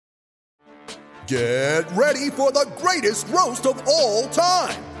Get ready for the greatest roast of all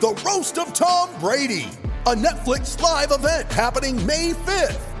time, the Roast of Tom Brady, a Netflix live event happening May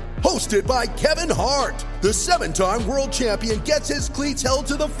 5th. Hosted by Kevin Hart, the 7-time world champion gets his cleats held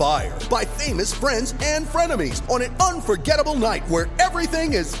to the fire by famous friends and frenemies on an unforgettable night where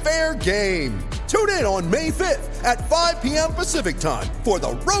everything is fair game. Tune in on May 5th at 5 p.m. Pacific time for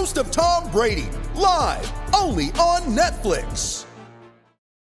the Roast of Tom Brady, live only on Netflix.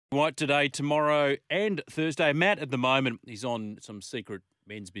 White today, tomorrow and Thursday. Matt, at the moment, he's on some secret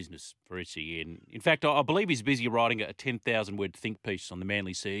men's business for SEN. In fact, I believe he's busy writing a 10,000-word think piece on the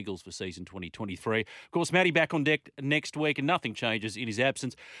Manly Sea Eagles for season 2023. Of course, Matty back on deck next week, and nothing changes in his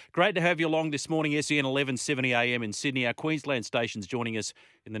absence. Great to have you along this morning, SEN 11:70am in Sydney. Our Queensland station's joining us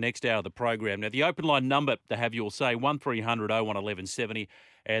in the next hour of the program. Now, the open line number to have you all say, 1300 01 1170,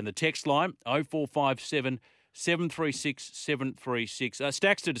 and the text line 0457 736 736.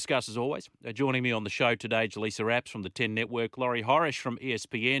 Stacks to discuss as always. Joining me on the show today, Jaleesa Apps from the 10 Network, Laurie Horish from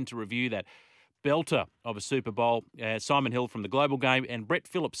ESPN to review that belter of a Super Bowl, Simon Hill from the Global Game, and Brett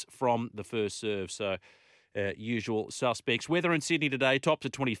Phillips from the First Serve. So, usual suspects. Weather in Sydney today, tops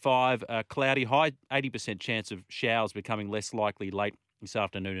at 25, cloudy, high 80% chance of showers becoming less likely late this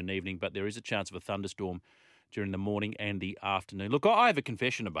afternoon and evening, but there is a chance of a thunderstorm during the morning and the afternoon. Look, I have a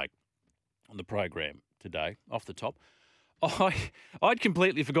confession to make on the program today, off the top. I'd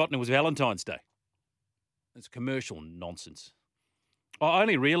completely forgotten it was Valentine's Day. It's commercial nonsense. I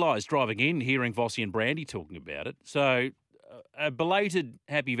only realised driving in, hearing Vossi and Brandy talking about it. So, a belated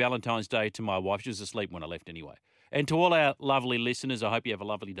happy Valentine's Day to my wife. She was asleep when I left anyway. And to all our lovely listeners, I hope you have a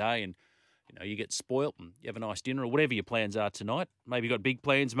lovely day and you get spoilt and you have a nice dinner or whatever your plans are tonight. Maybe you've got big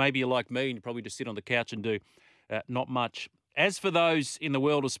plans. Maybe you're like me and you probably just sit on the couch and do not much. As for those in the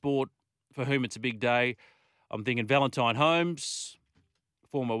world of sport for whom it's a big day, I'm thinking Valentine Holmes,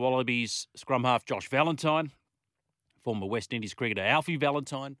 former Wallabies scrum half Josh Valentine, former West Indies cricketer Alfie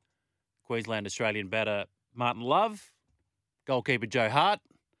Valentine, Queensland Australian batter Martin Love, goalkeeper Joe Hart,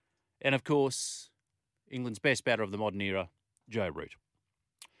 and of course, England's best batter of the modern era, Joe Root.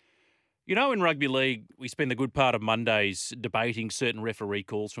 You know, in rugby league, we spend the good part of Mondays debating certain referee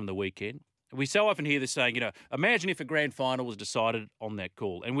calls from the weekend. We so often hear this saying, imagine if a grand final was decided on that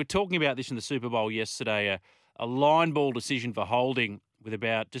call. And we're talking about this in the Super Bowl yesterday, a line ball decision for holding with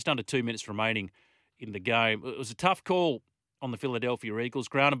about just under 2 minutes remaining in the game. It was a tough call on the Philadelphia Eagles,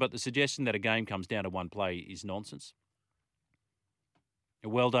 granted, but the suggestion that a game comes down to one play is nonsense.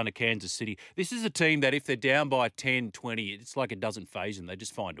 Well done to Kansas City. This is a team that if they're down by 10, 20, it's like it doesn't faze them. They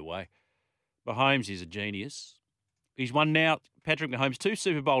just find a way. Mahomes is a genius. He's won now, Patrick Mahomes, 2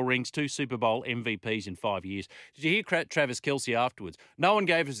 Super Bowl rings, 2 Super Bowl MVPs in 5 years. Did you hear Travis Kelce afterwards? No one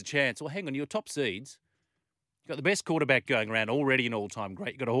gave us a chance. Well, hang on, you're top seeds. You've got the best quarterback going around, already an all-time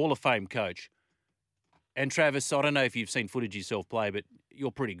great. You've got a Hall of Fame coach. And Travis, I don't know if you've seen footage yourself play, but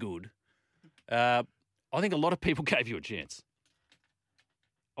you're pretty good. I think a lot of people gave you a chance.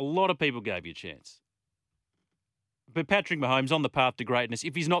 A lot of people gave you a chance. But Patrick Mahomes on the path to greatness,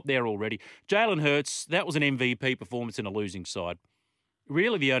 if he's not there already. Jalen Hurts, that was an MVP performance in a losing side.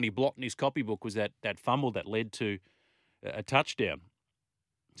 Really the only blot in his copybook was that fumble that led to a touchdown.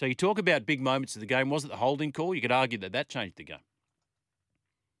 So you talk about big moments of the game. Was it the holding call? You could argue that changed the game.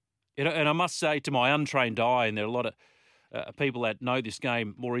 And I must say to my untrained eye, and there are a lot of people that know this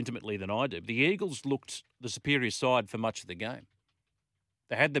game more intimately than I do, the Eagles looked the superior side for much of the game.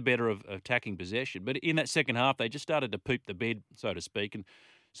 They had the better of attacking possession. But in that second half, they just started to poop the bed, so to speak. And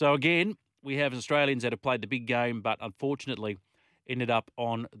so, again, we have Australians that have played the big game, but unfortunately ended up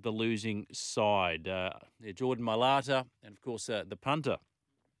on the losing side. Jordan Mailata and, of course, the punter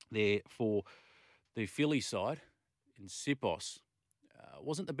there for the Philly side in Sipos.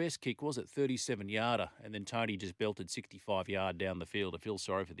 Wasn't the best kick, was it? 37-yarder. And then Tony just belted 65-yard down the field. I feel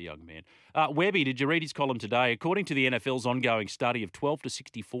sorry for the young man. Webby, did you read his column today? According to the NFL's ongoing study of 12 to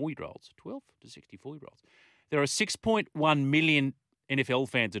 64-year-olds, there are 6.1 million NFL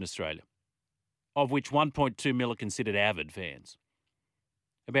fans in Australia, of which 1.2 million are considered avid fans.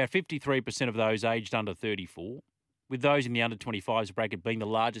 About 53% of those aged under 34, with those in the under 25s bracket being the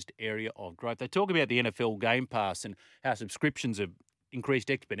largest area of growth. They talk about the NFL Game Pass and how subscriptions have increased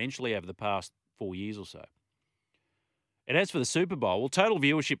exponentially over the past 4 years or so. And as for the Super Bowl, well, total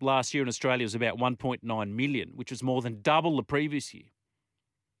viewership last year in Australia was about 1.9 million, which was more than double the previous year.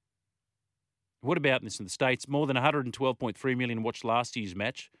 What about this in the States? More than 112.3 million watched last year's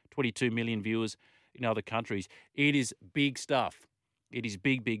match, 22 million viewers in other countries. It is big stuff. It is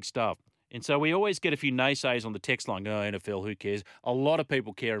big, big stuff. And so we always get a few naysayers on the text line, NFL, who cares? A lot of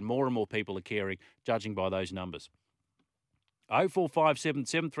people care, and more people are caring, judging by those numbers. 0457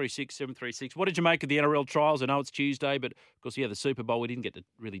 736 736. What did you make of the NRL trials? I know it's Tuesday, but of course, the Super Bowl, we didn't get to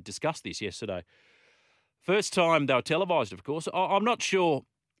really discuss this yesterday. First time they were televised, of course. I'm not sure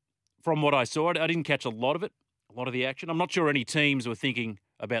from what I saw. I didn't catch a lot of it, a lot of the action. I'm not sure any teams were thinking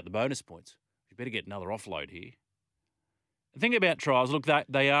about the bonus points. You better get another offload here. The thing about trials, look,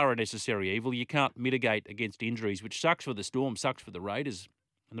 they are a necessary evil. You can't mitigate against injuries, which sucks for the Storm, sucks for the Raiders.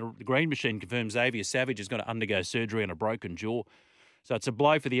 And the Green Machine confirms Xavier Savage is going to undergo surgery on a broken jaw. So it's a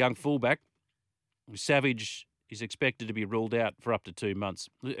blow for the young fullback. Savage is expected to be ruled out for up to 2 months.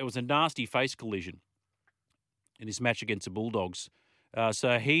 It was a nasty face collision in this match against the Bulldogs.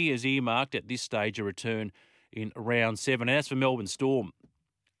 So he is earmarked at this stage a return in round 7. And as for Melbourne Storm,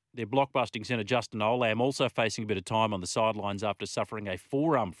 their blockbusting centre Justin Olam also facing a bit of time on the sidelines after suffering a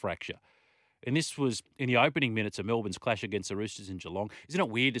forearm fracture. And this was in the opening minutes of Melbourne's clash against the Roosters in Geelong. Isn't it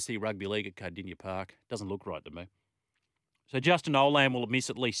weird to see rugby league at Cardinia Park? Doesn't look right to me. So Justin Olam will miss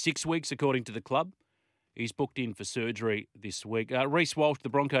at least 6 weeks, according to the club. He's booked in for surgery this week. Reece Walsh, the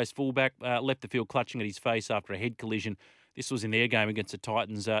Broncos fullback, left the field clutching at his face after a head collision. This was in their game against the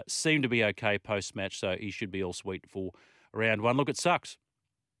Titans. Seemed to be okay post-match, so he should be all sweet for round 1. Look, it sucks.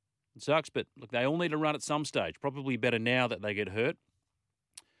 It sucks, but look, they all need to run at some stage. Probably better now that they get hurt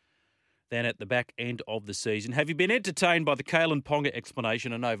than at the back end of the season. Have you been entertained by the Kalen Ponga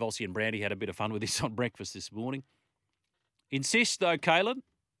explanation? I know Vossi and Brandy had a bit of fun with this on breakfast this morning. Insist, though, Kalen,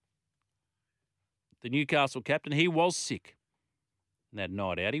 the Newcastle captain, he was sick on that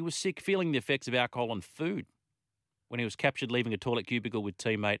night out. He was sick, feeling the effects of alcohol and food when he was captured leaving a toilet cubicle with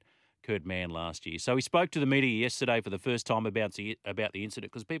teammate Kurt Mann last year. So he spoke to the media yesterday for the first time about the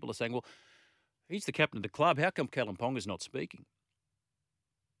incident because people are saying, well, he's the captain of the club. How come Kalen Ponga's not speaking?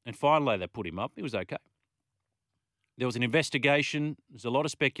 And finally, they put him up. He was okay. There was an investigation. There's a lot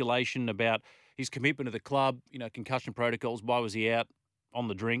of speculation about his commitment to the club, concussion protocols. Why was he out on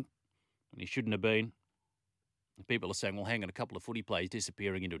the drink when he shouldn't have been? And people are saying, well, hang on, a couple of footy players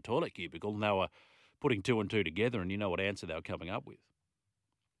disappearing into a toilet cubicle, and they were putting 2 and 2 together, and you know what answer they were coming up with.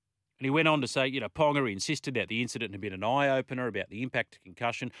 And he went on to say, Ponga, he insisted that the incident had been an eye-opener about the impact of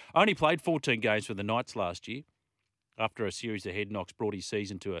concussion. Only played 14 games for the Knights last year after a series of head knocks brought his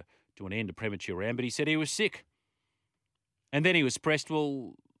season to an end, a premature end. But he said he was sick. And then he was pressed,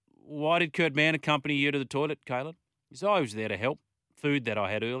 well, why did Kurt Mann accompany you to the toilet, Kalen? He said, I was there to help. Food that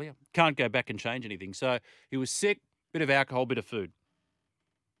I had earlier. Can't go back and change anything. So he was sick, bit of alcohol, bit of food.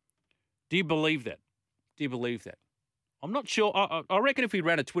 Do you believe that? Do you believe that? I'm not sure. I reckon if we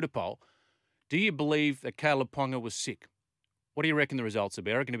ran a Twitter poll, do you believe that Kalen Ponga was sick? What do you reckon the results will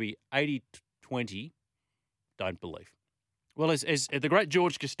be? I reckon it'll be 80-20, don't believe. Well, as the great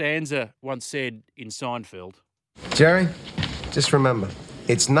George Costanza once said in Seinfeld. Jerry, just remember,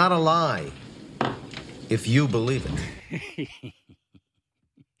 it's not a lie if you believe it.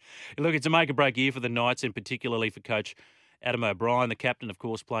 Look, it's a make-or-break year for the Knights, and particularly for coach Adam O'Brien, the captain, of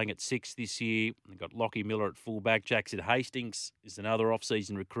course, playing at 6 this year. They've got Lockie Miller at fullback. Jackson Hastings is another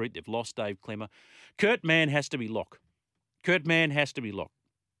off-season recruit. They've lost Dave Clemmer. Kurt Mann has to be lock. Kurt Mann has to be lock.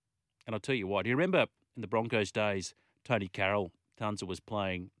 And I'll tell you what, do you remember in the Broncos days, Tony Carroll, Tunza was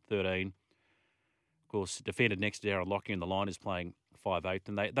playing 13. Of course, defended next to Darren Lockyer, and the line is playing 5'8".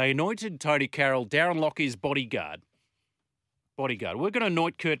 And they anointed Tony Carroll, Darren Lockyer's bodyguard. We're going to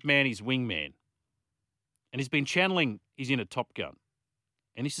anoint Kurt Mann his wingman. And he's been channeling his inner Top Gun.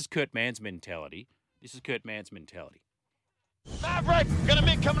 And this is Kurt Mann's mentality. Maverick, got a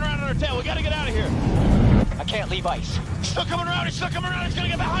MiG coming around on our tail. We got to get out of here. I can't leave ice. He's still coming around. He's going to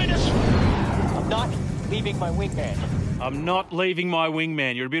get behind us. I'm not leaving my wingman. I'm not leaving my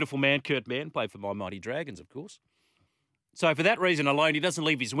wingman. You're a beautiful man, Kurt Mann. Played for my Mighty Dragons, of course. So for that reason alone, he doesn't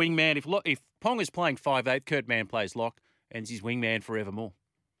leave his wingman. If Ponga's playing 5'8", Kurt Mann plays lock and is his wingman forevermore.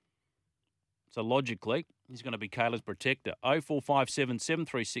 So logically, he's going to be Kayla's protector. 0457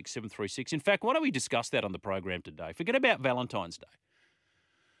 736 736. In fact, why don't we discuss that on the program today? Forget about Valentine's Day.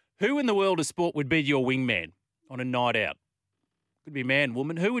 Who in the world of sport would be your wingman on a night out? Could be man,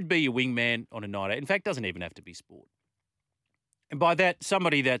 woman. Who would be your wingman on a night out? In fact, doesn't even have to be sport. And by that,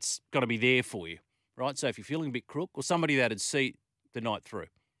 somebody that's going to be there for you, right? So if you're feeling a bit crook, or somebody that'd see the night through,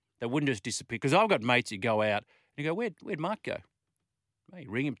 that wouldn't just disappear. Because I've got mates who go out and you go, where'd Mark go? You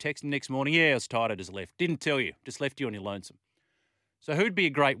ring him, text him next morning. Yeah, I was tired, I just left. Didn't tell you, just left you on your lonesome. So who'd be a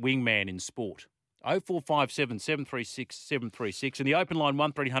great wingman in sport? 0457 736 736 and the open line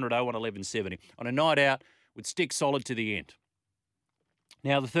 1300 01 1170 on a night out would stick solid to the end.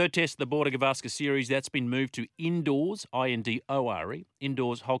 Now, the third test of the Border Gavaskar series, that's been moved to indoors, INDORE,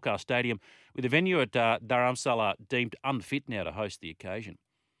 indoors Holkar Stadium, with the venue at Dharamsala deemed unfit now to host the occasion.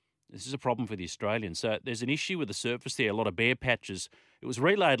 This is a problem for the Australians. So there's an issue with the surface there, a lot of bare patches. It was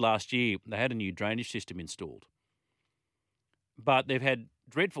relayed last year. They had a new drainage system installed. But they've had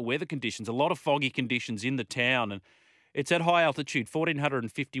dreadful weather conditions, a lot of foggy conditions in the town, and it's at high altitude,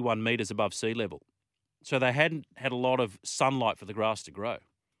 1,451 metres above sea level. So they hadn't had a lot of sunlight for the grass to grow.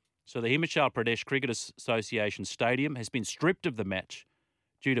 So the Himachal Pradesh Cricket Association Stadium has been stripped of the match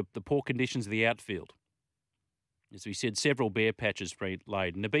due to the poor conditions of the outfield. As we said, several bare patches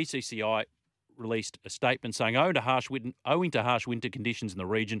laid. And the BCCI released a statement saying, owing to harsh winter conditions in the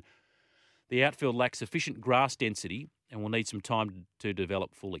region, the outfield lacks sufficient grass density and will need some time to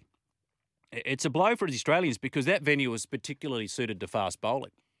develop fully. It's a blow for the Australians because that venue was particularly suited to fast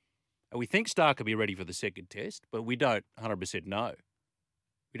bowling. We think Stark will be ready for the second test, but we don't 100% know.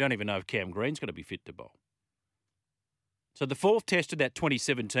 We don't even know if Cam Green's going to be fit to bowl. So the fourth test of that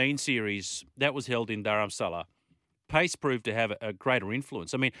 2017 series, that was held in Dharamsala. Pace proved to have a greater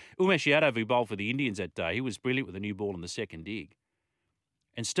influence. I mean, Umesh Yadav, who bowled for the Indians that day, he was brilliant with a new ball in the second dig.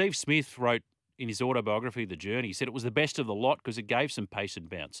 And Steve Smith wrote in his autobiography, The Journey, he said it was the best of the lot because it gave some pace and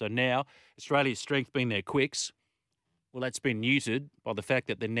bounce. So now, Australia's strength being their quicks, well, that's been neutered by the fact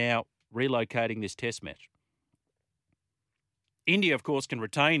that they're now relocating this test match. India, of course, can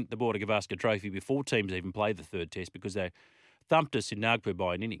retain the Border Gavaskar Trophy before teams even play the third test because they thumped us in Nagpur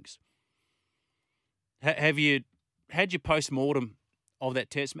by an innings. Have you had your post-mortem of that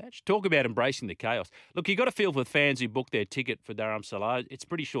test match? Talk about embracing the chaos. Look, you've got to feel for fans who booked their ticket for Dharamsala. It's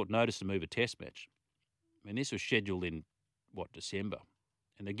pretty short notice to move a test match. I mean, this was scheduled in, December?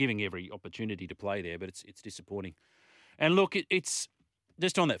 And they're giving every opportunity to play there, but it's disappointing. And look, it's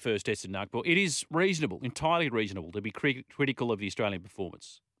just on that first test in Nagpur, it is reasonable, entirely reasonable, to be critical of the Australian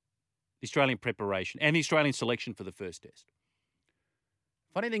performance, the Australian preparation, and the Australian selection for the first test.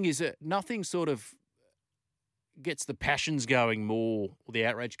 Funny thing is that nothing sort of gets the passions going more, or the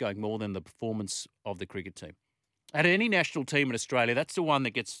outrage going more than the performance of the cricket team. At any national team in Australia, that's the one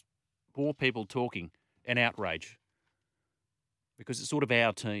that gets more people talking and outrage because it's sort of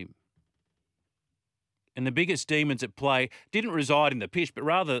our team. And the biggest demons at play didn't reside in the pitch, but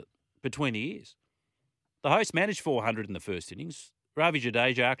rather between the ears. The host managed 400 in the first innings. Ravi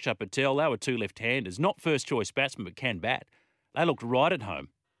Jadeja, Akshar Patel, they were two left-handers, not first-choice batsmen, but can bat. They looked right at home.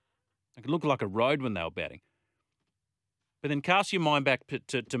 They could look like a road when they were batting. But then cast your mind back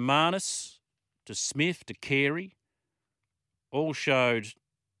to Marnus, to Smith, to Carey. All showed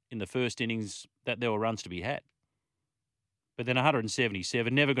in the first innings that there were runs to be had. But then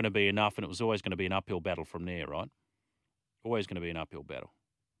 177, never going to be enough, and it was always going to be an uphill battle from there, right? Always going to be an uphill battle.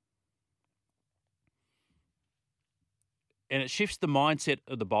 And it shifts the mindset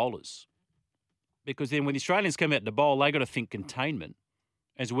of the bowlers. Because then when the Australians come out to bowl, they got to think containment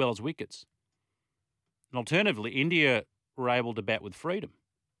as well as wickets. And alternatively, India were able to bat with freedom.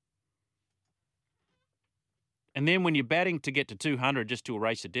 And then when you're batting to get to 200 just to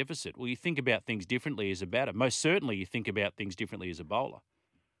erase a deficit, well, you think about things differently as a batter. Most certainly you think about things differently as a bowler.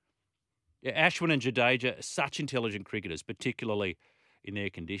 Yeah, Ashwin and Jadeja are such intelligent cricketers, particularly in their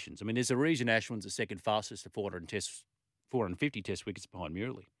conditions. I mean, there's a reason Ashwin's the second fastest to 450 test wickets behind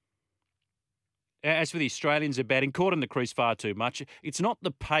Murali. As for the Australians, they're batting caught in the crease far too much. It's not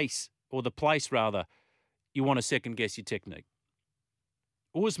the pace, or the place rather, you want to second-guess your technique.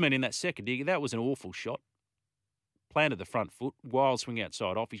 Usman in that second dig, that was an awful shot. Planted the front foot, wild swing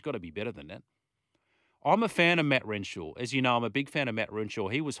outside off. He's got to be better than that. I'm a fan of Matt Renshaw. As you know, I'm a big fan of Matt Renshaw.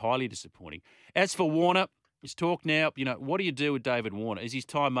 He was highly disappointing. As for Warner, there's talk now, what do you do with David Warner? Is his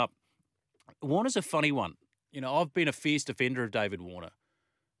time up? Warner's a funny one. I've been a fierce defender of David Warner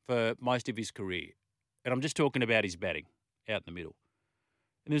for most of his career. And I'm just talking about his batting out in the middle.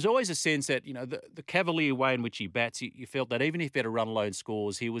 And there's always a sense that, the cavalier way in which he bats, you felt that even if he had a run low in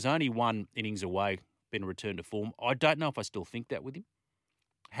scores, he was only one innings away been a return to form. I don't know if I still think that with him.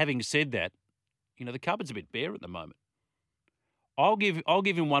 Having said that, the cupboard's a bit bare at the moment. I'll give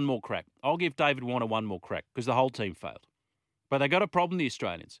him one more crack. I'll give David Warner one more crack because the whole team failed. But they got a problem, the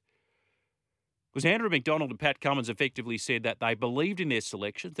Australians. Because Andrew McDonald and Pat Cummins effectively said that they believed in their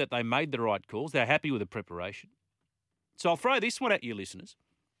selections, that they made the right calls, they're happy with the preparation. So I'll throw this one at you, listeners.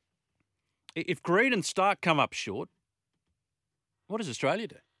 If Green and Stark come up short, what does Australia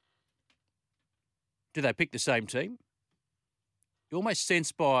do? Do they pick the same team? You almost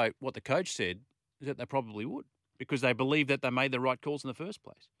sense by what the coach said is that they probably would because they believe that they made the right calls in the first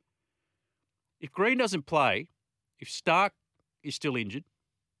place. If Green doesn't play, if Stark is still injured,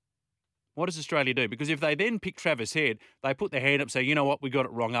 what does Australia do? Because if they then pick Travis Head, they put their hand up and say, you know what, we got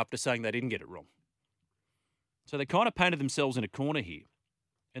it wrong after saying they didn't get it wrong. So they kind of painted themselves in a corner here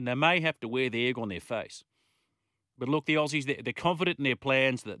and they may have to wear the egg on their face. But look, the Aussies, they're confident in their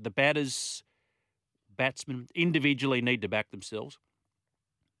plans. The batsmen individually need to back themselves.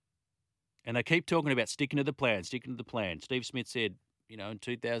 And they keep talking about sticking to the plan. Steve Smith said, in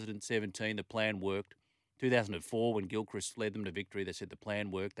 2017, the plan worked. 2004, when Gilchrist led them to victory, they said the plan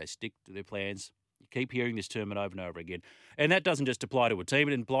worked. They stick to their plans. You keep hearing this term over and over again. And that doesn't just apply to a team,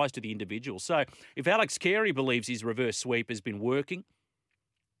 it applies to the individual. So if Alex Carey believes his reverse sweep has been working,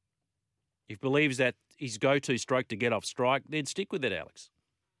 if he believes that his go-to stroke to get off strike, then stick with it, Alex,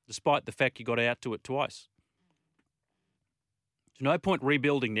 despite the fact you got out to it twice. There's no point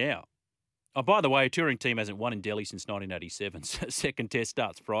rebuilding now. Oh, by the way, a touring team hasn't won in Delhi since 1987. So second test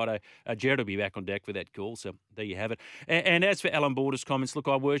starts Friday. Jared will be back on deck for that call, so there you have it. And as for Alan Border's comments, look,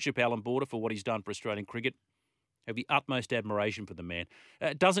 I worship Alan Border for what he's done for Australian cricket. I have the utmost admiration for the man.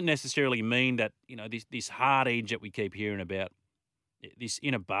 It doesn't necessarily mean that, this hard edge that we keep hearing about, this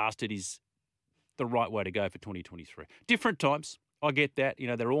inner bastard is the right way to go for 2023. Different times, I get that.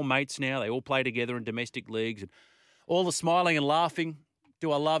 They're all mates now. They all play together in domestic leagues. And all the smiling and laughing.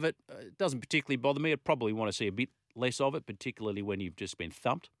 Do I love it? It doesn't particularly bother me. I'd probably want to see a bit less of it, particularly when you've just been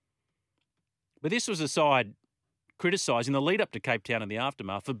thumped. But this was a side criticising the lead-up to Cape Town and the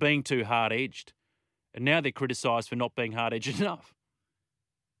aftermath for being too hard-edged. And now they're criticised for not being hard-edged enough.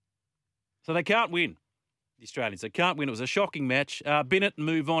 So they can't win, the Australians. They can't win. It was a shocking match. Bin it and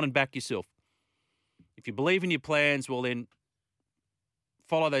move on and back yourself. If you believe in your plans, well then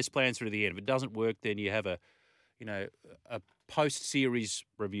follow those plans through the end. If it doesn't work, then you have a post-series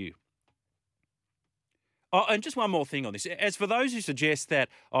review. Oh, and just one more thing on this. As for those who suggest that,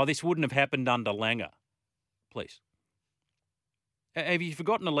 this wouldn't have happened under Langer, please. Have you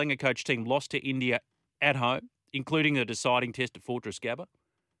forgotten the Langer coach team lost to India at home, including the deciding test at Fortress Gabba?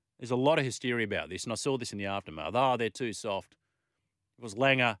 There's a lot of hysteria about this, and I saw this in the aftermath. They're too soft. If it was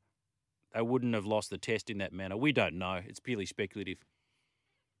Langer, they wouldn't have lost the test in that manner. We don't know. It's purely speculative.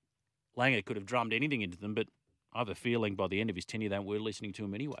 Langer could have drummed anything into them, but I have a feeling by the end of his tenure they weren't listening to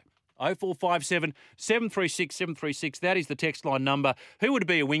him anyway. 0457 736 736. That is the text line number. Who would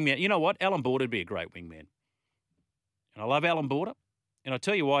be a wingman? You know what? Alan Border would be a great wingman. And I love Alan Border. And I'll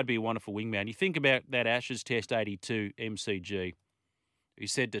tell you why he'd be a wonderful wingman. You think about that Ashes Test 82 MCG. He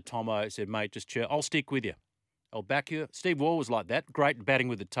said to Tomo, mate, just chill. I'll stick with you. I'll back you. Steve Waugh was like that. Great at batting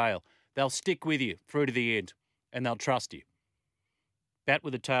with the tail. They'll stick with you through to the end. And they'll trust you. Bat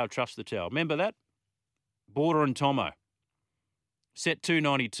with the tail, trust the tail. Remember that? Border and Tomo. Set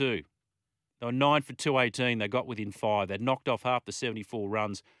 292. They were 9 for 218. They got within 5. They knocked off half the 74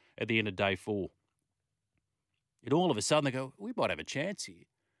 runs at the end of day 4. And all of a sudden they go, we might have a chance here.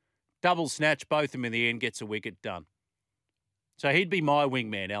 Double snatch, both of them in the end, gets a wicket done. So he'd be my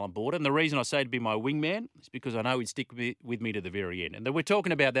wingman, Alan Border. And the reason I say he'd be my wingman is because I know he'd stick with me to the very end. And we're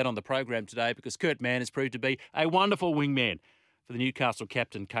talking about that on the program today because Kurt Mann has proved to be a wonderful wingman for the Newcastle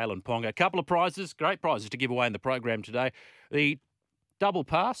captain, Kalen Ponga. A couple of prizes, great prizes to give away in the program today. The double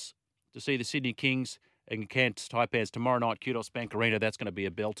pass to see the Sydney Kings and Cairns Taipans tomorrow night, Kudos Bank Arena. That's going to be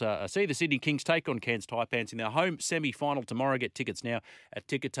a belter. See the Sydney Kings take on Cairns Taipans in their home semi-final tomorrow. Get tickets now at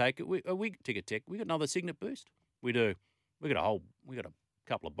Ticket Take. Ticket Tech. We got another Signet Boost. We do. We got a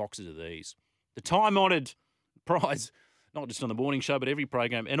couple of boxes of these. The time-honoured prize, not just on the morning show, but every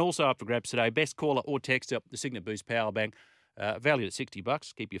program, and also up for grabs today. Best caller or text up the Signet Boost Power Bank. Valued at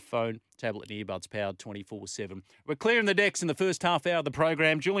 $60. Keep your phone, tablet and earbuds powered 24/7. We're clearing the decks in the first half hour of the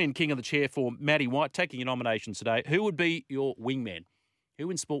program. Julian King on the chair for Matty White, taking your nominations today. Who would be your wingman? Who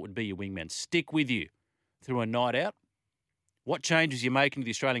in sport would be your wingman? Stick with you through a night out. What changes you're making to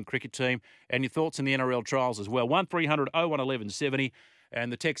the Australian cricket team and your thoughts on the NRL trials as well. 1300 01 1170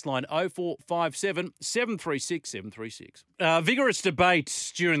 and the text line 0457 736 736. Vigorous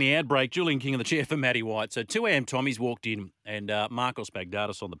debate during the ad break. Julian King on the chair for Matty White. So 2am Tommy's walked in and Marcos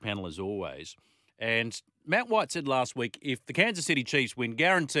Bagdatis on the panel as always. And Matt White said last week if the Kansas City Chiefs win,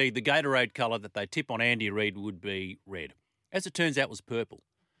 guaranteed the Gatorade colour that they tip on Andy Reid would be red. As it turns out, it was purple.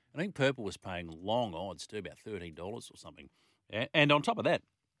 I think purple was paying long odds too, about $13 or something. And on top of that,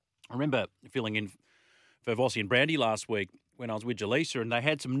 I remember filling in for Vossi and Brandy last week when I was with Jaleesa, and they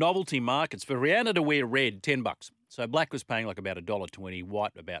had some novelty markets for Rihanna to wear red, $10. So black was paying like about $1.20,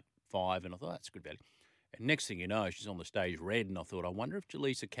 white about $5, and I thought, that's good value. And next thing you know, she's on the stage red, and I thought, I wonder if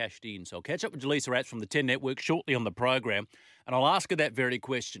Jaleesa cashed in. So I'll catch up with Jaleesa Rats from the 10 Network shortly on the program, and I'll ask her that very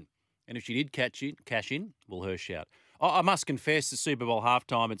question. And if she did cash in, well, her shout. I must confess, the Super Bowl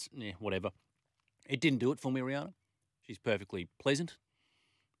halftime, it's whatever. It didn't do it for me, Rihanna. She's perfectly pleasant,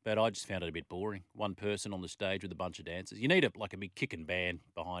 but I just found it a bit boring. One person on the stage with a bunch of dancers. You need a big kicking band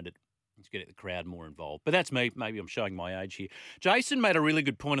behind it. Let's get the crowd more involved. But that's me. Maybe I'm showing my age here. Jason made a really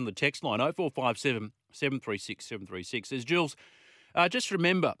good point on the text line, 0457 736 736. Says, Jules, just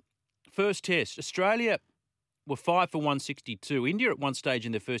remember, first test, Australia were 5 for 162. India at one stage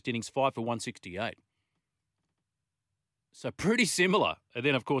in their first innings, 5 for 168. So pretty similar. And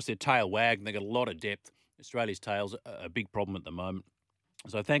then, of course, their tail wagged and they got a lot of depth. Australia's tail's a big problem at the moment.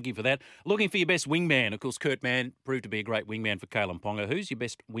 So thank you for that. Looking for your best wingman. Of course, Kurt Mann proved to be a great wingman for Kalen Ponga. Who's your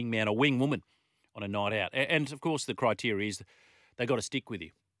best wingman or wingwoman on a night out? And, of course, the criteria is they got to stick with you.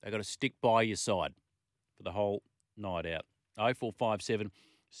 They got to stick by your side for the whole night out. 0457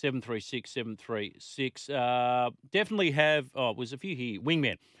 736 736. Definitely have, there's a few here.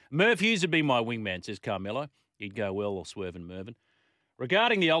 Wingman. Merv Hughes would be my wingman, says Carmelo. He'd go well, or Swerve and Mervyn.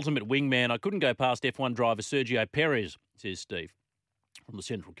 Regarding the ultimate wingman, I couldn't go past F1 driver Sergio Perez, says Steve, from the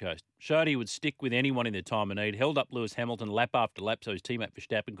Central Coast. Showed he would stick with anyone in their time of need. Held up Lewis Hamilton lap after lap so his teammate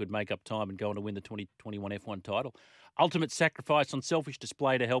Verstappen could make up time and go on to win the 2021 F1 title. Ultimate sacrifice on selfish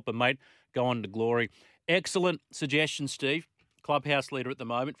display to help a mate go on to glory. Excellent suggestion, Steve. Clubhouse leader at the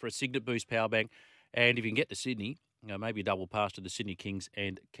moment for a Signet Boost power bank. And if you can get to Sydney, maybe a double pass to the Sydney Kings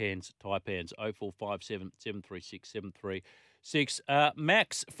and Cairns Taipans. 0457 736 736.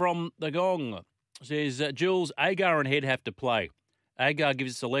 Max from the Gong says, Jules, Agar and Head have to play. Agar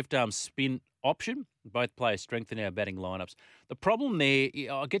gives us a left-arm spin option. Both players strengthen our batting lineups. The problem there,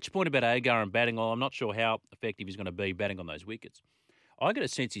 I get your point about Agar and batting. I'm not sure how effective he's going to be batting on those wickets. I get a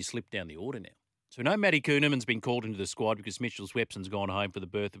sense he's slipped down the order now. So no, Matty Kuhneman's been called into the squad because Mitchell Swepson's gone home for the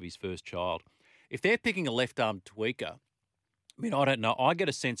birth of his first child. If they're picking a left-arm tweaker, I don't know. I get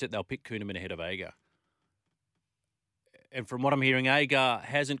a sense that they'll pick Kuhneman ahead of Agar. And from what I'm hearing, Agar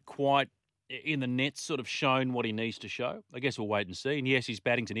hasn't quite in the net sort of shown what he needs to show. I guess we'll wait and see. And yes, his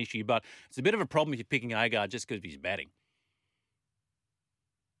batting's an issue, but it's a bit of a problem if you're picking Agar just because of his batting.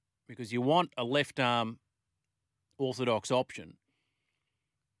 Because you want a left-arm orthodox option,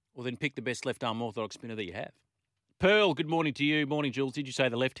 or then pick the best left-arm orthodox spinner that you have. Pearl, good morning to you. Morning, Jules. Did you say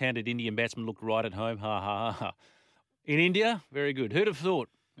the left-handed Indian batsman looked right at home? Ha, ha, ha. In India? Very good. Who'd have thought?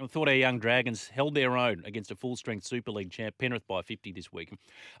 I thought our young Dragons held their own against a full-strength Super League champ, Penrith, by 50 this week.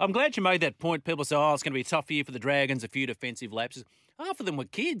 I'm glad you made that point. People say, it's going to be a tough year for the Dragons, a few defensive lapses. Half of them were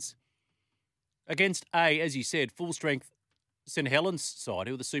kids. Against as you said, full-strength St Helens side,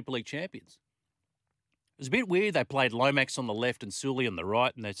 who were the Super League champions. It was a bit weird. They played Lomax on the left and Sully on the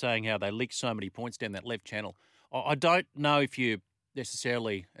right, and they're saying how they leaked so many points down that left channel. I don't know if you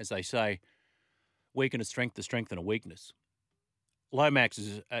necessarily, as they say, weaken a strength to strengthen a weakness. Lomax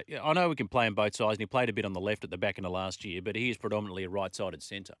is, I know we can play on both sides, and he played a bit on the left at the back end of last year, but he is predominantly a right-sided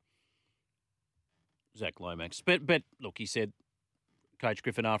centre, Zach Lomax. But look, he said, Coach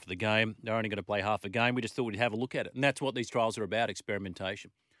Griffin after the game, they're only going to play half a game. We just thought we'd have a look at it. And that's what these trials are about,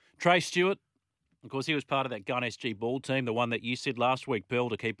 experimentation. Trey Stewart, of course, he was part of that Gun SG ball team, the one that you said last week, Pearl,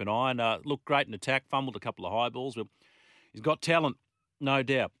 to keep an eye on. Looked great in attack, fumbled a couple of high balls. But he's got talent, no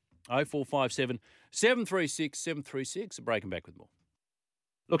doubt. 0457 736 736. Breaking back with more.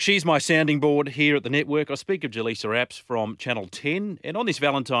 Look, she's my sounding board here at the network. I speak of Jaleesa Apps from Channel 10. And on this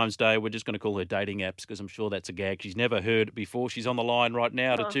Valentine's Day, we're just going to call her Dating Apps because I'm sure that's a gag she's never heard before. She's on the line right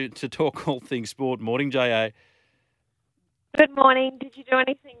now to talk all things sport. Morning, J.A. Good morning. Did you do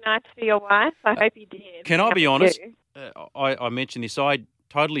anything nice for your wife? I hope you did. Can I be honest? I mentioned this. I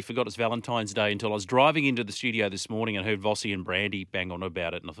totally forgot it's Valentine's Day until I was driving into the studio this morning and heard Vossi and Brandy bang on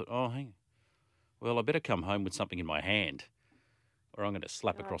about it. And I thought, hang on. Well, I better come home with something in my hand or I'm going to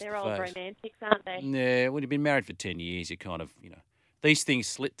slap across the face. They're all romantics, aren't they? Yeah, when you've been married for 10 years, you kind of, these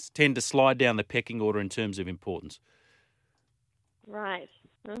things tend to slide down the pecking order in terms of importance. Right.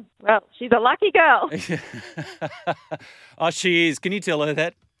 Well, she's a lucky girl. Oh, she is. Can you tell her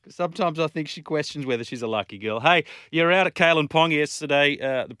that? Sometimes I think she questions whether she's a lucky girl. Hey, you're out at Kalen Ponga yesterday.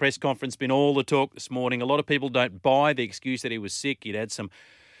 The press conference been all the talk this morning. A lot of people don't buy the excuse that he was sick. He'd had some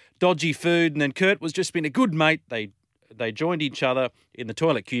dodgy food, and then Kurt was just been a good mate. They joined each other in the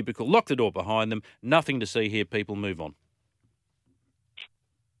toilet cubicle, locked the door behind them. Nothing to see here. People move on.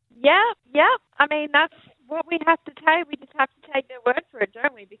 Yeah. I mean, that's what we have to take. We just have to take their word for it,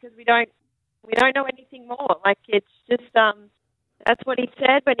 don't we? Because we don't know anything more. Like, it's just that's what he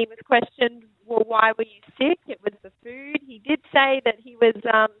said when he was questioned. Well, why were you sick? It was the food. He did say that he was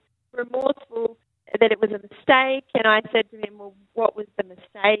remorseful, that it was a mistake. And I said to him, well, what was the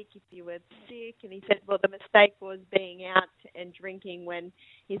mistake if you were sick? And he said, well, the mistake was being out and drinking when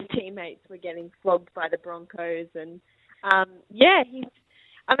his teammates were getting flogged by the Broncos. And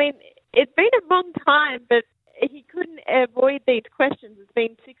it's been a long time, but he couldn't avoid these questions. It's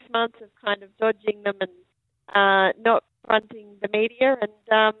been 6 months of kind of dodging them and not fronting the media. And,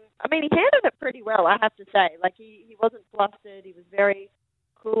 I mean, he handled it pretty well, I have to say. Like, he wasn't flustered. He was very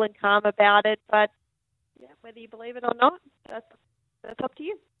cool and calm about it. But, yeah, whether you believe it or not, that's up to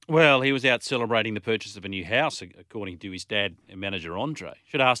you. Well, he was out celebrating the purchase of a new house, according to his dad and manager, Andre.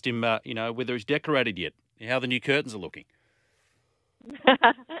 Should have asked him, whether he's decorated yet, how the new curtains are looking.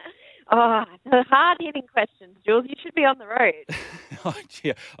 Oh, the hard-hitting questions, Jules. You should be on the road. Oh,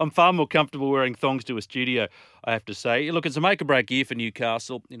 yeah. I'm far more comfortable wearing thongs to a studio, I have to say. Look, it's a make-or-break year for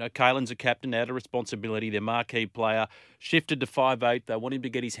Newcastle. You know, Caelan's a captain, out of responsibility. Their marquee player shifted to 5'8". They want him to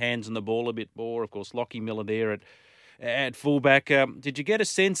get his hands on the ball a bit more. Of course, Lockie Miller there at fullback. Did you get a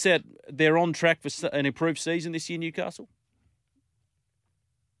sense that they're on track for an improved season this year, Newcastle?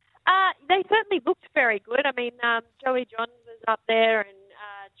 They certainly looked very good. I mean, Joey Johns was up there and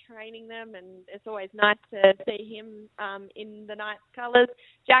training them, and it's always nice to see him in the Knights colours.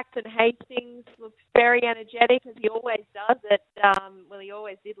 Jackson Hastings looks very energetic, as he always does. He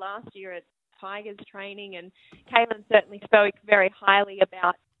always did last year at Tigers training, and Caelan certainly spoke very highly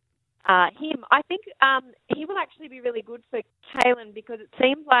about him. I think he will actually be really good for Caelan, because it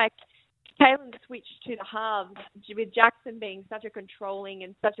seems like Caelan switched to the halves, with Jackson being such a controlling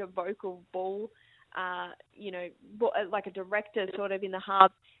and such a vocal ball, like a director sort of in the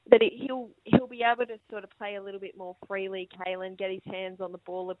halves, that he'll be able to sort of play a little bit more freely, Caelan, get his hands on the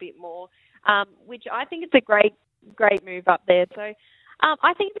ball a bit more, which I think is a great move up there. So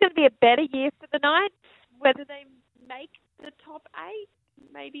I think it's going to be a better year for the Knights. Whether they make the top 8,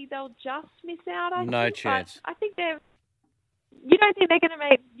 maybe they'll just miss out. No chance. I think you don't think they're going to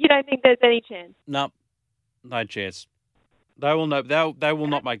make? You don't think there's any chance? No chance. They will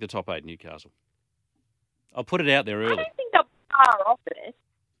not make the top 8, Newcastle. I'll put it out there early. I don't think they'll be far off it.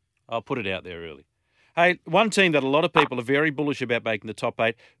 I'll put it out there early. Hey, one team that a lot of people are very bullish about making the top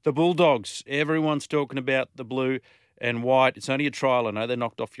 8, the Bulldogs. Everyone's talking about the blue and white. It's only a trial. I know they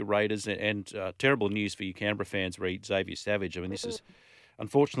knocked off your Raiders, and terrible news for you Canberra fans, read Xavier Savage. I mean, this is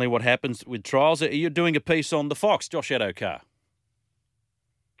unfortunately what happens with trials. You're doing a piece on the Fox, Josh Addo-Carr.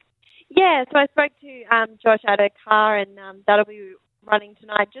 Yeah, so I spoke to Josh Addo-Carr, and that'll be running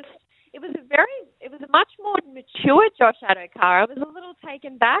tonight. It was a much more mature Josh Addo-Carr. I was a little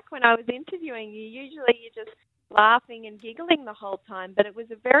taken back when I was interviewing you. Usually you're just laughing and giggling the whole time, but it was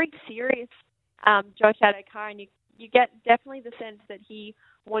a very serious Josh Addo-Carr, and you get definitely the sense that he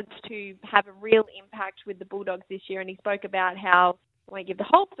wants to have a real impact with the Bulldogs this year, and he spoke about how, I won't give the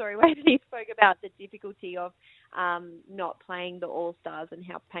whole story away, but he spoke about the difficulty of not playing the All-Stars and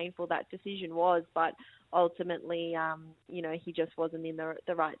how painful that decision was, but ultimately, he just wasn't in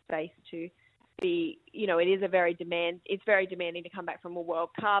the right space to be, it's very demanding to come back from a World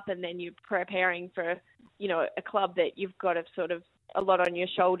Cup, and then you're preparing for, a club that you've got to sort of a lot on your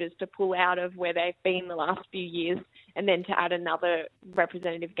shoulders to pull out of where they've been the last few years, and then to add another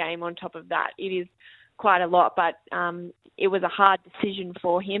representative game on top of that. It is quite a lot, but it was a hard decision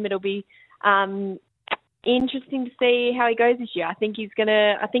for him. It'll be interesting to see how he goes this year. I think it's going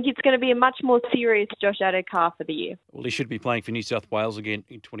to be a much more serious Josh Addo-Carr for the year. Well, he should be playing for New South Wales again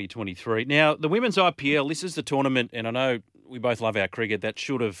in 2023. Now, the Women's IPL, this is the tournament, and I know we both love our cricket. That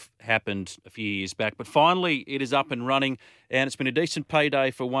should have happened a few years back, but finally it is up and running, and it's been a decent payday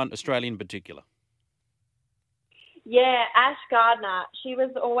for one Australian in particular. Yeah, Ash Gardner. She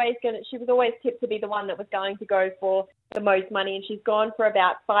was always tipped to be the one that was going to go for the most money, and she's gone for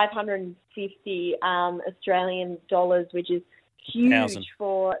about 550 Australian dollars, which is huge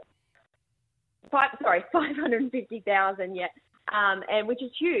for 550,000. Yeah, and which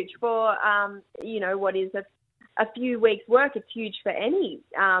is huge for what is a few weeks' work. It's huge for any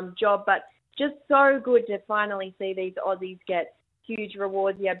job, but just so good to finally see these Aussies get huge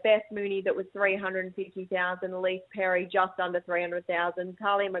rewards. Yeah, Beth Mooney, that was 350,000. Elise Perry, just under 300,000.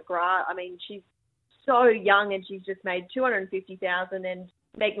 Talia McGrath, I mean, she's so young and she's just made 250,000. And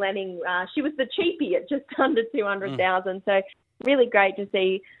Meg Lanning, she was the cheapie at just under 200,000. So really great to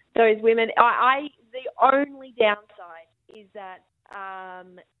see those women. The only downside is that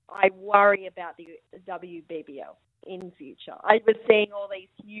I worry about the WBBL in future. I was seeing all these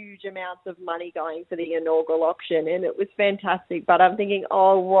huge amounts of money going for the inaugural auction, and it was fantastic. But I'm thinking,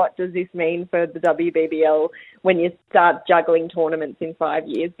 what does this mean for the WBBL when you start juggling tournaments in 5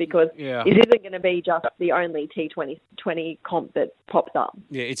 years? Because it isn't going to be just the only T20 comp that pops up.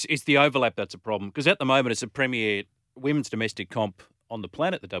 Yeah, it's the overlap that's a problem. Because at the moment, it's a premier women's domestic comp on the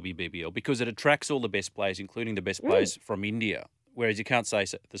planet, the WBBL, because it attracts all the best players, including the best players from India. Whereas you can't say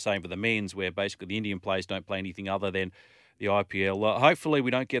the same for the men's, where basically the Indian players don't play anything other than the IPL. Hopefully we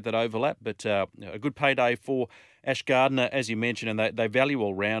don't get that overlap, but a good payday for Ash Gardner, as you mentioned, and they value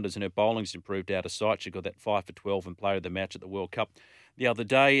all-rounders, and her bowling's improved out of sight. She got that 5 for 12 and player of the match at the World Cup the other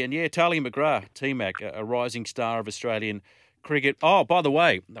day. And, Talia McGrath, T-Mac, a rising star of Australian cricket. Oh, by the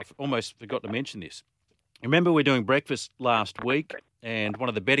way, I almost forgot to mention this. Remember, we were doing breakfast last week, and one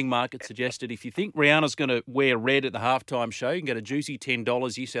of the betting markets suggested if you think Rihanna's going to wear red at the halftime show, you can get a juicy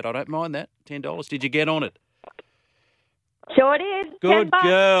 $10. You said, I don't mind that, $10. Did you get on it? Sure did. Good $10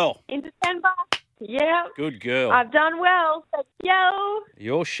 girl. in December. Yeah. Good girl. I've done well. Thank you.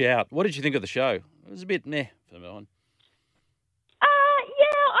 Your shout. What did you think of the show? It was a bit meh for mine.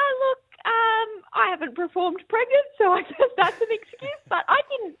 I haven't performed pregnant, so I guess that's an excuse. But I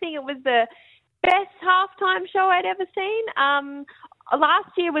didn't think it was the best halftime show I'd ever seen. Last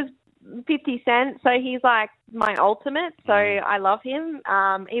year was 50 Cent, so he's like my ultimate. So I love him.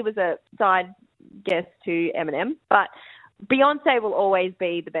 He was a side guest to Eminem, but Beyonce will always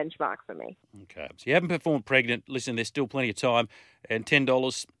be the benchmark for me. Okay, so you haven't performed pregnant. Listen, there's still plenty of time, and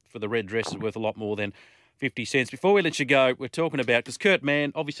 $10 for the red dress is worth a lot more than 50 cents. Before we let you go, we're talking about, because Kurt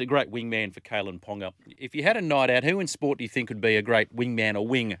Mann, obviously a great wingman for Kalen Ponga. If you had a night out, who in sport do you think would be a great wingman or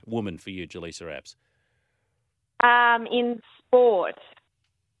wing woman for you, Jaleesa Apps? In sport,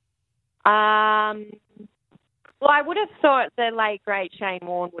 well, I would have thought the late, great Shane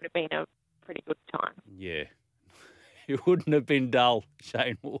Warne would have been a pretty good time. Yeah. It wouldn't have been dull,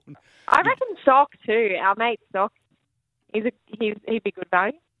 Shane Warne. I reckon Sock too. Our mate Sock, he'd be good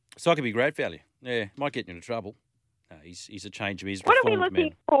value. Sock would be great value. Yeah, might get you into trouble. He's a change of his. What are we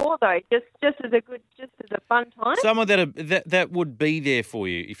looking for though? Just as a fun time. Someone that would be there for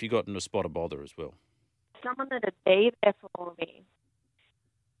you if you got in a spot of bother as well. Someone that'd be there for me.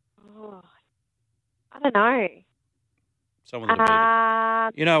 Oh, I don't know. Someone that'd be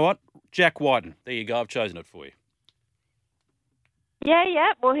there. You know what? Jack Whiten. There you go. I've chosen it for you.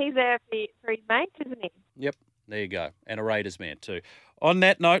 Yeah. Well, he's there for his mates, isn't he? Yep. There you go. And a Raiders man too. On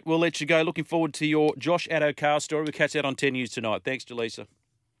that note, we'll let you go. Looking forward to your Josh Addo-Carr story. We'll catch that on 10 News tonight. Thanks, Jaleesa.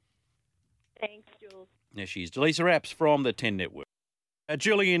 Thanks, Jules. There she is. Jaleesa Apps from the 10 Network.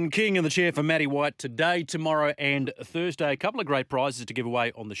 Julian King in the chair for Matty White today, tomorrow and Thursday. A couple of great prizes to give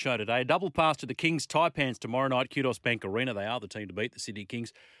away on the show today. A double pass to the Kings Taipans tomorrow night, Kudos Bank Arena. They are the team to beat, the Sydney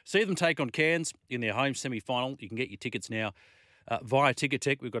Kings. See them take on Cairns in their home semi-final. You can get your tickets now via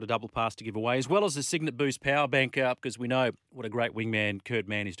Ticketek. We've got a double pass to give away, as well as the Signet Boost Power Bank because we know what a great wingman Kurt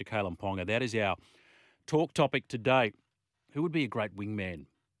Mann is to Kalen Ponga. That is our talk topic today. Who would be a great wingman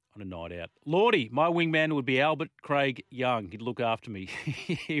on a night out? Lordy, my wingman would be Albert Craig Young. He'd look after me.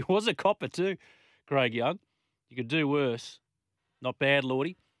 He was a copper too, Craig Young. You could do worse. Not bad,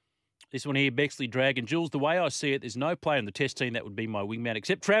 Lordy. This one here, Bexley Dragon. Jules, the way I see it, there's no player in the test team that would be my wingman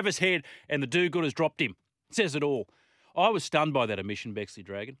except Travis Head, and the do-gooders dropped him. It says it all. I was stunned by that omission, Bexley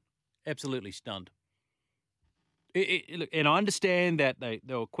Dragon. Absolutely stunned. And I understand that they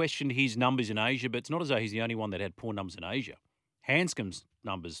were questioned his numbers in Asia, but it's not as though he's the only one that had poor numbers in Asia. Hanscom's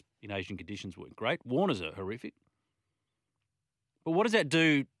numbers in Asian conditions weren't great. Warner's are horrific. But what does that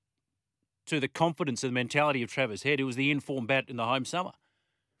do to the confidence and the mentality of Travis Head, who was the informed bat in the home summer?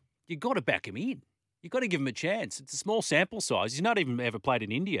 You've got to back him in. You've got to give him a chance. It's a small sample size. He's not even ever played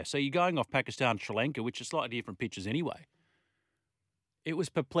in India. So you're going off Pakistan, Sri Lanka, which are slightly different pitches anyway. It was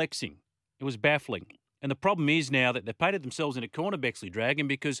perplexing. It was baffling. And the problem is now that they've painted themselves in a corner, Bexley Dragon,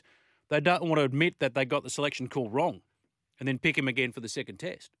 because they don't want to admit that they got the selection call wrong and then pick him again for the second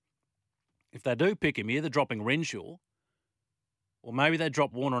test. If they do pick him here, they're dropping Renshaw. Or maybe they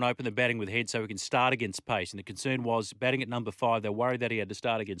drop Warner and open the batting with Head so he can start against pace. And the concern was batting at number 5, they're worried that he had to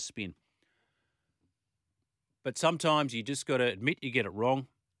start against spin. But sometimes you just got to admit you get it wrong.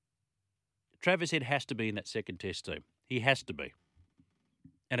 Travis Head has to be in that second test team. He has to be.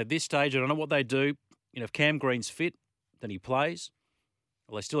 And at this stage, I don't know what they do. If Cam Green's fit, then he plays.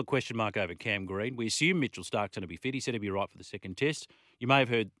 Well, there's still a question mark over Cam Green. We assume Mitchell Stark's going to be fit. He said he'd be right for the second test. You may have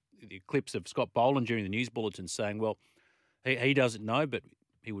heard the clips of Scott Boland during the news bulletin saying, well, he doesn't know, but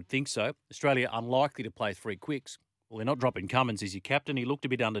he would think so. Australia unlikely to play 3 quicks. Well, they're not dropping Cummins as your captain. He looked a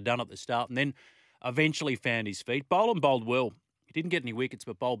bit underdone at the start and then eventually found his feet. Boland bowled well. He didn't get any wickets,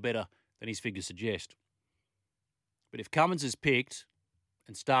 but bowled better than his figures suggest. But if Cummins is picked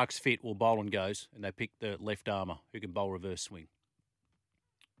and Stark's fit, well, Boland goes and they pick the left armour who can bowl reverse swing.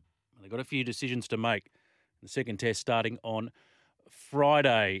 They've got a few decisions to make. The second test starting on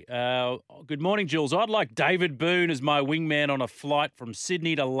Friday. Good morning, Jules. I'd like David Boone as my wingman on a flight from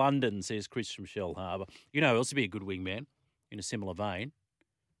Sydney to London, says Chris from Shell Harbour. You know who else would be a good wingman in a similar vein?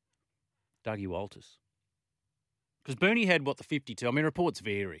 Dougie Walters. Because Booney had, the 52? I mean, reports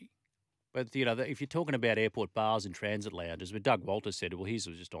vary. But, if you're talking about airport bars and transit lounges, but Doug Walter said, well, his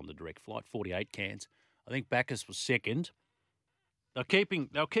was just on the direct flight, 48 cans. I think Bacchus was second. They're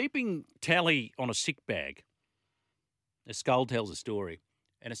keeping tally on a sick bag. The skull tells a story.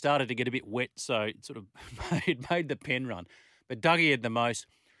 And it started to get a bit wet, so it sort of made the pen run. But Dougie had the most.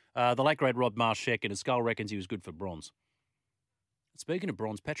 The late great Rod Marshek, and Skull reckons he was good for bronze. Speaking of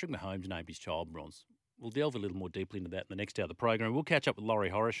bronze, Patrick Mahomes named his child bronze. We'll delve a little more deeply into that in the next hour of the program. We'll catch up with Laurie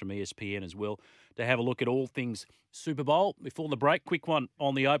Horish from ESPN as well to have a look at all things Super Bowl. Before the break, quick one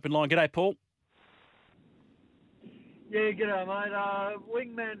on the open line. G'day, Paul. Yeah, g'day, mate.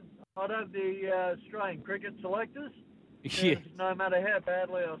 Wingman, I'd have the Australian cricket selectors. Yeah. No matter how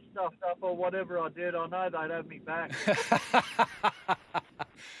badly I stuffed up or whatever I did, I know they'd have me back.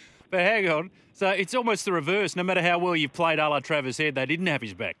 But hang on. So it's almost the reverse. No matter how well you've played a la Travis Head, they didn't have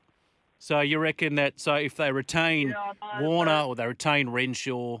his back. So you reckon that if they retain Warner or they retain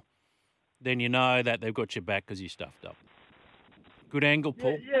Renshaw, then you know that they've got your back because you stuffed up. Good angle,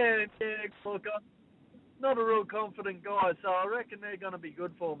 Paul. Yeah. Look, I'm not a real confident guy, so I reckon they're going to be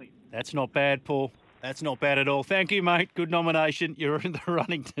good for me. That's not bad, Paul. That's not bad at all. Thank you, mate. Good nomination. You're in the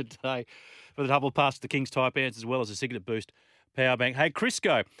running today for the double pass to the King's Tyre Pants as well as a Signet Boost power bank. Hey,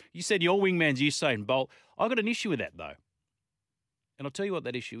 Crisco, you said your wingman's Usain Bolt. I've got an issue with that, though. And I'll tell you what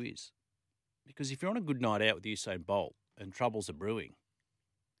that issue is. Because if you're on a good night out with Usain Bolt and troubles are brewing,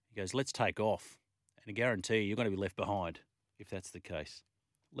 he goes, let's take off. And I guarantee you're going to be left behind if that's the case.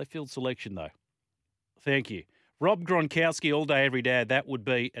 Left field selection, though. Thank you. Rob Gronkowski all day, every day. That would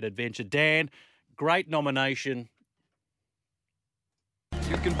be an adventure. Dan, great nomination.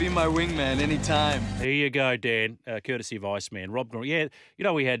 You can be my wingman anytime. There you go, Dan, courtesy of Iceman. Rob Gronk.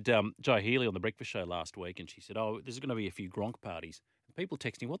 Yeah, we had Jo Healy on the breakfast show last week, and she said, there's going to be a few Gronk parties. And people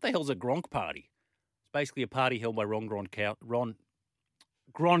texting, what the hell's a Gronk party? It's basically a party held by Ron Gronkowski.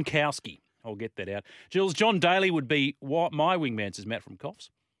 I'll get that out. Jules, John Daly would be my wingman, says Matt from Coffs.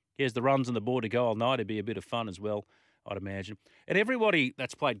 He has the runs on the board to go all night. It'd be a bit of fun as well, I'd imagine. And everybody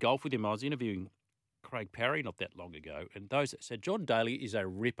that's played golf with him, I was interviewing Craig Parry not that long ago, and those that said John Daly is a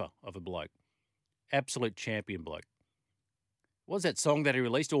ripper of a bloke. Absolute champion bloke. What was that song that he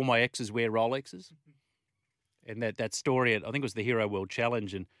released, All My Exes Wear Rolexes? And that story, I think it was the Hero World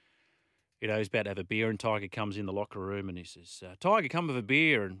Challenge, and he's about to have a beer, and Tiger comes in the locker room, and he says, Tiger, come have a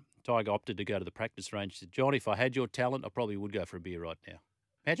beer. And Tiger opted to go to the practice range. He said, John, if I had your talent, I probably would go for a beer right now.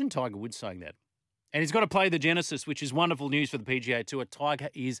 Imagine Tiger Woods saying that. And he's got to play the Genesis, which is wonderful news for the PGA Tour. Tiger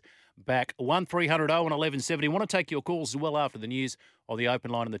is back. 1300-01-1170. Want to take your calls as well after the news on the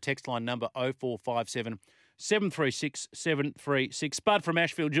open line and the text line number 0457 736 736. Spud from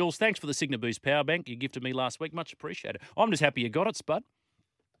Ashfield. Jules, thanks for the Signet Boost power bank you gifted me last week. Much appreciated. I'm just happy you got it, Spud.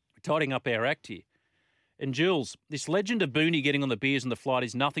 We're tidying up our act here. And Jules, this legend of Booney getting on the beers and the flight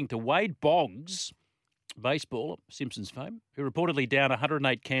is nothing to Wade Boggs, baseballer, Simpsons fame, who reportedly down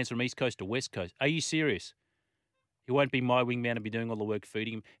 108 cans from East Coast to West Coast. Are you serious? He won't be my wingman and be doing all the work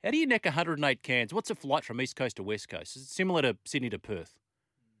feeding him. How do you neck 108 cans? What's a flight from East Coast to West Coast? Is it similar to Sydney to Perth?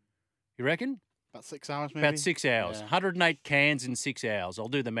 You reckon? About 6 hours, maybe. About 6 hours. Yeah. 108 cans in 6 hours. I'll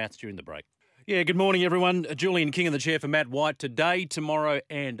do the maths during the break. Yeah, good morning, everyone. Julian King in the chair for Matt White today, tomorrow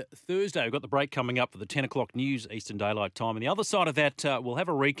and Thursday. We've got the break coming up for the 10 o'clock news, Eastern Daylight Time. And the other side of that, we'll have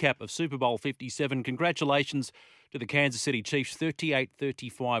a recap of Super Bowl 57. Congratulations to the Kansas City Chiefs,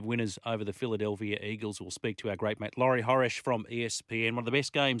 38-35 winners over the Philadelphia Eagles. We'll speak to our great mate Laurie Horish from ESPN. One of the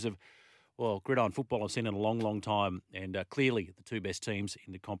best games of, gridiron football I've seen in a long, long time. And clearly the two best teams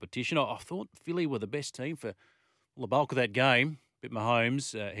in the competition. I thought Philly were the best team for the bulk of that game. But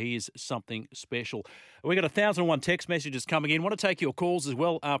Mahomes, he is something special. We've got 1,001 text messages coming in. Want to take your calls as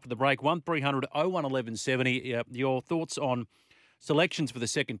well after the break. 1300-01-1170. Your thoughts on selections for the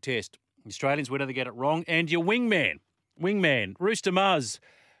second test. Australians, whether they get it wrong. And your wingman, Rooster Muzz.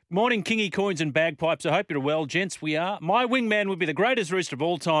 Morning, Kingy Coins and Bagpipes. I hope you're well. Gents, we are. My wingman would be the greatest rooster of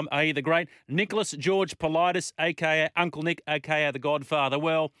all time, i.e. the great Nicholas George Politis, a.k.a. Uncle Nick, a.k.a. the Godfather.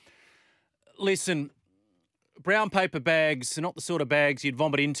 Well, listen, brown paper bags are not the sort of bags you'd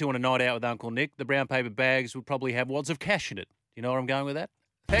vomit into on a night out with Uncle Nick. The brown paper bags would probably have wads of cash in it. You know where I'm going with that?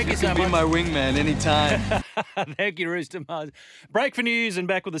 Thank you so much. Be my wingman anytime. Thank you, Rooster Muzz. Break for news and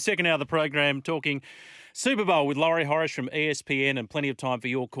back with the second hour of the program talking Super Bowl with Laurie Horish from ESPN and plenty of time for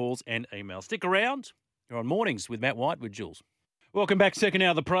your calls and emails. Stick around. You're on Mornings with Matt White with Jules. Welcome back. Second hour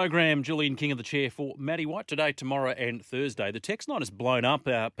of the program. Julian King of the chair for Matty White today, tomorrow and Thursday. The text line has blown up.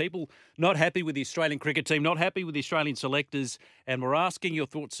 People not happy with the Australian cricket team, not happy with the Australian selectors, and we're asking your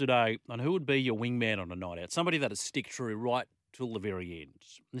thoughts today on who would be your wingman on a night out, somebody that'll stick true right till the very end.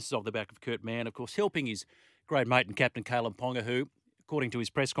 This is off the back of Kurt Mann, of course, helping his great mate and captain Caleb Ponga, who according to his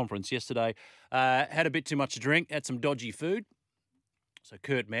press conference yesterday. Had a bit too much to drink, had some dodgy food. So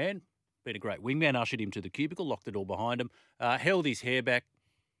Kurt Mann, been a great wingman, ushered him to the cubicle, locked the door behind him, held his hair back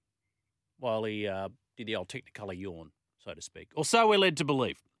while he did the old Technicolor yawn, so to speak. Or so we're led to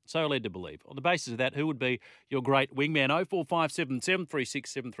believe. So led to believe. On the basis of that, who would be your great wingman? 04577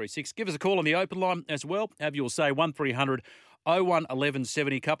 36736. Give us a call on the open line as well. Have your say, 1300 01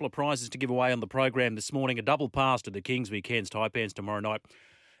 1170. A couple of prizes to give away on the program this morning. A double pass to the Kingsby Cairns Taipans tomorrow night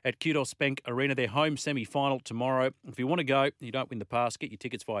at Kudos Bank Arena. Their home semi-final tomorrow. If you want to go, you don't win the pass, get your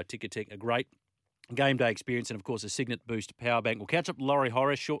tickets via Ticketek. A great game day experience and, of course, a Signet Boost power bank. We'll catch up with Laurie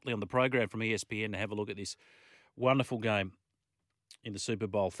Horace shortly on the program from ESPN to have a look at this wonderful game in the Super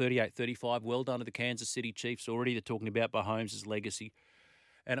Bowl. 38-35, well done to the Kansas City Chiefs already. They're talking about Mahomes' legacy.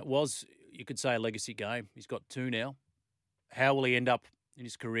 And it was, you could say, a legacy game. He's got 2 now. How will he end up in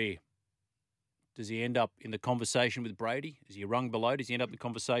his career? Does he end up in the conversation with Brady? Is he a rung below? Does he end up in the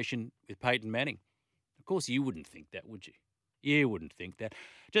conversation with Peyton Manning? Of course, you wouldn't think that, would you? You wouldn't think that.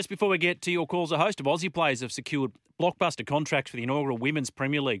 Just before we get to your calls, a host of Aussie players have secured blockbuster contracts for the inaugural Women's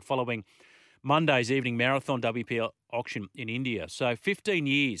Premier League following Monday's evening marathon WPL auction in India. So 15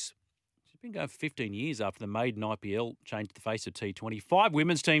 years. It's been going for 15 years after the maiden IPL changed the face of T20. 5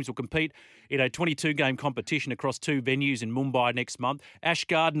 women's teams will compete in a 22-game competition across 2 venues in Mumbai next month. Ash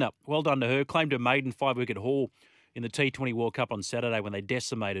Gardner, well done to her, claimed her maiden 5-wicket haul in the T20 World Cup on Saturday when they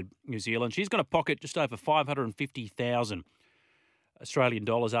decimated New Zealand. She's going to pocket just over 550,000 Australian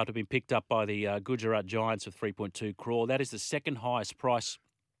dollars after being picked up by the Gujarat Giants of 3.2 crore. That is the second highest price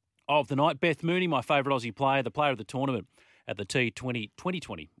of the night. Beth Mooney, my favourite Aussie player, the player of the tournament at the T20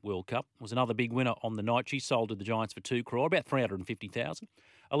 2020 World Cup, was another big winner on the night. She sold to the Giants for 2 crore, about 350,000.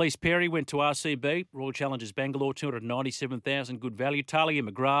 Elise Perry went to RCB, Royal Challengers Bangalore, 297,000, good value. Talia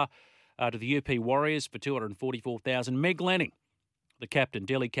McGrath to the UP Warriors for 244,000. Meg Lanning, the captain,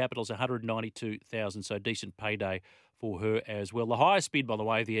 Delhi Capitals, 192,000, so decent payday for her as well. The highest bid, by the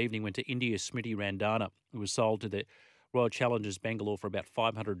way, of the evening went to India's Smriti Randana, who was sold to the Royal Challengers Bangalore for about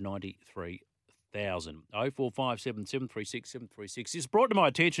 593,000. 0457 736 736. It's brought to my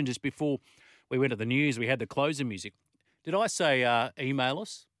attention just before we went to the news. We had the closer music. Did I say email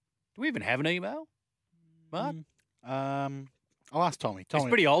us? Do we even have an email, Mark? I'll ask Tommy. It's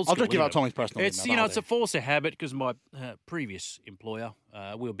pretty old school. I'll just give out Tommy's personal email. You know, it's a force of habit because my previous employer,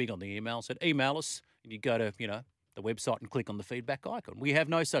 we were big on the email, said email us, and you go to, the website and click on the feedback icon. We have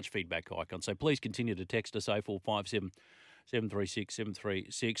no such feedback icon, so please continue to text us 0457 736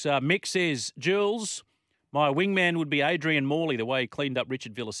 736. Mick says, Jules, my wingman would be Adrian Morley, the way he cleaned up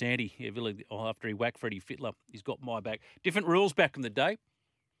Richard Villasanti after he whacked Freddie Fittler. He's got my back. Different rules back in the day.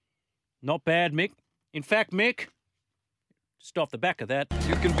 Not bad, Mick. In fact, Mick, just off the back of that,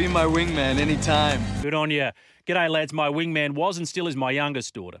 You can be my wingman anytime. good on you. G'day, lads. My wingman was and still is my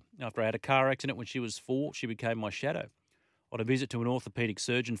youngest daughter. After I had a car accident when she was 4, she became my shadow. On a visit to an orthopaedic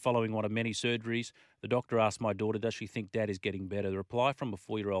surgeon following one of many surgeries, the doctor asked my daughter, does she think Dad is getting better? The reply from a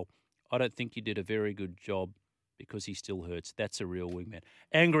 4-year-old, I don't think you did a very good job because he still hurts. That's a real wingman.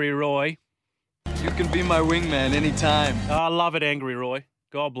 Angry Roy. You can be my wingman anytime. I love it, Angry Roy.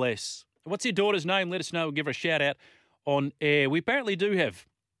 God bless. What's your daughter's name? Let us know. We'll give her a shout out on air. We apparently do have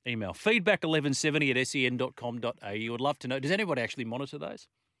email. feedback1170@sen.com.au. Would love to know. Does anybody actually monitor those?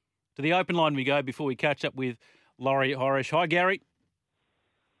 To the open line we go before we catch up with Laurie Horace. Hi, Gary.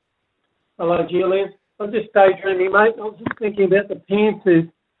 Hello, Julian. I'm just daydreaming, mate. I was just thinking about the Panthers.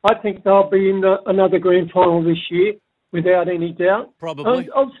 I think they'll be in another grand final this year, without any doubt. Probably.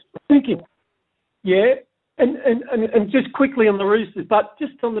 I was thinking, yeah, and just quickly on the Roosters, but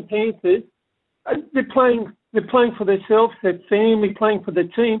just on the Panthers, they're playing for themselves, their family, playing for the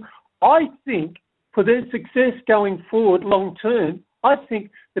team. I think for their success going forward, long term, I think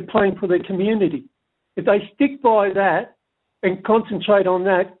they're playing for their community. If they stick by that and concentrate on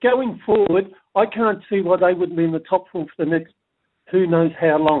that, going forward, I can't see why they wouldn't be in the top 4 for the next who knows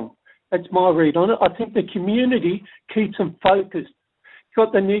how long. That's my read on it. I think the community keeps them focused.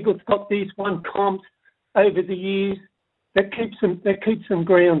 The Eagles got these won comps over the years. That keeps them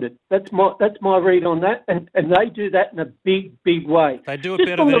grounded. That's my read on that, and they do that in a big way. They do it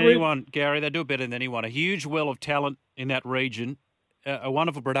better than anyone, Gary. They do it better than anyone. A huge well of talent in that region, a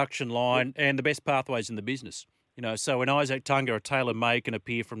wonderful production line, and the best pathways in the business. So when Isaac Tunga or Taylor May can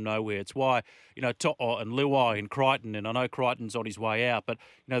appear from nowhere, it's why, To'o and Luai and Crichton, and I know Crichton's on his way out, but,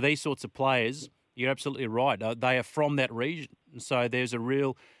 these sorts of players, you're absolutely right. They are from that region. And so there's a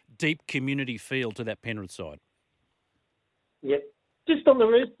real deep community feel to that Penrith side. Yeah. Just on the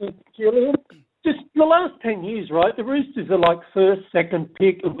Roosters, Julian, just the last 10 years, right? The Roosters are like first, second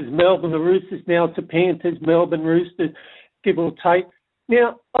pick. It was Melbourne, the Roosters. Now it's the Panthers, Melbourne, Roosters, give or take.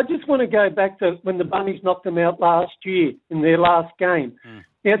 Now, I just want to go back to when the Bunnies knocked them out last year in their last game.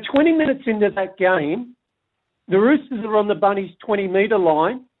 Now, 20 minutes into that game, the Roosters are on the Bunnies' 20-metre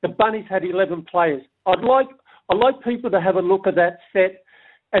line. The Bunnies had 11 players. I'd like people to have a look at that set.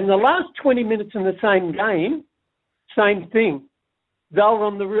 And the last 20 minutes in the same game, same thing. They were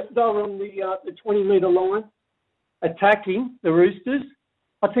on the 20-metre line, attacking the Roosters.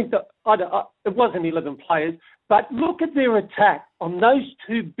 I think that it wasn't 11 players, but look at their attack on those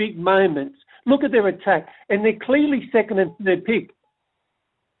two big moments. Look at their attack, and they're clearly second and third pick.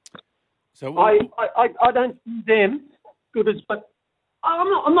 So I don't see them good as, but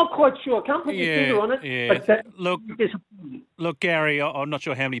I'm not quite sure. I can't put my finger on it. Yeah. But Look, Gary, I'm not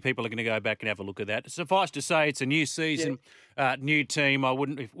sure how many people are going to go back and have a look at that. Suffice to say, it's a new season, new team.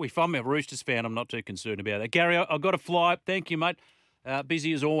 If I'm a Roosters fan, I'm not too concerned about that. Gary, I've got to fly. Thank you, mate.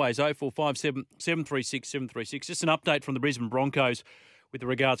 Busy as always. 0457 736 736. Just an update from the Brisbane Broncos with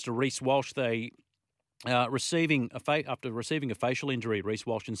regards to Reece Walsh. They after receiving a facial injury, Reece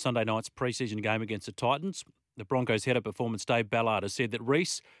Walsh in Sunday night's preseason game against the Titans. The Broncos head of performance, Dave Ballard, has said that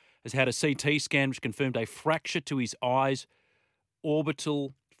Reece has had a CT scan which confirmed a fracture to his eye's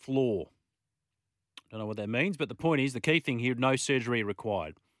orbital floor. Don't know what that means, but the point is, the key thing here, no surgery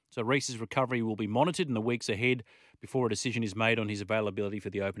required. So Reece's recovery will be monitored in the weeks ahead before a decision is made on his availability for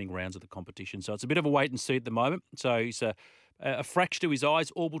the opening rounds of the competition. So it's a bit of a wait and see at the moment. So he's a fracture to his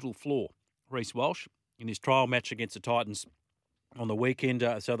eye's orbital floor, Reece Walsh, in his trial match against the Titans on the weekend.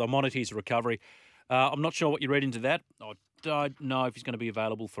 So they'll monitor his recovery. I'm not sure what you read into that. I don't know if he's going to be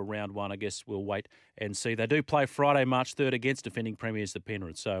available for round one. I guess we'll wait and see. They do play Friday, March 3rd against defending premiers, the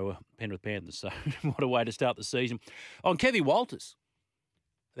Penrith. So Penrith Panthers. So what a way to start the season. On Kevy Walters,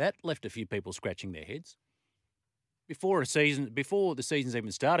 that left a few people scratching their heads. Before the season's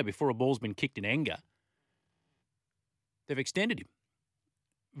even started, before a ball's been kicked in anger, they've extended him.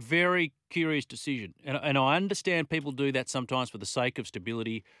 Very curious decision. And I understand people do that sometimes for the sake of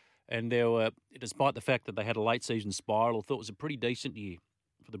stability. And there were, despite the fact that they had a late season spiral, I thought it was a pretty decent year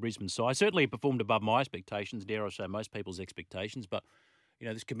for the Brisbane side. Certainly it performed above my expectations, dare I say most people's expectations. But,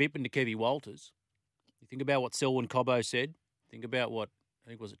 this commitment to Kevy Walters, you think about what Selwyn Cobbo said, think about what, I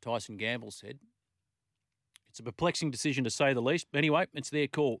think was it Tyson Gamble said. It's a perplexing decision to say the least. Anyway, it's their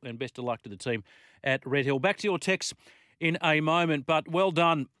call, and best of luck to the team at Red Hill. Back to your text in a moment, but well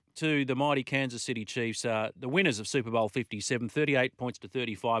done to the mighty Kansas City Chiefs, the winners of Super Bowl 57, 38 points to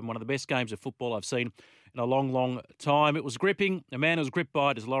 35, one of the best games of football I've seen in a long, long time. It was gripping. A man who was gripped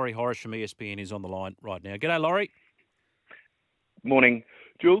by it is Laurie Horace from ESPN. Is on the line right now. G'day, Laurie. Morning,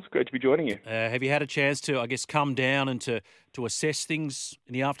 Jules. Great to be joining you. Have you had a chance to, I guess, come down and to assess things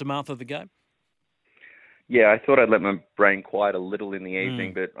in the aftermath of the game? Yeah, I thought I'd let my brain quiet a little in the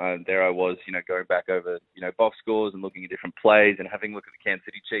evening, but there I was, going back over, box scores and looking at different plays and having a look at the Kansas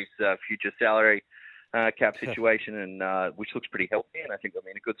City Chiefs' future salary cap situation, and which looks pretty healthy. And I think I'm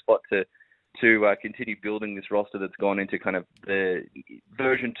in a good spot to continue building this roster that's gone into kind of the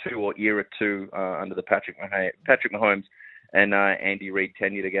version 2 or era 2 under the Patrick Mahomes and Andy Reid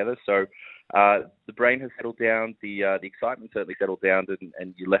tenure together. So the brain has settled down, the excitement certainly settled down,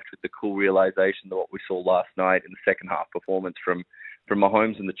 and you're left with the cool realization that what we saw last night in the second half performance from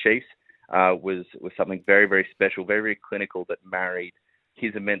Mahomes and the Chiefs was something very, very special, very, very clinical, that married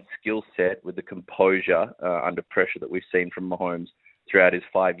his immense skill set with the composure under pressure that we've seen from Mahomes throughout his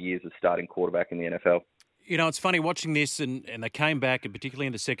 5 years as starting quarterback in the NFL. It's funny watching this, and they came back, and particularly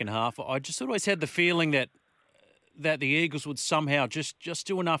in the second half, I just always had the feeling that the Eagles would somehow just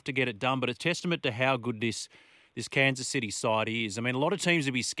do enough to get it done, but a testament to how good this Kansas City side is. I mean, a lot of teams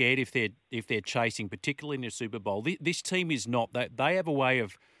would be scared if they're chasing, particularly in the Super Bowl. This team is not. They have a way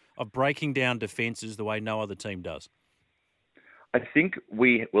of breaking down defences the way no other team does. I think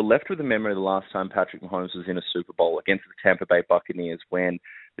we were left with a memory of the last time Patrick Mahomes was in a Super Bowl against the Tampa Bay Buccaneers, when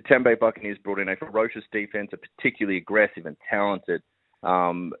the Tampa Bay Buccaneers brought in a ferocious defense, a particularly aggressive and talented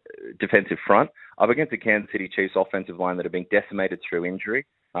defensive front, up against the Kansas City Chiefs offensive line that had been decimated through injury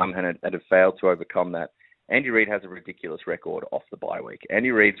and had failed to overcome that. Andy Reid has a ridiculous record off the bye week.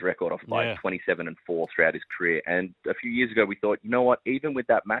 Andy Reid's record off the bye is 27-4 throughout his career. And a few years ago, we thought, you know what, even with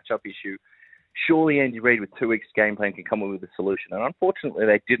that matchup issue, surely Andy Reid with 2 weeks game plan can come up with a solution. And unfortunately,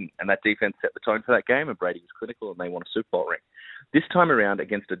 they didn't. And that defense set the tone for that game, and Brady was clinical, and they won a Super Bowl ring. This time around,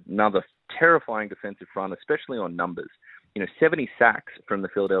 against another terrifying defensive front, especially on numbers, 70 sacks from the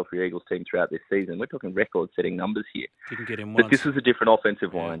Philadelphia Eagles team throughout this season. We're talking record-setting numbers here. Didn't get him once. But this was a different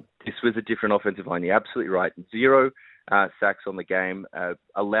offensive line. This was a different offensive line. You're absolutely right. 0 sacks on the game.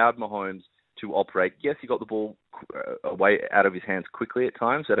 Allowed Mahomes to operate. Yes, he got the ball away out of his hands quickly at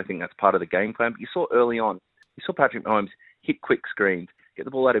times. I don't think that's part of the game plan. But you saw early on, you saw Patrick Mahomes hit quick screens, get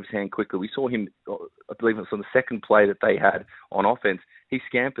the ball out of his hand quickly. We saw him, I believe it was on the second play that they had on offense, he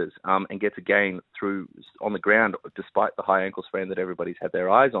scampers and gets a gain through on the ground despite the high ankle sprain that everybody's had their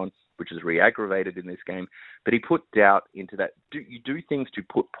eyes on, which is re-aggravated in this game. But he put doubt into that. You do things to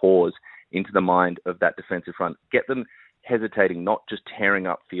put pause into the mind of that defensive front. Get them hesitating, not just tearing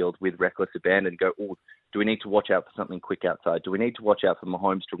up field with reckless abandon. Go, oh, do we need to watch out for something quick outside? Do we need to watch out for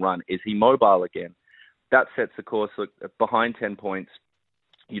Mahomes to run? Is he mobile again? That sets the course. Look, behind 10 points,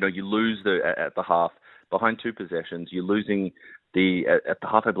 you lose at the half. Behind 2 possessions, you're losing at the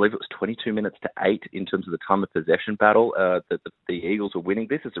half. I believe it was 22 minutes to 8 in terms of the time of possession battle that the Eagles were winning.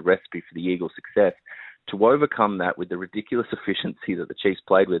 This is a recipe for the Eagles' success. To overcome that with the ridiculous efficiency that the Chiefs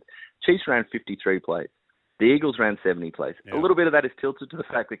played with, Chiefs ran 53 plays. The Eagles ran 70 plays. Yeah. A little bit of that is tilted to the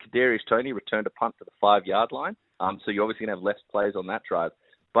fact that Kadarius Toney returned a punt to the 5-yard line. So you're obviously going to have less plays on that drive.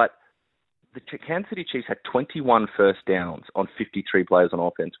 But the Kansas City Chiefs had 21 first downs on 53 plays on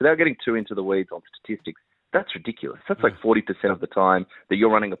offense. Without getting too into the weeds on statistics, that's ridiculous. That's like 40% of the time that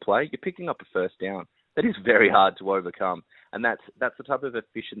you're running a play, you're picking up a first down. That is very hard to overcome. And that's the type of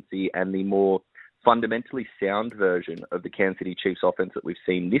efficiency and the more fundamentally sound version of the Kansas City Chiefs offense that we've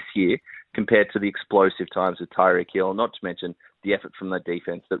seen this year compared to the explosive times with Tyreek Hill, not to mention the effort from the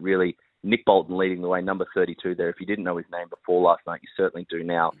defense that really Nick Bolton leading the way, number 32 there. If you didn't know his name before last night, you certainly do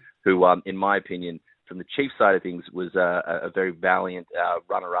now, who, in my opinion, from the Chiefs side of things, was a very valiant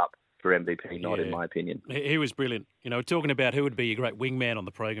runner-up for MVP, not in my opinion. He was brilliant. Talking about who would be a great wingman on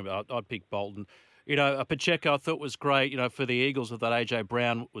the program, I'd pick Bolton. Pacheco I thought was great, for the Eagles with that A.J.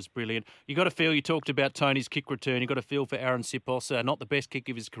 Brown was brilliant. You got to feel, you talked about Tony's kick return, you got to feel for Aaron Sipos, not the best kick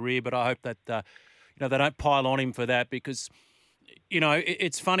of his career, but I hope that, they don't pile on him for that because,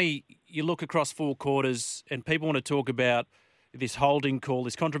 it's funny, you look across 4 quarters and people want to talk about this holding call,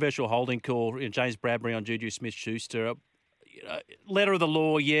 this controversial holding call, James Bradbury on Juju Smith-Schuster. Letter of the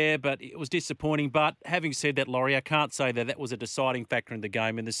law, yeah, but it was disappointing. But having said that, Laurie, I can't say that was a deciding factor in the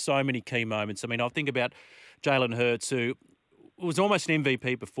game, and there's so many key moments. I mean, I think about Jalen Hurts, who was almost an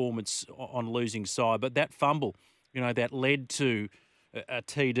MVP performance on losing side, but that fumble, that led to a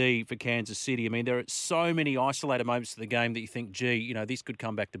TD for Kansas City. I mean, there are so many isolated moments of the game that you think, gee, this could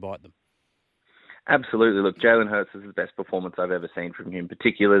come back to bite them. Absolutely. Look, Jalen Hurts is the best performance I've ever seen from him,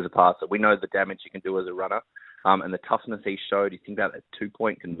 particularly as a passer. We know the damage he can do as a runner, and the toughness he showed. You think about that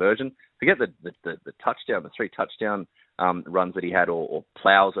 2-point conversion. Forget the touchdown, the 3 touchdown runs that he had, or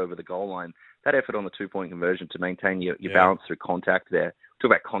plows over the goal line. That effort on the 2-point conversion to maintain your balance through contact there.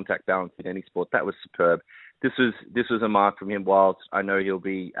 Talk about contact balance in any sport. That was superb. This was a mark from him. Whilst I know he'll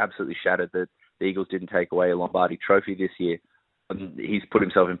be absolutely shattered that the Eagles didn't take away a Lombardi Trophy this year, he's put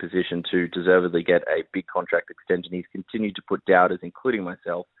himself in position to deservedly get a big contract extension. He's continued to put doubters, including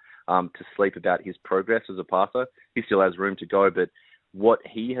myself, to sleep about his progress as a passer. He still has room to go, but what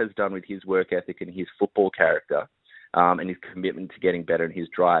he has done with his work ethic and his football character and his commitment to getting better in his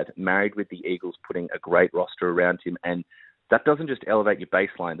drive, married with the Eagles putting a great roster around him, and that doesn't just elevate your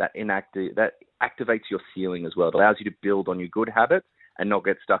baseline, that activates your ceiling as well. It allows you to build on your good habits and not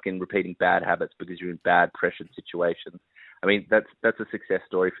get stuck in repeating bad habits because you're in bad pressured situations. I mean, that's a success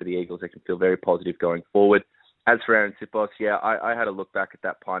story for the Eagles. They can feel very positive going forward. As for Aaron Sipos, I had a look back at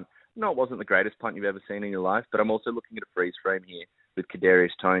that punt. No, it wasn't the greatest punt you've ever seen in your life, but I'm also looking at a freeze frame here with Kadarius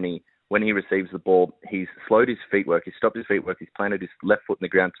Toney. When he receives the ball, he's slowed his feet work, he's stopped his feet work, he's planted his left foot in the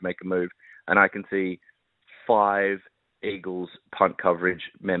ground to make a move, and I can see 5 Eagles punt coverage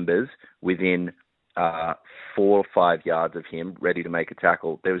members within 4 or 5 yards of him, ready to make a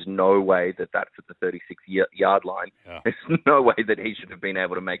tackle. There was no way that's at the 36-yard line. Yeah. There's no way that he should have been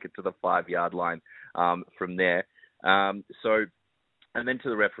able to make it to the 5-yard line from there. And then to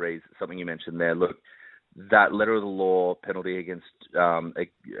the referees, something you mentioned there. Look, that letter of the law penalty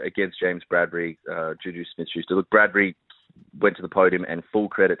against James Bradbury, Juju Smith-Schuster. Look, Bradbury went to the podium, and full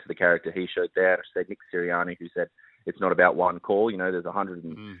credit to the character he showed there. I said Nick Sirianni, who said it's not about one call. There's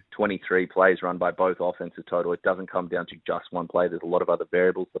 123 plays run by both offenses total. It doesn't come down to just one play. There's a lot of other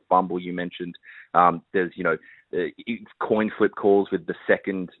variables. The fumble you mentioned. There's, coin flip calls with the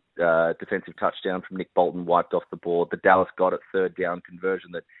second defensive touchdown from Nick Bolton wiped off the board. The Dallas got it 3rd down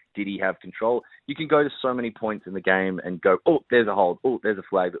conversion. That did he have control? You can go to so many points in the game and go, oh, there's a hold. Oh, there's a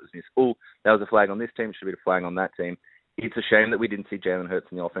flag that was missed. Oh, that was a flag on this team. Should be a flag on that team. It's a shame that we didn't see Jalen Hurts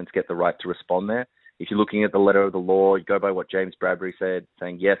in the offense get the right to respond there. If you're looking at the letter of the law, you go by what James Bradbury said,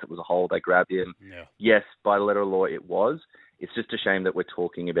 saying, yes, it was a hold, they grabbed him. Yeah. Yes, by the letter of the law, it was. It's just a shame that we're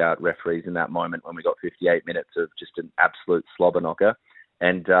talking about referees in that moment when we got 58 minutes of just an absolute slobber knocker.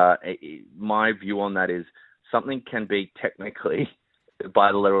 And my view on that is something can be technically,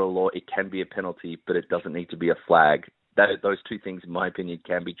 by the letter of the law, it can be a penalty, but it doesn't need to be a flag those two things, in my opinion,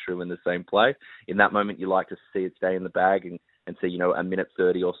 can be true in the same play. In that moment, you like to see it stay in the bag and see, a minute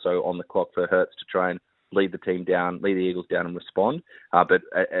 30 or so on the clock for Hurts to try and lead the Eagles down and respond. But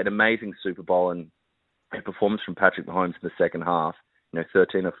an amazing Super Bowl and a performance from Patrick Mahomes in the second half,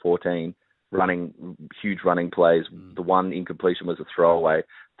 13 of 14, huge running plays. The one incompletion was a throwaway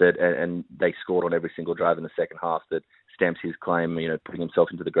and they scored on every single drive in the second half that stamps his claim, putting himself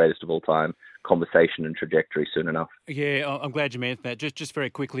into the greatest of all time conversation and trajectory soon enough. Yeah, I'm glad you mentioned that. Just very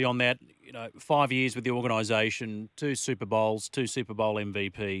quickly on that, 5 years with the organisation, 2 Super Bowls, 2 Super Bowl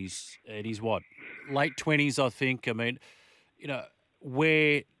MVPs, and he's late 20s, I think. I mean,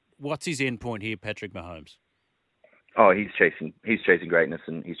 what's his end point here, Patrick Mahomes? Oh, he's chasing greatness,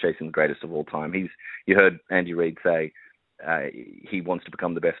 and he's chasing the greatest of all time. You heard Andy Reid say he wants to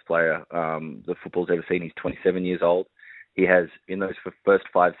become the best player the football's ever seen. He's 27 years old. He has, in those first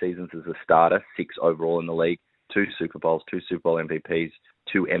 5 seasons as a starter, 6 overall in the league, 2 Super Bowls, 2 Super Bowl MVPs,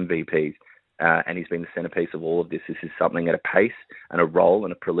 2 MVPs, and he's been the centerpiece of all of this. This is something at a pace and a role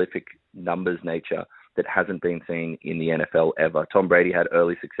and a prolific numbers nature that hasn't been seen in the NFL ever. Tom Brady had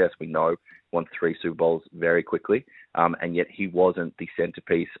early success, we know, won 3 Super Bowls very quickly, and yet he wasn't the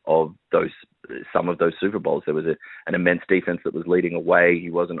centerpiece of some of those Super Bowls. There was an immense defense that was leading away. He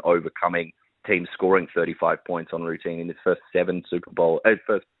wasn't overcoming teams scoring 35 points on routine. In his first 7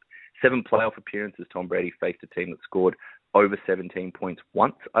 playoff appearances, Tom Brady faced a team that scored over 17 points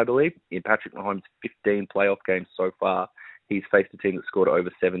once, I believe. In Patrick Mahomes' 15 playoff games so far, he's faced a team that scored over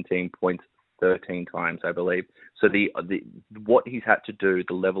 17 points 13 times, I believe. So what he's had to do,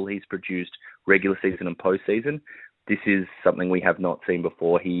 the level he's produced regular season and postseason, this is something we have not seen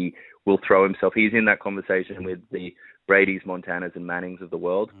before. He will throw himself. He's in that conversation with the Brady's, Montanas, and Mannings of the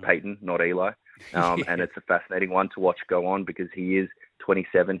world. Peyton, not Eli. And it's a fascinating one to watch go on because he is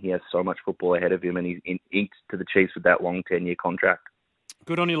 27. He has so much football ahead of him, and he's inked to the Chiefs with that long 10-year contract.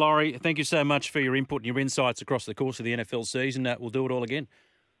 Good on you, Laurie. Thank you so much for your input and your insights across the course of the NFL season. We'll do it all again.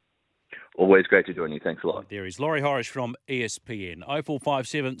 Always great to join you. Thanks a lot. There is Laurie Horish from ESPN.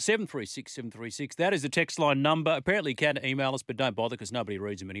 0457 736 736. That is the text line number. Apparently you can email us, but don't bother because nobody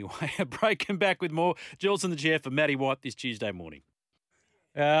reads them anyway. Breaking back with more. Jules in the chair for Matty White this Tuesday morning.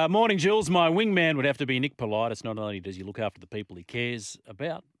 Morning, Jules. My wingman would have to be Nick Politis. Not only does he look after the people he cares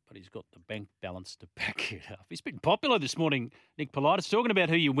about, but he's got the bank balance to back it up. He's been popular this morning, Nick Politis, talking about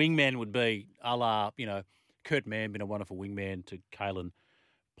who your wingman would be, a la, Kurt Mann, been a wonderful wingman to Kalen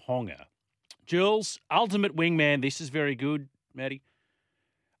Ponga. Jules, ultimate wingman. This is very good, Matty.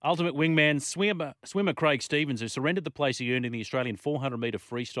 Ultimate wingman, swimmer Craig Stevens, who surrendered the place he earned in the Australian 400-metre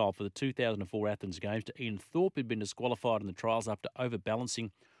freestyle for the 2004 Athens Games to Ian Thorpe, who'd been disqualified in the trials after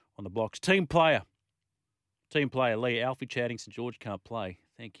overbalancing on the blocks. Team player Lee, Alfie chatting, St George can't play.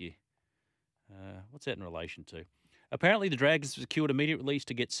 Thank you. What's that in relation to? Apparently the Dragons secured immediate release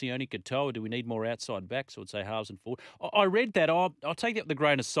to get Sione Katoa. Do we need more outside backs? I would say halves and forward. I read that. I'll take that with a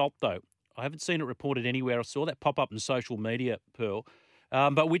grain of salt, though. I haven't seen it reported anywhere. I saw that pop up in social media, Pearl.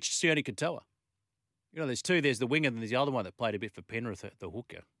 But which Sione Katoa? There's 2. There's the winger and there's the other one that played a bit for Penrith at the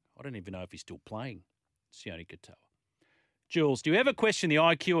hooker. I don't even know if he's still playing, Sione Katoa. Jules, do you ever question the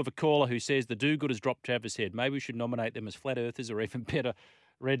IQ of a caller who says the do-gooders dropped Travis Head? Maybe we should nominate them as flat earthers or even better,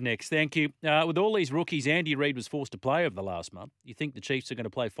 rednecks. Thank you. With all these rookies, Andy Reid was forced to play over the last month. You think the Chiefs are going to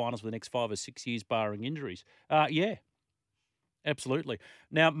play finals for the next 5 or 6 years, barring injuries? Yeah. Absolutely.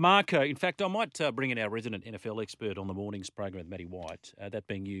 Now, Marco, in fact, I might bring in our resident NFL expert on the morning's program with Matty White, that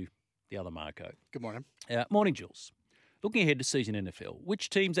being you, the other Marco. Good morning. Morning, Jules. Looking ahead to season NFL, which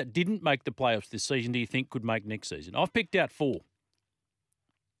teams that didn't make the playoffs this season do you think could make next season? I've picked out 4.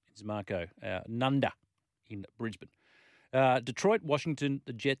 It's Marco, Nunda in Brisbane. Detroit, Washington,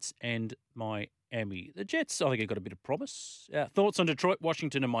 the Jets, and Miami. The Jets, I think, have got a bit of promise. Thoughts on Detroit,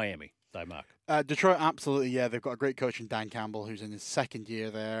 Washington, and Miami, though, Mark? Detroit, absolutely, yeah. They've got a great coach in Dan Campbell, who's in his 2nd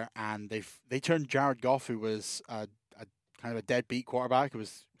year there, and they turned Jared Goff, who was a kind of a deadbeat quarterback, who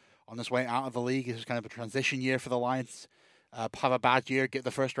was on his way out of the league. It was kind of a transition year for the Lions. Have a bad year, get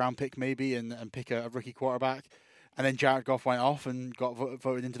the first-round pick maybe, and pick a rookie quarterback. And then Jared Goff went off and got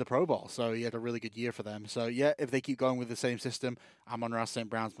voted into the Pro Bowl. So he had a really good year for them. So, yeah, if they keep going with the same system, Amon-Ra St.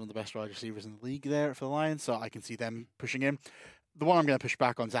 Brown's one of the best wide receivers in the league there for the Lions. So I can see them pushing him. The one I'm going to push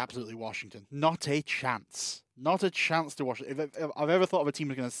back on is absolutely Washington. Not a chance. Not a chance to Washington. If I've ever thought of a team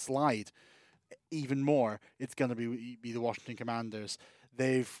that's going to slide even more, it's going to be the Washington Commanders.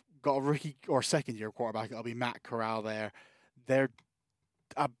 They've got a rookie or second-year quarterback. It'll be Matt Corral there. They're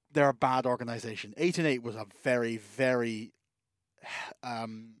a bad organization. 8-8 was a very, very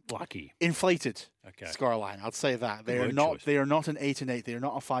lucky, inflated scoreline. I'd say that they are not. They are not an 8-8. They are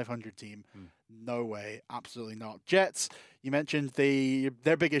not a 500 team. No way. Absolutely not. Jets, you mentioned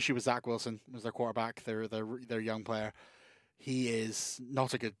their big issue was Zach Wilson, was their quarterback, their young player. He is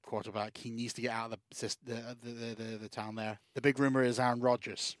not a good quarterback. He needs to get out of the town there. The big rumor is Aaron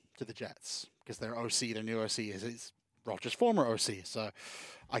Rodgers to the Jets because their new OC is Rodgers' former OC. So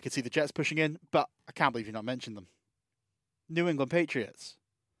I could see the Jets pushing in, but I can't believe you not mentioned them. New England Patriots.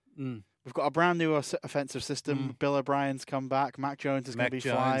 We've got a brand new offensive system. Bill O'Brien's come back. Mac Jones is going to be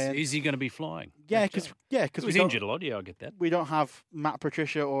flying. Is he going to be flying? Yeah, because he's injured a lot. Yeah, I get that. We don't have Matt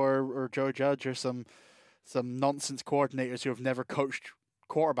Patricia or Joe Judge or some nonsense coordinators who have never coached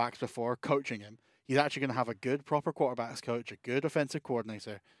quarterbacks before coaching him. He's actually going to have a good, proper quarterbacks coach, a good offensive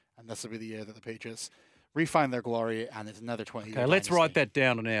coordinator, and this will be the year that the Patriots refine their glory, and it's another 20 years. Okay, let's write that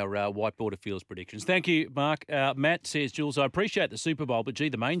down on our whiteboard of Fields predictions. Thank you, Mark. Matt says, Jules, I appreciate the Super Bowl, but gee,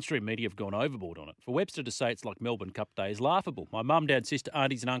 the mainstream media have gone overboard on it. For Webster to say it's like Melbourne Cup Day is laughable. My mum, dad, sister,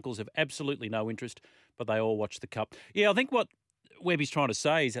 aunties and uncles have absolutely no interest, but they all watch the Cup. Yeah, I think what Webby's trying to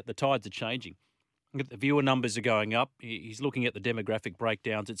say is that the tides are changing. The viewer numbers are going up. He's looking at the demographic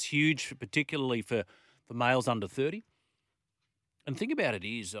breakdowns. It's huge, particularly for males under 30. And the thing about it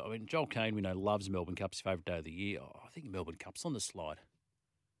is, I mean, Joel Kane, we know, loves Melbourne Cup's favourite day of the year. I think Melbourne Cup's on the slide.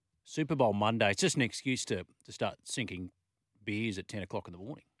 Super Bowl Monday, it's just an excuse to start sinking beers at 10 o'clock in the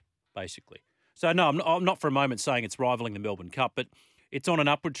morning, basically. So, no, I'm not for a moment saying it's rivalling the Melbourne Cup, but it's on an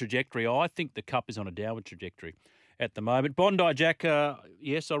upward trajectory. I think the Cup is on a downward trajectory at the moment. Bondi Jack,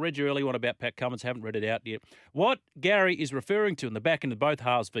 yes, I read your early one about Pat Cummins. Haven't read it out yet. What Gary is referring to in the back end of both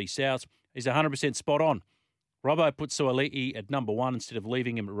halves v Souths is 100% spot on. Robbo put Suaalii at number 1 instead of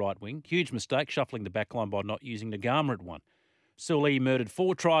leaving him at right wing. Huge mistake, shuffling the back line by not using Nagama at 1. Suaalii murdered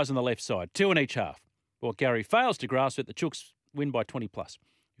 4 tries on the left side, 2 in each half. What Gary fails to grasp it, the Chooks win by 20+.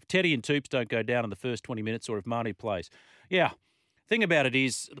 If Teddy and Toops don't go down in the first 20 minutes or if Marnie plays. Yeah, thing about it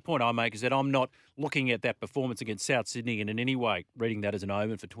is, the point I make is that I'm not looking at that performance against South Sydney and in any way reading that as an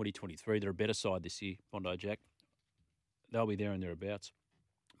omen for 2023. They're a better side this year, Bondi Jack. They'll be there and thereabouts.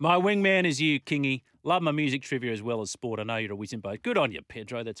 My wingman is you, Kingy. Love my music trivia as well as sport. I know you're a whiz in both. Good on you,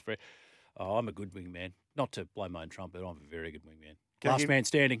 Pedro. That's fair. Oh, I'm a good wingman. Not to blow my own trumpet, I'm a very good wingman. Last man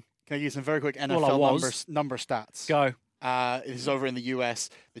standing. Can I use some very quick NFL number stats? Go. This is over in the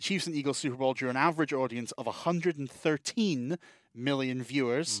US. The Chiefs and Eagles Super Bowl drew an average audience of 113 million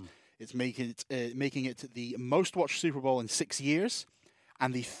viewers. It's making it the most watched Super Bowl in 6 years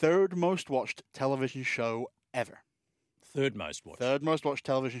and the third most watched television show ever. Third most watched. Third most watched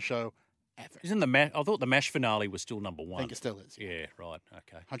television show ever. Isn't I thought the MASH finale was still number 1. I think it still is. Yeah, right.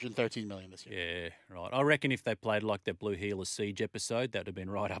 Okay. 113 million this year. Yeah, right. I reckon if they played like that Blue Heeler Siege episode, that would have been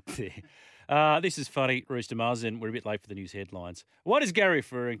right up there. This is funny, Rooster Marsden. We're a bit late for the news headlines. What is Gary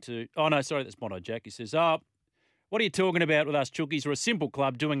referring to? Oh, no, sorry, that's Bondi Jack. He says, what are you talking about with us Chookies? We're a simple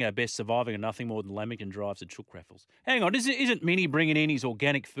club doing our best, surviving, and nothing more than Lamington drives at Chook raffles. Hang on, isn't Minnie bringing in his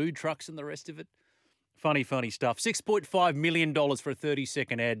organic food trucks and the rest of it? Funny stuff. $6.5 million for a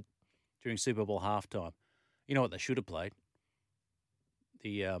 30-second ad during Super Bowl halftime. You know what they should have played?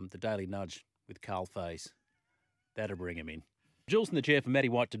 The Daily Nudge with Carl Faze. That'll bring him in. Jules in the chair for Matty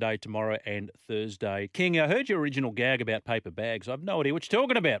White today, tomorrow and Thursday. King, I heard your original gag about paper bags. I've no idea what you're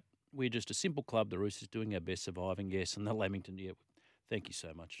talking about. We're just a simple club. The Roosters doing our best, surviving, yes. And the Lamington, yeah. Thank you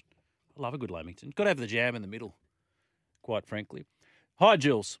so much. I love a good Lamington. Got to have the jam in the middle, quite frankly. Hi,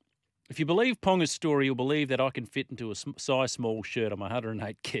 Jules. If you believe Ponga's story, you'll believe that I can fit into a size small shirt on my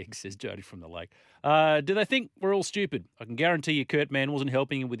 108 keg, says Jody from the Lake. Do they think we're all stupid? I can guarantee you Kurt Mann wasn't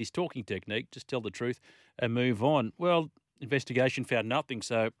helping him with his talking technique. Just tell the truth and move on. Well, investigation found nothing,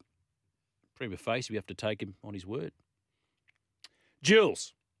 so prima facie we have to take him on his word.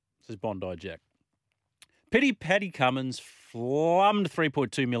 Jules, says Bondi Jack. Paddy Cummins flummed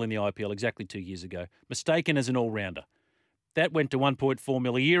 $3.2 million in the IPL exactly 2 years ago, mistaken as an all-rounder. That went to $1.4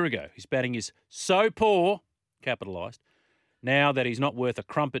 million a year ago. His batting is so poor, capitalised, now that he's not worth a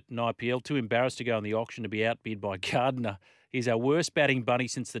crumpet in IPL, too embarrassed to go in the auction to be outbid by Gardner. He's our worst batting bunny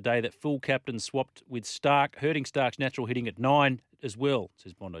since the day that full captain swapped with Stark, hurting Stark's natural hitting at 9 as well,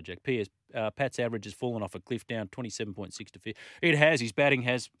 says Bondi Jack. P.S. Pat's average has fallen off a cliff, down 27.6 to 50. It has. His batting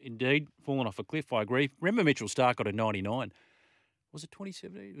has indeed fallen off a cliff, I agree. Remember Mitchell Stark got a 99. Was it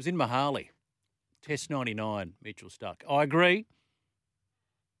 2017? It was in Mohali. Test 99, Mitchell Stark. I agree.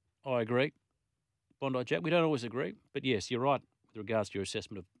 Bondi Jack, we don't always agree. But yes, you're right with regards to your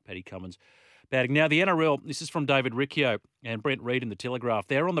assessment of Paddy Cummins' batting. Now, the NRL, this is from David Riccio and Brent Reid in the Telegraph.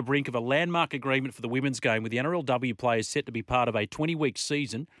 They're on the brink of a landmark agreement for the women's game, with the NRLW players set to be part of a 20-week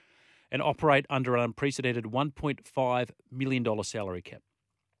season and operate under an unprecedented $1.5 million salary cap.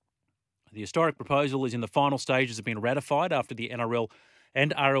 The historic proposal is in the final stages of being ratified after the NRL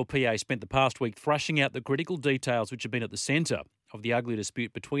and RLPA spent the past week thrashing out the critical details which have been at the centre of the ugly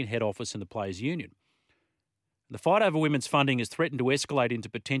dispute between head office and the Players' Union. The fight over women's funding has threatened to escalate into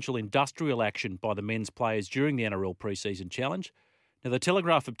potential industrial action by the men's players during the NRL pre-season challenge. Now, the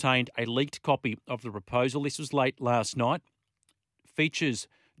Telegraph obtained a leaked copy of the proposal. This was late last night. Features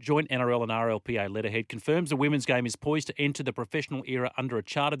joint NRL and RLPA letterhead, confirms the women's game is poised to enter the professional era under a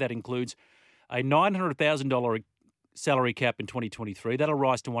charter that includes a $900,000 salary cap in 2023. That'll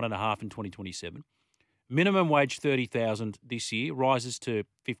rise to $1.5 million in 2027. Minimum wage $30,000 this year, rises to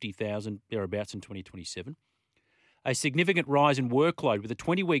 $50,000 thereabouts in 2027. A significant rise in workload with a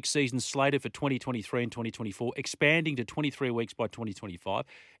 20-week season slated for 2023 and 2024, expanding to 23 weeks by 2025.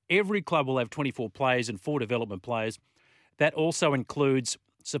 Every club will have 24 players and 4 development players. That also includes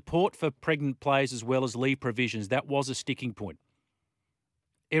support for pregnant players as well as leave provisions. That was a sticking point.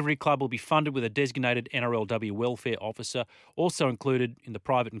 Every club will be funded with a designated NRLW welfare officer. Also included in the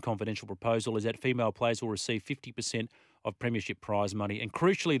private and confidential proposal is that female players will receive 50% of premiership prize money. And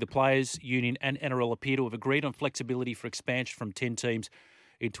crucially, the Players' Union and NRL appear to have agreed on flexibility for expansion from 10 teams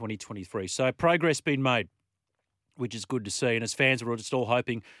in 2023. So progress been made, which is good to see. And as fans, we're just all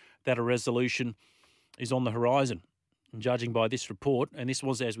hoping that a resolution is on the horizon. And judging by this report, and this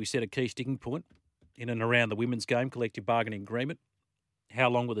was, as we said, a key sticking point in and around the women's game, collective bargaining agreement. How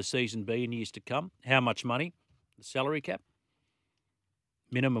long will the season be in years to come? How much money? The salary cap,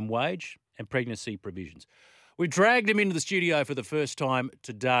 minimum wage, and pregnancy provisions. We dragged him into the studio for the first time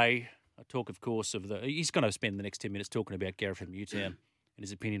today. I talk, of course, of he's going to spend the next 10 minutes talking about Gareth from Newtown and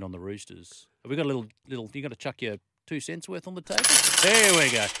his opinion on the Roosters. Have we got a little? You got to chuck your 2 cents worth on the table? There we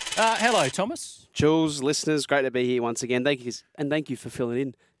go. Hello, Thomas. Jules, listeners, great to be here once again. Thank you for filling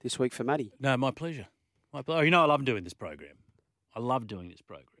in this week for Matty. No, my pleasure. My pleasure. You know, I love doing this program.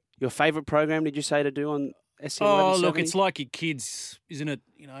 Your favourite program, did you say, to do on SEN? Oh, look, it's like your kids, isn't it?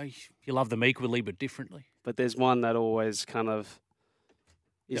 You know, you love them equally but differently. But there's one that always kind of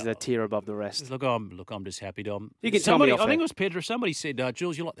is a tier above the rest. Look, I'm just happy to. You can tell me. I think it was Pedro. Somebody said,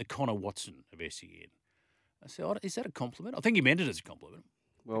 "Jules, you're like the Connor Watson of SEN." I said, "Is that a compliment?" I think he meant it as a compliment.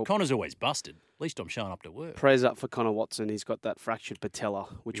 Well, Connor's always busted. At least I'm showing up to work. Praise up for Connor Watson. He's got that fractured patella,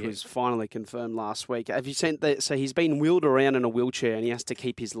 which was finally confirmed last week. Have you seen that? So he's been wheeled around in a wheelchair and he has to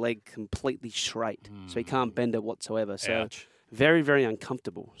keep his leg completely straight. So he can't bend it whatsoever. So very, very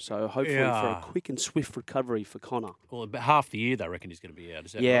uncomfortable. So hopefully for a quick and swift recovery for Connor. Well, about half the year, they reckon he's going to be out.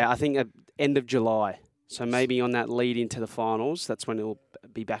 Is that right? right? I think at end of July. So maybe on that lead into the finals, that's when he'll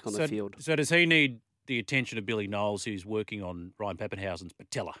be back on the field. So does he need the attention of Billy Knowles, who's working on Ryan Pappenhausen's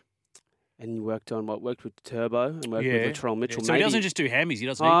patella? And you worked with Turbo and worked with Latrell Mitchell. Yeah. So he doesn't just do hammies, he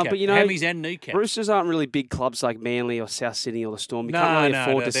does kneecaps. But hammies and kneecaps. Roosters aren't really big clubs like Manly or South Sydney or the Storm. We can't really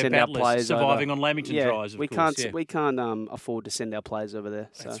afford to send our players surviving over. on Lamington Drives, we course. We can't afford to send our players over there.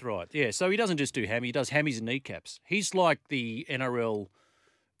 So. That's right. Yeah, so he doesn't just do hammy, he does hammies and kneecaps. He's like the NRL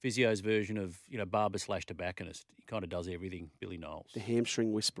physio's version of, barber / tobacconist. He kind of does everything, Billy Knowles. The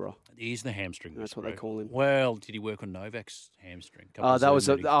hamstring whisperer. He's the hamstring whisperer. That's what they call him. Well, did he work on Novak's hamstring? That was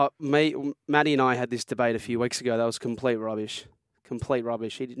Matty and I had this debate a few weeks ago. That was complete rubbish. Complete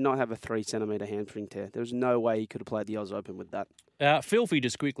rubbish. He did not have a 3-centimetre hamstring tear. There was no way he could have played the Oz Open with that. Filthy,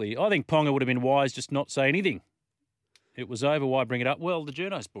 just quickly. I think Ponga would have been wise just not say anything. It was over. Why bring it up? Well, the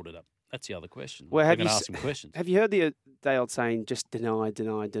journos brought it up. That's the other question. Well, have you ask some questions? Have you heard the old saying, just deny,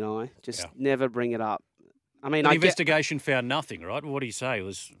 deny, deny? Just never bring it up. I mean, the investigation found nothing, right? What do you say? It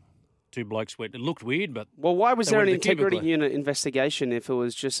was 2 blokes went. It looked weird, but... Well, why was there an integrity unit investigation if it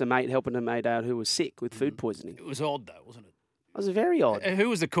was just a mate helping a mate out who was sick with food poisoning? It was odd, though, wasn't it? It was very odd. Who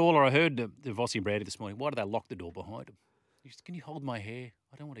was the caller? I heard the Vossi and Brady this morning. Why did they lock the door behind him? He said, can you hold my hair?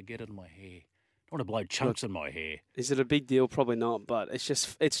 I don't want to get it in my hair. I want to blow chunks in my hair. Is it a big deal? Probably not, but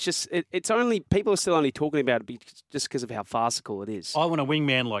it's only, people are still only talking about it just because of how farcical it is. I want a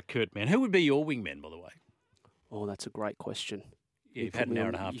wingman like Kurt Mann. Who would be your wingman, by the way? Oh, that's a great question. Yeah, you've had an hour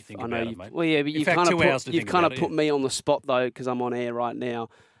and a half to think about it, mate. Well, yeah, but you've kind of put me on the spot, though, because I'm on air right now.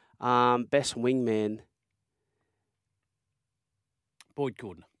 Best wingman. Boyd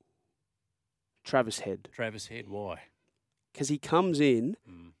Cordner. Travis Head. Travis Head, why? Because he comes in...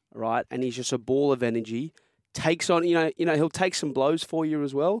 right, and he's just a ball of energy. Takes on, he'll take some blows for you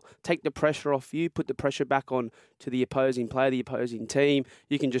as well. Take the pressure off you. Put the pressure back on to the opposing player, the opposing team.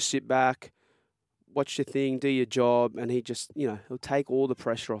 You can just sit back, watch your thing, do your job, and he just, he'll take all the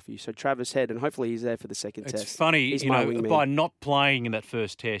pressure off you. So Travis Head, and hopefully he's there for the second test. It's funny, by not playing in that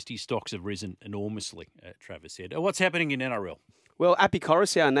first test, his stocks have risen enormously. Travis Head. What's happening in NRL? Well, Api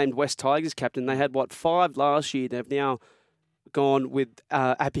Coruscant named West Tigers captain. They had 5 last year. They've now gone with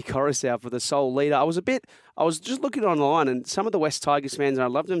Api Coruscant for the sole leader. I was just looking online, and some of the West Tigers fans, and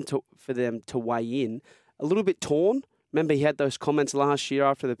I'd love for them to weigh in, a little bit torn. Remember, he had those comments last year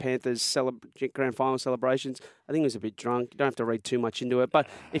after the Panthers grand final celebrations. I think he was a bit drunk. You don't have to read too much into it. But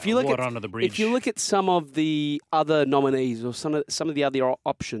if you look at some of the other nominees or some of the other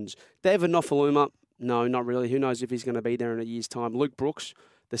options, David Nofaluma, no, not really. Who knows if he's going to be there in a year's time? Luke Brooks,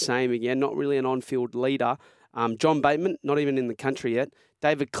 the same again, not really an on-field leader. John Bateman, not even in the country yet.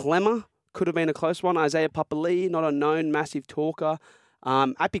 David Clemmer could have been a close one. Isaiah Papali'i, not a known massive talker.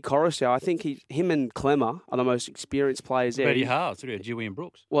 Api Coruscant, I think him and Clemmer are the most experienced players there. Very hard. So Dewey and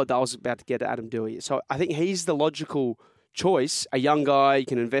Brooks. Well, I was about to get to Adam Dewey. So I think he's the logical choice. A young guy you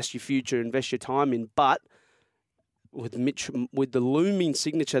can invest your future, invest your time in. But with the looming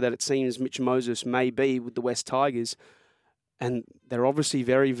signature that it seems Mitch Moses may be with the West Tigers, and they're obviously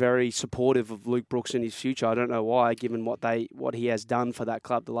very, very supportive of Luke Brooks in his future. I don't know why, given what he has done for that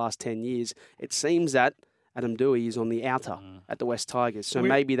club the last 10 years. It seems that Adam Dewey is on the outer at the West Tigers. So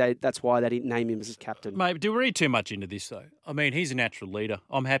maybe that's why they didn't name him as his captain. Mate, do we read too much into this, though? I mean, he's a natural leader.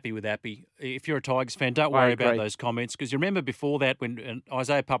 I'm happy with Appy. If you're a Tigers fan, don't worry about those comments, because you remember before that when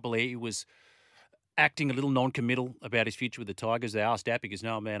Isaiah Papali'i was acting a little non-committal about his future with the Tigers, they asked Appy, because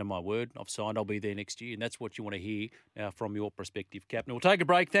no, man of my word, I've signed, I'll be there next year, and that's what you want to hear from your prospective captain. We'll take a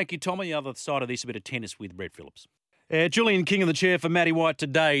break. Thank you, Tommy. The other side of this, a bit of tennis with Brett Phillips. Julian King in the chair for Matty White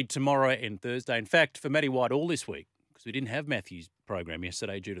today, tomorrow and Thursday. In fact, for Matty White all this week, because we didn't have Matthew's program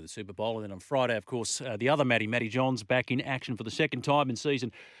yesterday due to the Super Bowl. And then on Friday, of course, the other Matty Johns, back in action for the second time in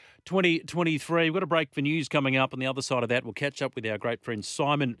season 2023. We've got a break for news coming up. On the other side of that, we'll catch up with our great friend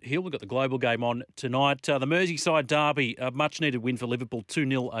Simon Hill. We've got the Global game on tonight. The Merseyside derby, a much-needed win for Liverpool,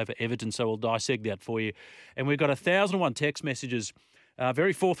 2-0 over Everton, so we'll dissect that for you. And we've got 1,001 text messages,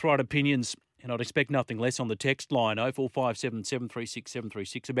 very forthright opinions, and I'd expect nothing less on the text line, 0457 736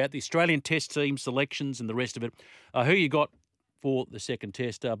 736, about the Australian Test team selections and the rest of it. Who you got for the second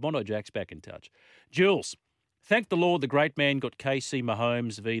test? Bondo Jack's back in touch. Jules, thank the Lord the great man got KC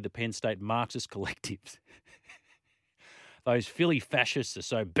Mahomes v. the Penn State Marxist collectives. Those Philly fascists are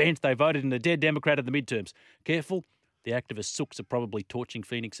so bent they voted in a dead Democrat at the midterms. Careful, the activist sooks are probably torching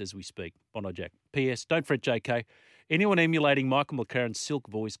Phoenix as we speak. Bondo Jack. P.S. Don't fret, JK. Anyone emulating Michael McLaren's silk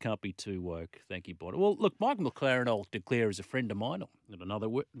voice can't be too woke. Thank you, Bondo. Well, look, Michael McLaren, I'll declare, is a friend of mine at another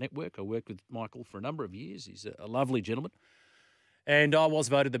network. I worked with Michael for a number of years. He's a lovely gentleman. And I was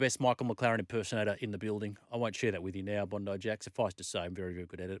voted the best Michael McLaren impersonator in the building. I won't share that with you now, Bondo Jack. Suffice to say, I'm very, very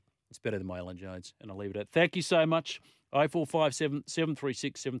good at it. It's better than my Alan Jones, and I'll leave it at that. Thank you so much. 0457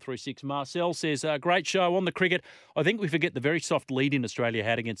 736 736. Marcel says, great show on the cricket. I think we forget the very soft lead-in Australia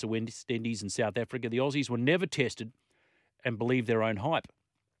had against the West Indies and South Africa. The Aussies were never tested and believe their own hype.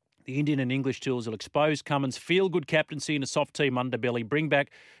 The Indian and English tours will expose Cummins' feel-good captaincy in a soft team underbelly. Bring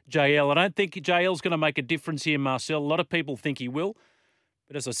back JL. I don't think JL's going to make a difference here, Marcel. A lot of people think he will.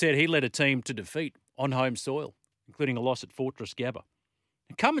 But as I said, he led a team to defeat on home soil, including a loss at Fortress Gabba.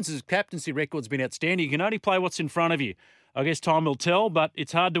 And Cummins' captaincy record's been outstanding. You can only play what's in front of you. I guess time will tell, but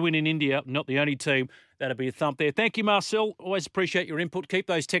it's hard to win in India. Not the only team. That'll be a thump there. Thank you, Marcel. Always appreciate your input. Keep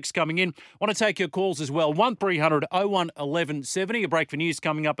those texts coming in. Want to take your calls as well. 1300 01 1170. A break for news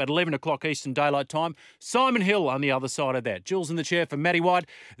coming up at 11 o'clock Eastern Daylight Time. Simon Hill on the other side of that. Jules in the chair for Matty White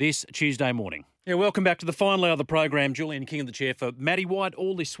this Tuesday morning. Yeah, welcome back to the final hour of the program. Julian King in the chair for Matty White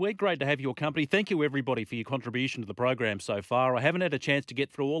all this week. Great to have your company. Thank you, everybody, for your contribution to the program so far. I haven't had a chance to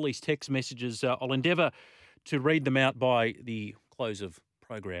get through all these text messages. I'll endeavour to read them out by the close of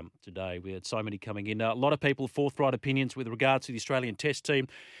program today. We had so many coming in. A lot of people forthright opinions with regards to the Australian Test team.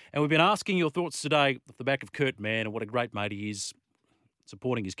 And we've been asking your thoughts today off the back of Kurt Mann and what a great mate he is,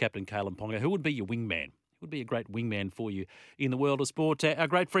 supporting his captain, Kalen Ponga. Who would be your wingman? Who would be a great wingman for you in the world of sport? Our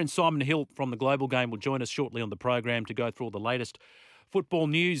great friend Simon Hill from the Global Game will join us shortly on the program to go through all the latest football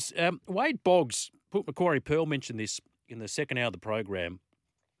news. Wade Boggs, Macquarie Pearl mentioned this in the second hour of the program.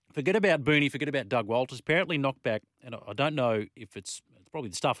 Forget about Booney, forget about Doug Walters. Apparently knocked back, and I don't know if it's probably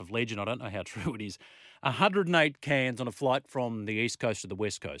the stuff of legend. I don't know how true it is. 108 cans on a flight from the East Coast to the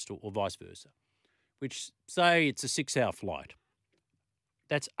West Coast or vice versa, which say it's a 6-hour flight.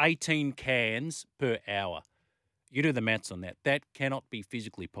 That's 18 cans per hour. You do the maths on that. That cannot be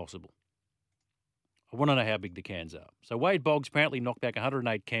physically possible. I want to know how big the cans are. So Wade Boggs apparently knocked back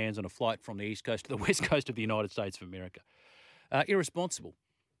 108 cans on a flight from the East Coast to the West Coast of the United States of America. Irresponsible.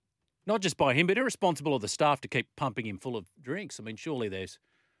 Not just by him, but irresponsible of the staff to keep pumping him full of drinks. I mean, surely there's,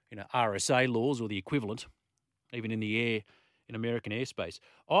 RSA laws or the equivalent, even in the air, in American airspace.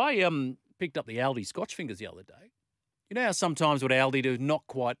 I picked up the Aldi Scotch Fingers the other day. You know how sometimes what Aldi do is not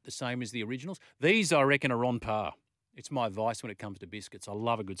quite the same as the originals? These, I reckon, are on par. It's my advice when it comes to biscuits. I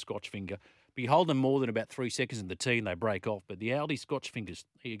love a good Scotch finger. But you hold them more than about 3 seconds in the tea and they break off. But the Aldi Scotch fingers,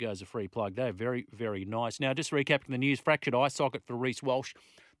 here goes a free plug. They're very, very nice. Now, just recapping the news, fractured eye socket for Reece Walsh.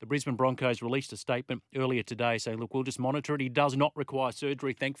 The Brisbane Broncos released a statement earlier today saying, look, we'll just monitor it. He does not require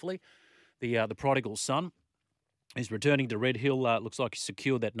surgery, thankfully. The prodigal son is returning to Red Hill. Looks like he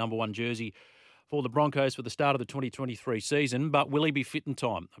secured that number 1 jersey for the Broncos for the start of the 2023 season. But will he be fit in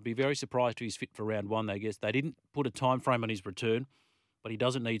time? I'd be very surprised if he's fit for round 1, I guess. They didn't put a time frame on his return, but he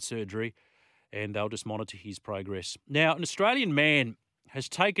doesn't need surgery, and they'll just monitor his progress. Now, an Australian man has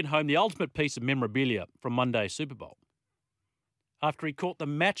taken home the ultimate piece of memorabilia from Monday's Super Bowl. After he caught the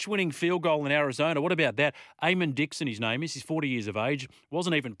match-winning field goal in Arizona. What about that? Eamon Dixon, his name is. He's 40 years of age.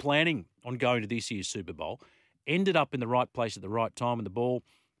 Wasn't even planning on going to this year's Super Bowl. Ended up in the right place at the right time, and the ball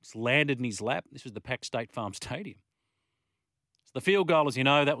just landed in his lap. This was the Pac State Farm Stadium. So the field goal, as you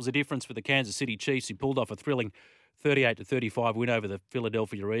know, that was the difference for the Kansas City Chiefs, who pulled off a thrilling 38-35 win over the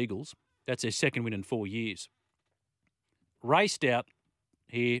Philadelphia Eagles. That's their second win in 4 years. Raced out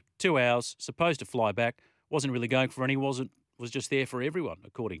here, 2 hours, supposed to fly back. Wasn't really going for any, was just there for everyone,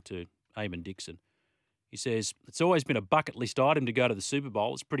 according to Eamon Dixon. He says, it's always been a bucket list item to go to the Super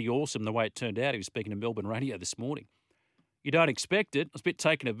Bowl. It's pretty awesome the way it turned out. He was speaking to Melbourne Radio this morning. You don't expect it. I was a bit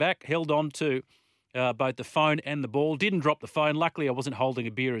taken aback, held on to both the phone and the ball. Didn't drop the phone. Luckily, I wasn't holding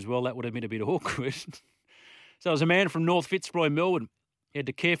a beer as well. That would have been a bit awkward. So as a man from North Fitzroy, Melbourne, he had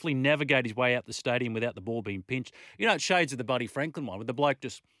to carefully navigate his way out the stadium without the ball being pinched. You know, it shades of the Buddy Franklin one, where the bloke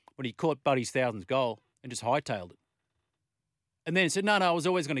just, when he caught Buddy's thousands goal and just hightailed it. And then he said, no, I was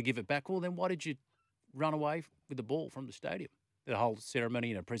always going to give it back. Well, then why did you run away with the ball from the stadium? The whole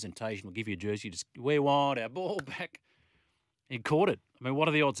ceremony and a presentation will give you a jersey. Just, we want our ball back. He caught it. I mean, what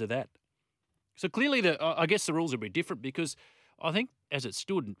are the odds of that? So clearly, I guess the rules are a bit different because I think as it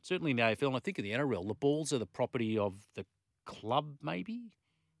stood, certainly in the AFL and I think in the NRL, the balls are the property of the club maybe.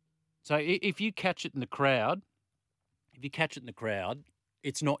 So if you catch it in the crowd,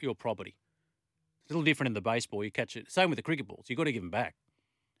 it's not your property. It's a little different in the baseball. You catch it. Same with the cricket balls. You've got to give them back.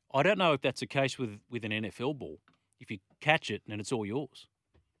 I don't know if that's the case with an NFL ball. If you catch it, then it's all yours.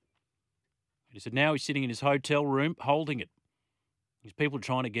 And he said now he's sitting in his hotel room holding it. There's people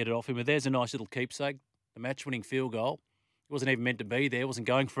trying to get it off him. But there's a nice little keepsake, the match-winning field goal. It wasn't even meant to be there. Wasn't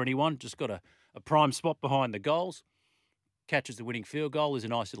going for anyone. Just got a prime spot behind the goals. Catches the winning field goal. There's a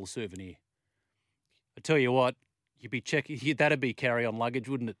nice little souvenir. I tell you what, you'd be checking. That'd be carry-on luggage,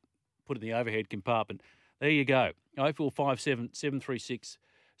 wouldn't it? Put it in the overhead compartment. There you go. 0457 736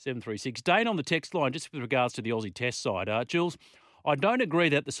 736. Dane on the text line, just with regards to the Aussie Test side. Jules, I don't agree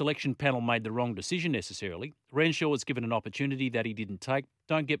that the selection panel made the wrong decision necessarily. Renshaw was given an opportunity that he didn't take.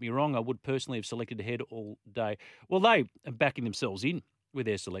 Don't get me wrong, I would personally have selected ahead all day. Well, they are backing themselves in with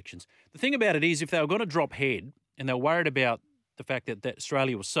their selections. The thing about it is if they were going to drop Head and they were worried about the fact that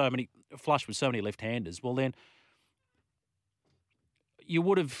Australia was flush with so many left-handers, well then you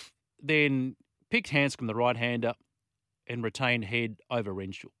would have then picked Hanscom, the right-hander, and retained Head over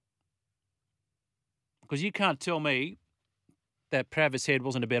Renshaw. Because you can't tell me that Travis Head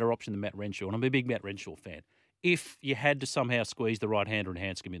wasn't a better option than Matt Renshaw, and I'm a big Matt Renshaw fan, if you had to somehow squeeze the right-hander and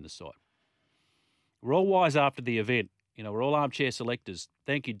Hanscom in the side. We're all wise after the event. You know, we're all armchair selectors.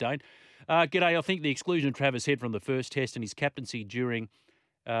 Thank you, Dane. G'day. I think the exclusion of Travis Head from the first test and his captaincy during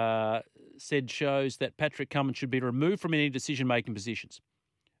said shows that Patrick Cummins should be removed from any decision-making positions.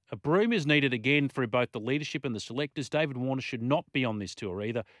 A broom is needed again for both the leadership and the selectors. David Warner should not be on this tour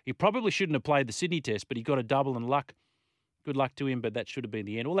either. He probably shouldn't have played the Sydney test, but he got a double and luck. Good luck to him, but that should have been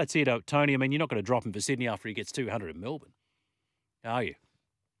the end. Well, that's it, Tony. I mean, you're not going to drop him for Sydney after he gets 200 in Melbourne, are you?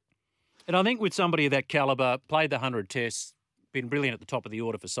 And I think with somebody of that calibre, played the 100 tests, been brilliant at the top of the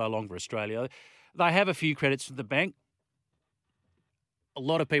order for so long for Australia, they have a few credits from the bank. A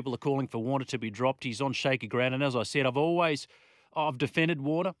lot of people are calling for Warner to be dropped. He's on shaky ground. And as I said, I've defended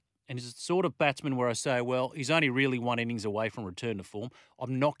Warner, and he's the sort of batsman where I say, well, he's only really one innings away from return to form.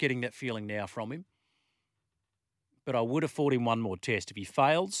 I'm not getting that feeling now from him. But I would have fought him one more test. If he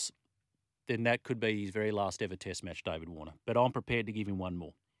fails, then that could be his very last ever test match, David Warner. But I'm prepared to give him one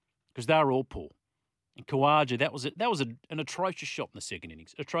more because they were all poor. And Khawaja, that was an atrocious shot in the second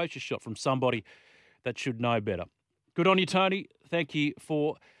innings. Atrocious shot from somebody that should know better. Good on you, Tony. Thank you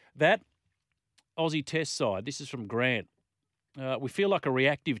for that. Aussie Test side. This is from Grant. We feel like a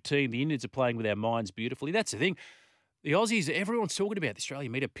reactive team. The Indians are playing with our minds beautifully. That's the thing. The Aussies, everyone's talking about the Australia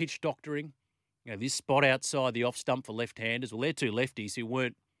media pitch doctoring. You know, this spot outside the off stump for left-handers. Well, they're two lefties who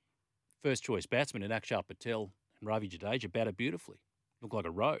weren't first-choice batsmen, and Akshar Patel and Ravi Jadeja batted beautifully. Looked like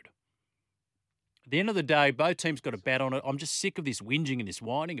a road. At the end of the day, both teams got a bat on it. I'm just sick of this whinging and this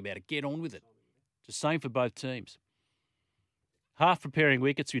whining about it. Get on with it. It's the same for both teams. Half preparing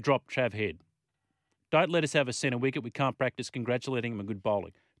wickets, we drop Trav Head. Don't let us have a centre wicket. We can't practice congratulating him on good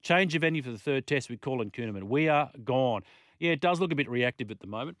bowling. Change of venue for the third test with Colin Kuhnemann. We are gone. Yeah, it does look a bit reactive at the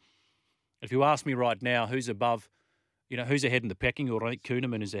moment. If you ask me right now, who's above, who's ahead in the pecking order, I think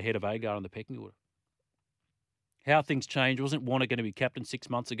Kuhnemann is ahead of Agar in the pecking order. How things change. Wasn't Warner going to be captain 6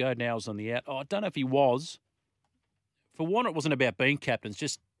 months ago? Now he's on the out. Oh, I don't know if he was. For Warner, it wasn't about being captain. It's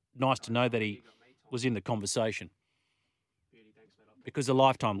just nice to know that he was in the conversation. Because the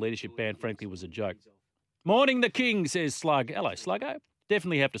lifetime leadership ban, frankly, was a joke. Morning, the King, says Slug. Hello, Sluggo.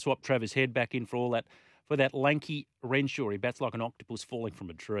 Definitely have to swap Travis Head back in for that lanky Renshaw. He bats like an octopus falling from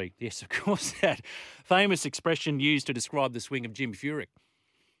a tree. Yes, of course, that famous expression used to describe the swing of Jim Furyk.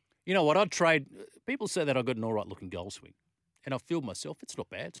 You know what? I'd trade. People say that I've got an all right looking goal swing. And I feel myself, it's not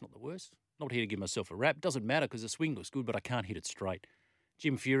bad. It's not the worst. Not here to give myself a rap. Doesn't matter because the swing looks good, but I can't hit it straight.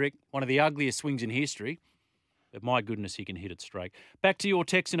 Jim Furyk, one of the ugliest swings in history. But my goodness, he can hit it straight. Back to your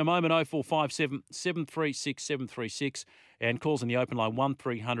text in a moment, 0457 736 736, and calls on the open line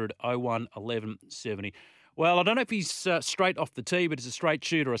 1300 01 1170. Well, I don't know if he's straight off the tee, but he's a straight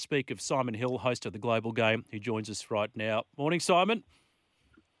shooter. I speak of Simon Hill, host of the Global Game, who joins us right now. Morning, Simon.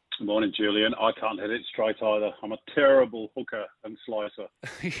 Good morning, Julian. I can't hit it straight either. I'm a terrible hooker and slicer.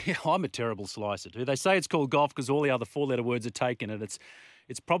 Yeah, I'm a terrible slicer too. They say it's called golf because all the other four-letter words are taken, and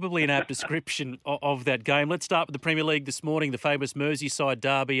it's probably an apt description of that game. Let's start with the Premier League this morning, the famous Merseyside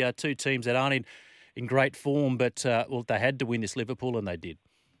derby. Two teams that aren't in great form, but they had to win this, Liverpool, and they did.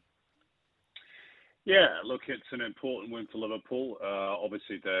 Yeah, look, it's an important win for Liverpool.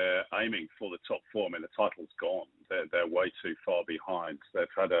 Obviously, they're aiming for the top four. I mean, the title's gone. They're way too far behind. They've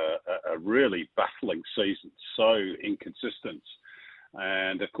had a really baffling season, so inconsistent.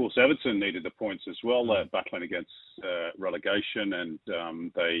 And, of course, Everton needed the points as well. They're battling against relegation,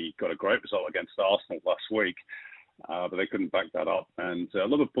 and they got a great result against Arsenal last week, but they couldn't back that up. And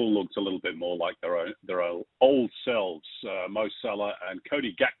Liverpool looked a little bit more like their old selves. Mo Salah and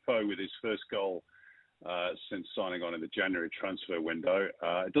Cody Gakpo with his first goal since signing on in the January transfer window.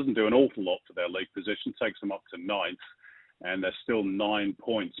 It doesn't do an awful lot for their league position, takes them up to 9th, and they're still 9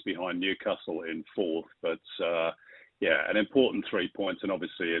 points behind Newcastle in 4th. But yeah, an important 3 points, and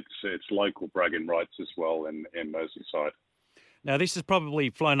obviously it's local bragging rights as well in Merseyside. Now, this has probably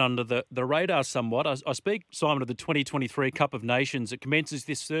flown under the radar somewhat. I speak, Simon, of the 2023 Cup of Nations. It commences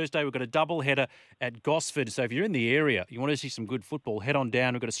this Thursday. We've got a double-header at Gosford. So if you're in the area, you want to see some good football, head on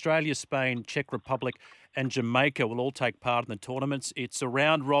down. We've got Australia, Spain, Czech Republic and Jamaica will all take part in the tournaments. It's a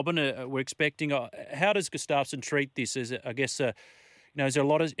round robin. We're expecting... how does Gustafsson treat this? Is it, I guess... is there a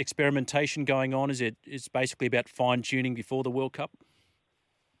lot of experimentation going on? It's basically about fine-tuning before the World Cup?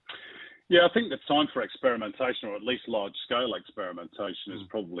 Yeah, I think the time for experimentation, or at least large-scale experimentation, is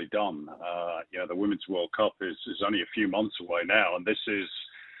probably done. The Women's World Cup is only a few months away now, and this is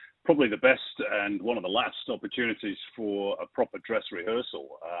probably the best and one of the last opportunities for a proper dress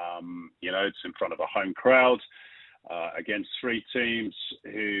rehearsal. It's in front of a home crowd against three teams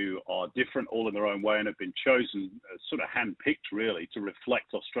who are different all in their own way and have been chosen, sort of handpicked really, to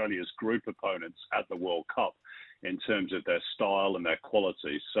reflect Australia's group opponents at the World Cup in terms of their style and their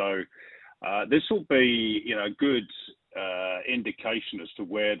quality. So this will be, a good indication as to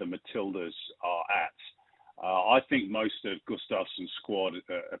where the Matildas are at. I think most of Gustafsson's squad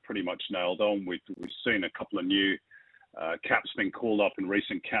are pretty much nailed on. We've seen a couple of new caps being called up in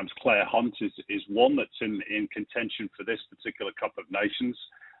recent camps. Claire Hunt is one that's in contention for this particular Cup of Nations.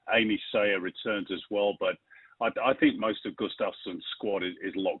 Amy Sayer returns as well, but I think most of Gustafsson's squad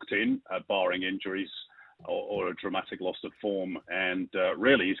is locked in, barring injuries or a dramatic loss of form. And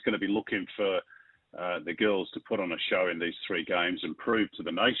really, he's going to be looking for the girls to put on a show in these three games and prove to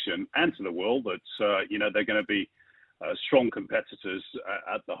the nation and to the world that, they're going to be strong competitors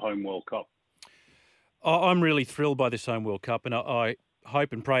at the home World Cup. I'm really thrilled by this home World Cup, and I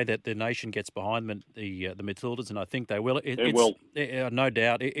hope and pray that the nation gets behind them, the Matildas, and I think they will. They will. No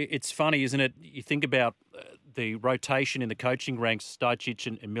doubt. It's funny, isn't it? You think about the rotation in the coaching ranks, Starcic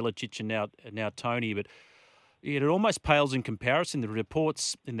and Milicic and now Tony, but it almost pales in comparison. The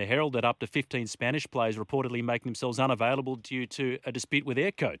reports in the Herald that up to 15 Spanish players reportedly making themselves unavailable due to a dispute with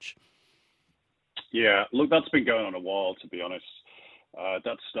their coach. Yeah, look, that's been going on a while, to be honest.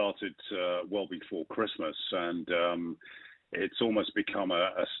 That started well before Christmas, and it's almost become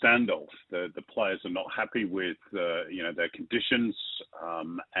a standoff. The players are not happy with their conditions,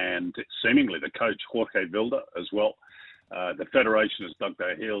 and seemingly the coach Jorge Vilda as well. The federation has dug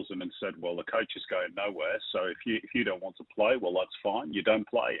their heels in and said, well, the coach is going nowhere, so if you don't want to play, well, that's fine, you don't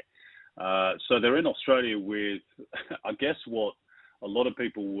play. So they're in Australia with, I guess, what a lot of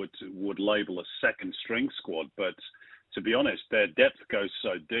people would label a second string squad, but to be honest, their depth goes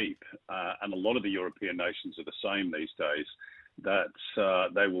so deep, and a lot of the European nations are the same these days, that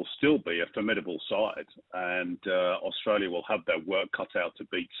they will still be a formidable side. And Australia will have their work cut out to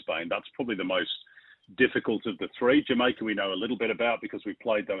beat Spain. That's probably the most difficult of the three. Jamaica we know a little bit about because we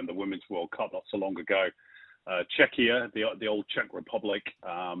played them in the Women's World Cup not so long ago. Czechia, the old Czech Republic,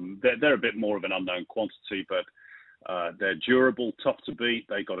 they're a bit more of an unknown quantity, but they're durable, tough to beat.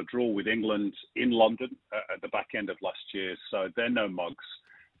 They got a draw with England in London at the back end of last year, so they're no mugs.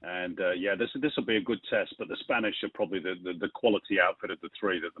 And this will be a good test, but the Spanish are probably the quality outfit of the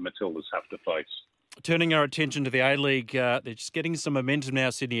three that the Matildas have to face. Turning our attention to the A-League, they're just getting some momentum now,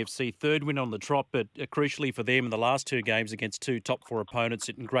 Sydney FC. Third win on the trot, but crucially for them in the last two games against two top four opponents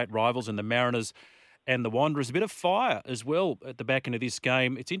and great rivals in the Mariners and the Wanderers. A bit of fire as well at the back end of this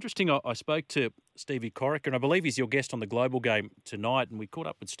game. It's interesting, I spoke to Stevie Corica, and I believe he's your guest on the Global Game tonight, and we caught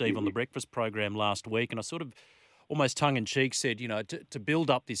up with Steve on the breakfast program last week, and I sort of almost tongue-in-cheek said, to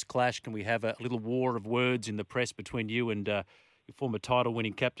build up this clash, can we have a little war of words in the press between you and your former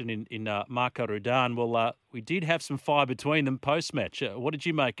title-winning captain in Marco Rudan? Well, we did have some fire between them post-match. What did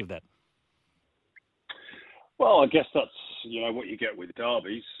you make of that? Well, I guess that's what you get with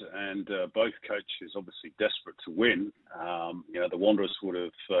derbies, and both coaches obviously desperate to win. The Wanderers would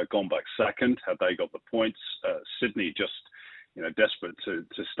have gone back second had they got the points. Sydney just desperate to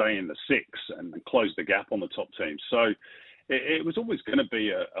stay in the six and close the gap on the top team. So it was always going to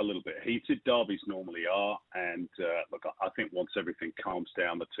be a little bit heated. Derbies normally are, and look, I think once everything calms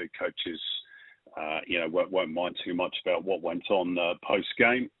down, the two coaches won't mind too much about what went on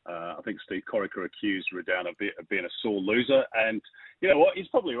post-game. I think Steve Corica accused Rudan of being a sore loser, and you know what? He's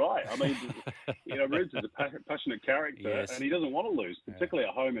probably right. I mean, Rudan's a passionate character, yes, and he doesn't want to lose, particularly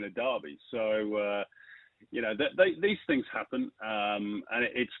at home in a derby. So, these things happen, and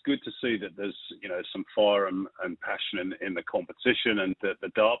it's good to see that there's, some fire and passion in the competition, and that the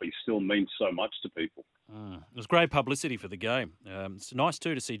derby still means so much to people. It was great publicity for the game. It's nice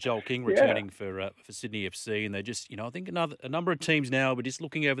too to see Joel King returning for Sydney FC, and they just, I think a number of teams now are just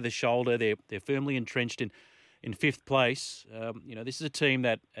looking over their shoulder. They're firmly entrenched in fifth place. This is a team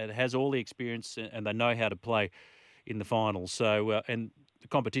that has all the experience and they know how to play in the finals. So, and the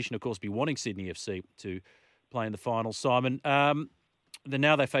competition, of course, be wanting Sydney FC to play in the finals. Simon,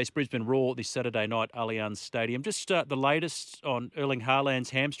 now they face Brisbane Roar this Saturday night, Allianz Stadium. Just the latest on Erling Haaland's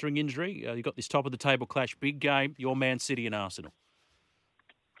hamstring injury. You've got this top-of-the-table clash, big game, your Man City and Arsenal.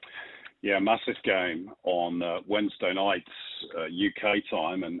 Yeah, massive game on Wednesday night, UK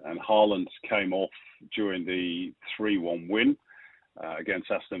time, and Haaland came off during the 3-1 win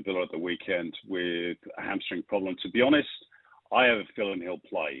against Aston Villa at the weekend with a hamstring problem. To be honest, I have a feeling he'll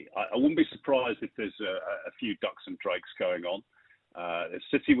play. I wouldn't be surprised if there's a few ducks and drakes going on.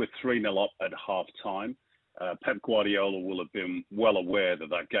 City were 3-0 up at half-time. Pep Guardiola will have been well aware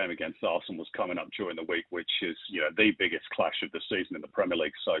that game against Arsenal was coming up during the week, which is, the biggest clash of the season in the Premier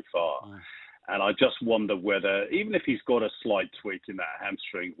League so far. And I just wonder whether, even if he's got a slight tweak in that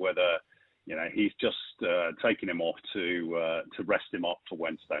hamstring, whether, he's just taking him off to rest him up for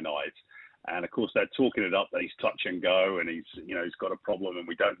Wednesday night. And of course, they're talking it up that he's touch and go, and he's got a problem, and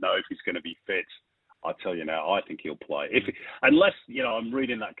we don't know if he's going to be fit. I tell you now, I think he'll play. Unless I'm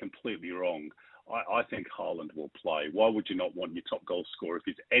reading that completely wrong, I think Haaland will play. Why would you not want your top goal scorer if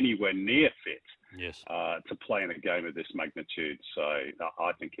he's anywhere near fit? Yes. To play in a game of this magnitude? So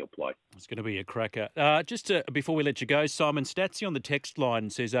I think he'll play. It's going to be a cracker. Just before we let you go, Simon Statsy on the text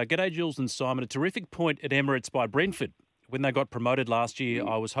line says, "G'day, Jules and Simon. A terrific point at Emirates by Brentford. When they got promoted last year,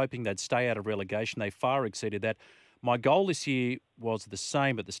 I was hoping they'd stay out of relegation. They far exceeded that. My goal this year was the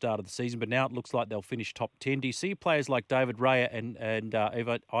same at the start of the season, but now it looks like they'll finish top 10. Do you see players like David Raya and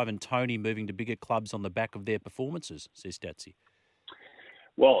Ivan Toney moving to bigger clubs on the back of their performances?" says Statsy.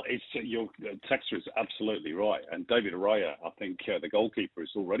 Well, your texter is absolutely right. And David Raya, I think the goalkeeper,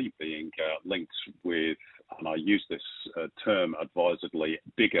 is already being linked with, and I use this term advisedly,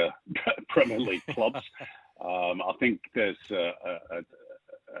 bigger Premier League clubs. I think there's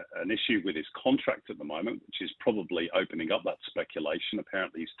an issue with his contract at the moment, which is probably opening up that speculation.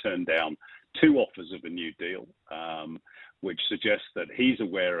 Apparently, he's turned down 2 offers of a new deal, which suggests that he's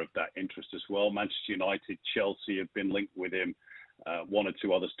aware of that interest as well. Manchester United, Chelsea have been linked with him, 1 or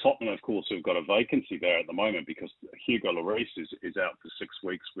 2 others. Tottenham, of course, have got a vacancy there at the moment because Hugo Lloris is out for 6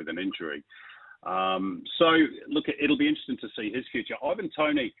 weeks with an injury. So, look, it'll be interesting to see his future. Ivan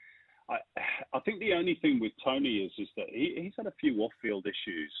Toney, I think the only thing with Toney is that he's had a few off-field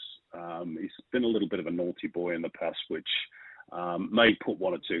issues. He's been a little bit of a naughty boy in the past, which may put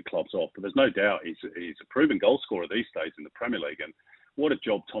 1 or 2 clubs off. But there's no doubt he's a proven goal scorer these days in the Premier League. And what a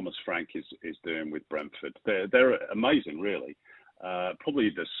job Thomas Frank is doing with Brentford. They're amazing, really. Probably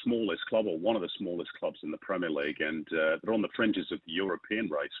the smallest club, or one of the smallest clubs in the Premier League, and they're on the fringes of the European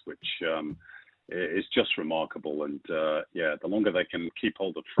race, which is just remarkable. And the longer they can keep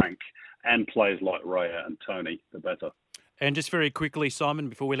hold of Frank and players like Raya and Tony, the better. And just very quickly, Simon,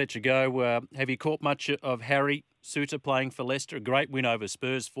 before we let you go, have you caught much of Harry Souttar playing for Leicester? A great win over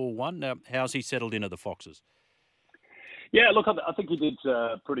Spurs 4-1. How's he settled into the Foxes? Yeah, look, I think he did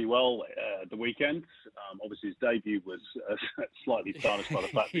pretty well at the weekend. Obviously, his debut was slightly tarnished by the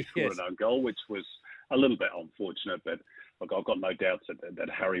fact he scored an own goal, which was a little bit unfortunate. But look, I've got no doubts that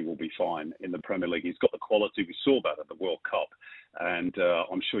Harry will be fine in the Premier League. He's got the quality. We saw that at the World Cup. And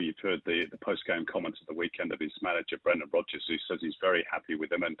I'm sure you've heard the post-game comments at the weekend of his manager, Brendan Rodgers, who says he's very happy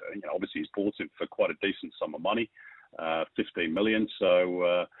with him. And obviously, he's bought him for quite a decent sum of money, 15 million.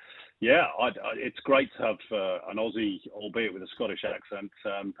 So, it's great to have an Aussie, albeit with a Scottish accent,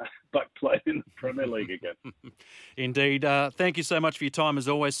 back playing in the Premier League again. Indeed. Thank you so much for your time, as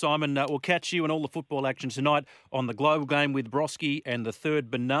always, Simon. We'll catch you and all the football action tonight on the Global Game with Broski and the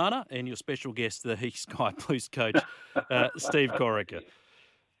Third Banana, and your special guest, the Sky Blues coach, Steve Corica.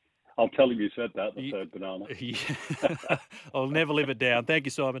 I'll tell him you said that, the Third Banana. Yeah. I'll never live it down. Thank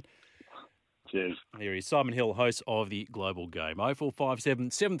you, Simon. Cheers. Here he is, Simon Hill, host of the Global Game.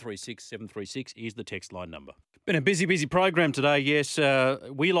 0457 736 736 is the text line number. Been a busy program today, yes.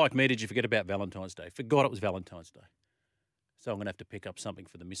 We, like me, did you forget about Valentine's Day? Forgot it was Valentine's Day. So I'm going to have to pick up something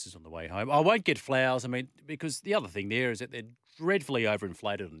for the missus on the way home. I won't get flowers, because the other thing there is that they're dreadfully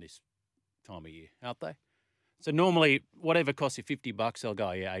overinflated on this time of year, aren't they? So normally, whatever costs you $50, they'll go,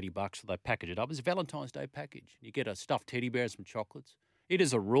 $80, so they package it up. It's a Valentine's Day package. You get a stuffed teddy bear and some chocolates. It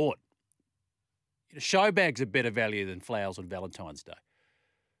is a rort. Show bags are better value than flowers on Valentine's Day.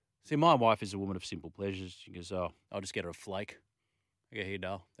 See, my wife is a woman of simple pleasures. She goes, I'll just get her a flake. I go, here,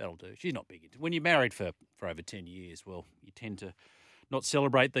 Dale, that'll do. She's not big into it. When you're married for over 10 years, well, you tend to not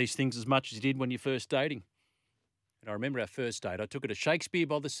celebrate these things as much as you did when you're first dating. And I remember our first date. I took her to Shakespeare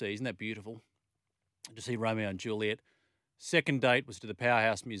by the Sea. Isn't that beautiful? To see Romeo and Juliet. Second date was to the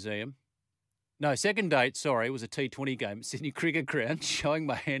Powerhouse Museum. No, second date, was a T20 game at Sydney Cricket Ground, showing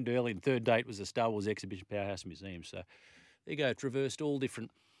my hand early. And third date was a Star Wars exhibition, Powerhouse Museum. So there you go, traversed all different,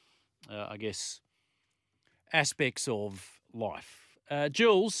 aspects of life.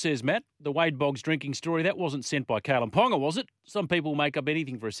 Jules says, Matt, the Wade Boggs drinking story, that wasn't sent by Kalen Ponga, was it? Some people make up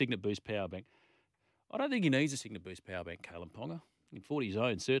anything for a Signet Boost power bank. I don't think he needs a Signet Boost power bank, Kalen Ponga. He can afford his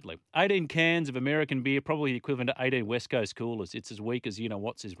own, certainly. 18 cans of American beer, probably the equivalent to 18 West Coast coolers. It's as weak as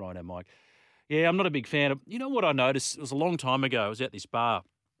you-know-what, says Rhino Mike. Yeah, I'm not a big fan of... You know what I noticed? It was a long time ago. I was at this bar,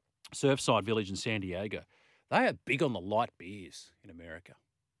 Surfside Village in San Diego. They are big on the light beers in America.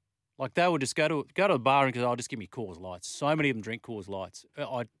 Like, they would just go to a bar and go, just give me Coors Lights. So many of them drink Coors Lights.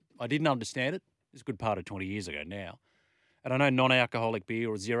 I didn't understand it. It's a good part of 20 years ago now. And I know non-alcoholic beer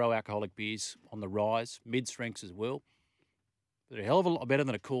or zero-alcoholic beers on the rise, mid-strengths as well. They're a hell of a lot better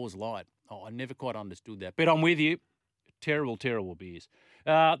than a Coors Light. I never quite understood that. But I'm with you. Terrible, terrible beers.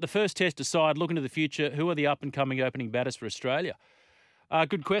 The first test aside, looking to the future, who are the up-and-coming opening batters for Australia?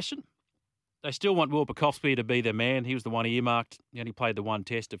 Good question. They still want Will Pucovski to be their man. He was the one earmarked. He only played the one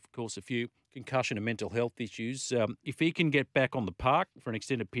test, of course, a few concussion and mental health issues. If he can get back on the park for an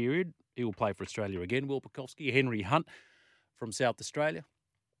extended period, he will play for Australia again. Will Pucovski, Henry Hunt from South Australia.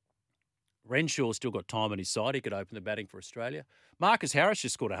 Renshaw's still got time on his side. He could open the batting for Australia. Marcus Harris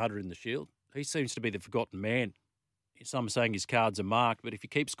just scored 100 in the Shield. He seems to be the forgotten man. Some are saying his cards are marked, but if he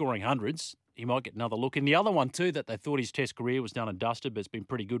keeps scoring hundreds, he might get another look. And the other one, too, that they thought his test career was done and dusted, but it's been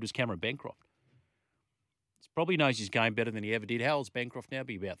pretty good, was Cameron Bancroft. He probably knows his game better than he ever did. How old's Bancroft now?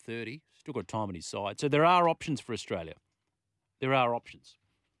 Be about 30. Still got time on his side. So there are options for Australia. There are options.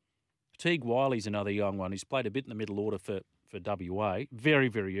 Teague Wiley's another young one. He's played a bit in the middle order for WA. Very,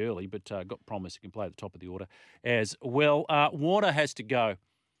 very early, but got promise he can play at the top of the order as well. Warner has to go.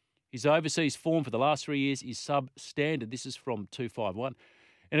 His overseas form for the last 3 years is substandard. This is from 251.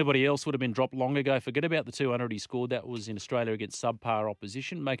 Anybody else would have been dropped long ago. Forget about the 200 he scored. That was in Australia against subpar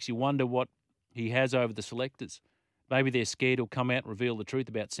opposition. Makes you wonder what he has over the selectors. Maybe they're scared he'll come out and reveal the truth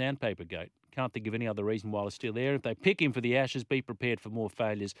about Sandpaper Gate. Can't think of any other reason why he's still there. If they pick him for the Ashes, be prepared for more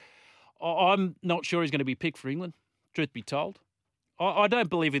failures. I'm not sure he's going to be picked for England, truth be told. I don't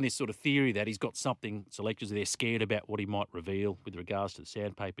believe in this sort of theory that he's got something, selectors, they're scared about what he might reveal with regards to the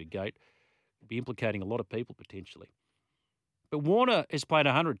Sandpaper Gate. It'd be implicating a lot of people potentially. But Warner has played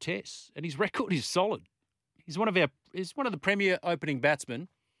 100 tests and his record is solid. He's one of the premier opening batsmen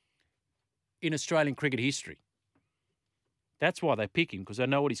in Australian cricket history. That's why they pick him, because they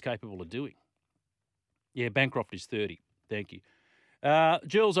know what he's capable of doing. Yeah, Bancroft is 30. Thank you.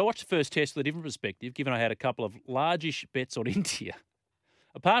 Jules, I watched the first test with a different perspective, given I had a couple of largish bets on India.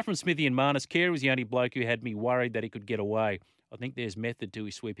 Apart from Smithy and Marnus, Carey was the only bloke who had me worried that he could get away. I think there's method to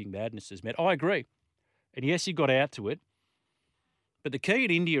his sweeping madness, says Matt. I agree. And yes, he got out to it. But the key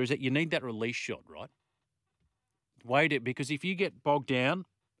at India is that you need that release shot, right? Wait it, because if you get bogged down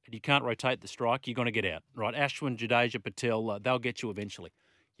and you can't rotate the strike, you're going to get out, right? Ashwin, Jadeja, Patel, they'll get you eventually.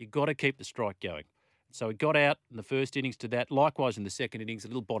 You've got to keep the strike going. So he got out in the first innings to that. Likewise in the second innings, a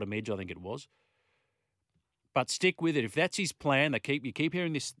little bottom edge, I think it was. But stick with it. If that's his plan, you keep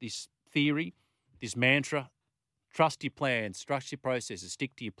hearing this theory, this mantra, trust your plans, trust your processes,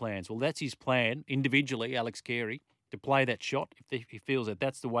 stick to your plans. Well, that's his plan individually, Alex Carey, to play that shot if he feels that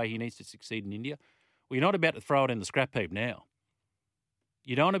that's the way he needs to succeed in India. Well, you're not about to throw it in the scrap heap now.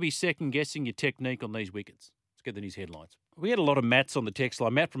 You don't want to be second-guessing your technique on these wickets. Let's get the news headlines. We had a lot of Matts on the text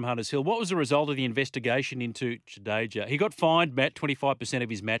line. Matt from Hunters Hill. What was the result of the investigation into Jadeja? He got fined, Matt, 25% of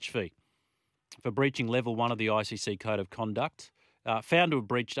his match fee for breaching level 1 of the ICC Code of Conduct, found to have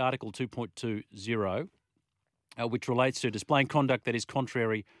breached Article 2.20, which relates to displaying conduct that is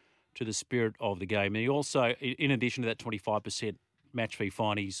contrary to the spirit of the game. And he also, in addition to that 25% match fee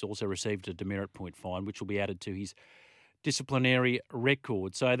fine, he's also received a demerit point fine, which will be added to his disciplinary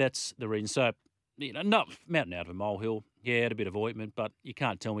record. So that's the reason. So, not mountain out of a molehill. Yeah, had a bit of ointment, but you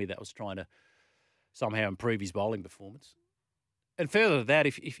can't tell me that was trying to somehow improve his bowling performance. And further to that,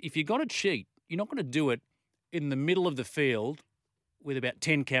 if you're going to cheat, you're not going to do it in the middle of the field with about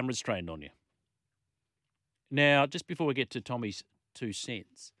 10 cameras trained on you. Now, just before we get to Tommy's 2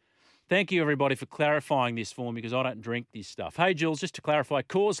 cents, thank you, everybody, for clarifying this for me because I don't drink this stuff. Hey, Jules, just to clarify,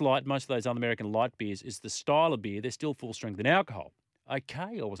 Coors Light, most of those other American light beers, is the style of beer. They're still full strength in alcohol.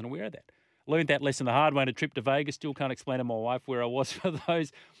 Okay, I wasn't aware of that. Learned that lesson the hard way on a trip to Vegas. Still can't explain to my wife where I was for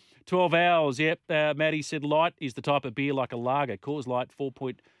those 12 hours. Yep, Maddie said light is the type of beer like a lager. Coors Light,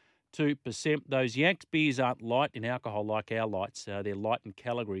 4.2%. Those Yanks beers aren't light in alcohol like our lights. They're light in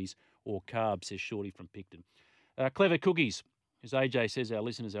calories or carbs, says Shorty from Picton. Clever Cookies, as AJ says, our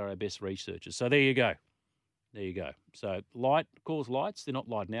listeners are our best researchers. So there you go. There you go. So light, Coors Lights, they're not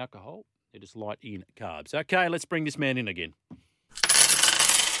light in alcohol. They're just light in carbs. Okay, let's bring this man in again.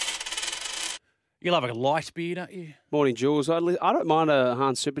 You love a light beer, don't you? Morning, Jules. I don't mind a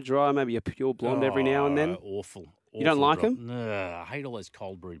Hans Super Dry, maybe a pure blonde every now and then. Awful. You don't like them? No, I hate all those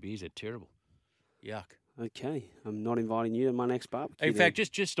cold brewed beers. They're terrible. Yuck. Okay, I'm not inviting you to my next barbecue. In fact,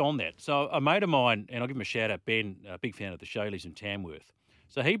 just on that, so a mate of mine, and I'll give him a shout out, Ben, a big fan of the show, lives in Tamworth.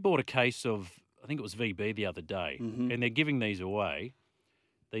 So he bought a case of, I think it was VB the other day, and they're giving these away,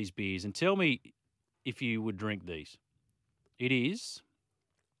 these beers. And tell me if you would drink these. It is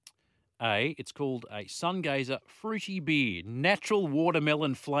it's called a Sungazer Fruity Beer, natural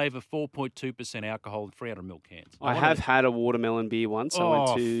watermelon flavour, 4.2% alcohol, and 300 ml cans. I have had a watermelon beer once. I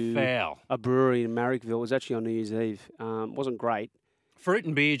went to foul. A brewery in Marrickville. It was actually on New Year's Eve. Wasn't great. Fruit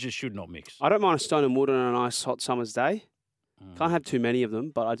and beer just should not mix. I don't mind a Stone and Wood on a nice hot summer's day. Can't have too many of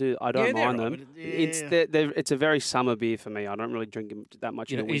them, but I don't mind them. Right. It's a very summer beer for me. I don't really drink them that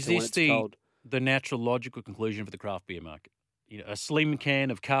much in the winter when it's cold. The natural logical conclusion for the craft beer market? A slim can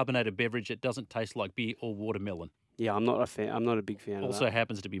of carbonated beverage that doesn't taste like beer or watermelon. Yeah, I'm not a fan. I'm not a big fan of that. Also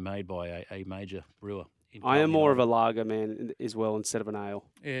happens to be made by a major brewer. I am more of a lager man as well instead of an ale.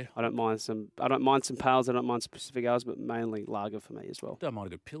 Yeah, I don't mind some pales. I don't mind some Pacific ales, but mainly lager for me as well. Don't mind a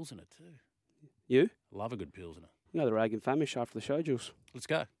good pilsner too. You? Love a good pilsner. You know the Rag and Famish after the show, Jules. Let's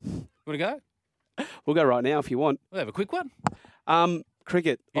go. Want to go? We'll go right now if you want. We'll have a quick one.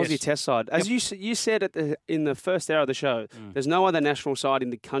 Cricket, Yes. Aussie Test side. As you said in the first hour of the show, there's no other national side in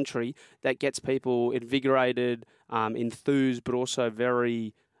the country that gets people invigorated, enthused, but also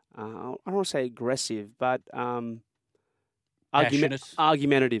very, I don't want to say aggressive, but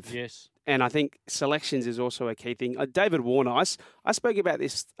argumentative. Yes. And I think selections is also a key thing. David Warner, I spoke about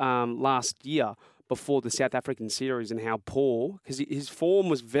this last year before the South African series and how poor, because his form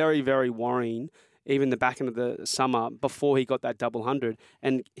was very, very worrying even the back end of the summer before he got that double 100.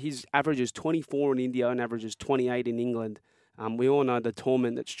 And his average is 24 in India and averages 28 in England. We all know the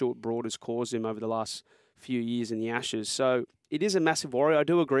torment that Stuart Broad has caused him over the last few years in the Ashes. So it is a massive worry. I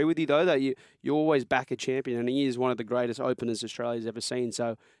do agree with you, though, that you always back a champion, and he is one of the greatest openers Australia's ever seen.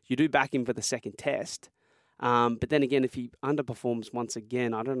 So you do back him for the second test. But then again, if he underperforms once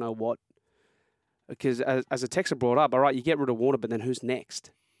again, I don't know what. Because as a texter brought up, all right, you get rid of Warner, but then who's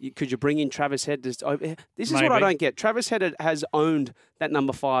next? Could you bring in Travis Head? This is what I don't get. Travis Head has owned that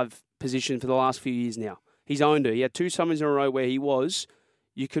number 5 position for the last few years now. He's owned it. He had 2 summers in a row where he was.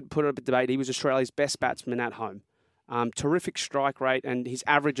 You could put up a debate. He was Australia's best batsman at home. Terrific strike rate, and his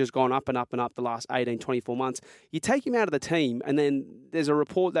average has gone up and up and up the last 18, 24 months. You take him out of the team, and then there's a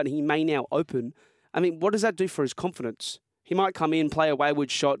report that he may now open. I mean, what does that do for his confidence? He might come in, play a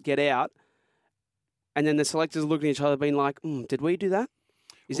wayward shot, get out, and then the selectors looking at each other being like, did we do that?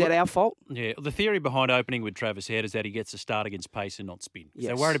 Is that our fault? Yeah, the theory behind opening with Travis Head is that he gets to start against pace and not spin. Yes.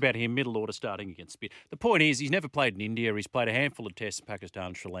 So worried about him middle order starting against spin. The point is he's never played in India. He's played a handful of tests in Pakistan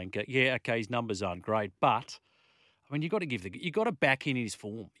and Sri Lanka. Yeah, okay, his numbers aren't great, but I mean, you got to back in his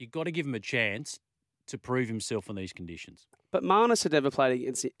form. You've got to give him a chance to prove himself in these conditions. But Marnus had never played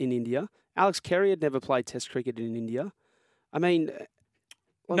in India. Alex Carey had never played Test cricket in India. I mean,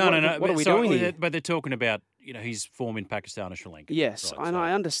 What are we doing here? But they're talking about his form in Pakistan and Sri Lanka. Yes, right, and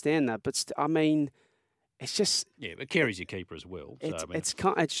I understand that, but I mean, it's just but Carey's your keeper as well. It's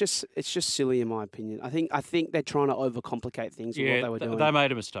just silly in my opinion. I think they're trying to overcomplicate things with what they were doing. They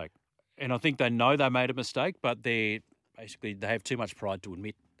made a mistake, and I think they know they made a mistake, but they have too much pride to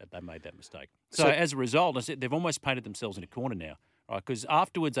admit that they made that mistake. So as a result, I said they've almost painted themselves in a corner now, right? Because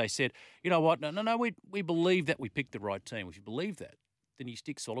afterwards they said, you know what? No, we believe that we picked the right team. If you believe that, then you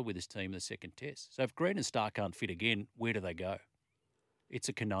stick solid with this team in the second test. So if Green and Stark can't fit again, where do they go? It's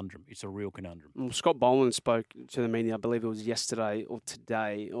a conundrum. It's a real conundrum. Well, Scott Boland spoke to the media, I believe it was yesterday or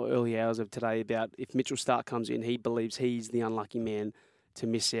today or early hours of today, about if Mitchell Stark comes in, he believes he's the unlucky man to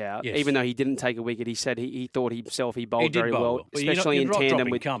miss out. Yes. Even though he didn't take a wicket, he said he thought himself he bowled very bowl well, especially you're in not tandem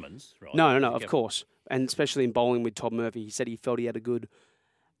dropping with Cummins. Right? No, of course. And especially in bowling with Todd Murphy. He said he felt he had a good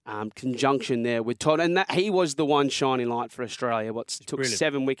conjunction there with Todd, and that he was the one shining light for Australia. Took brilliant.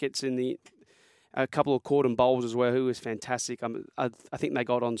 7 wickets in a couple of Corden bowls as well, who was fantastic. I think they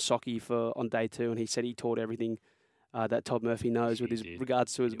got on Socky on day 2, and he said he taught everything that Todd Murphy knows with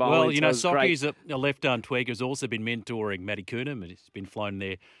regards to his bowling. Well, so Socky's a left-arm tweaker who's also been mentoring Matty Coonham, and he's been flown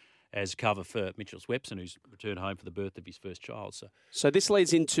there as cover for Mitchell Swepson, who's returned home for the birth of his first child. So this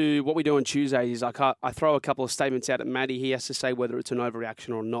leads into what we do on Tuesdays. I throw a couple of statements out at Matty. He has to say whether it's an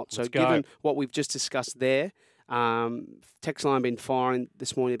overreaction or not. So given what we've just discussed there, text line been firing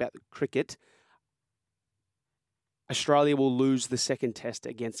this morning about the cricket. Australia will lose the second test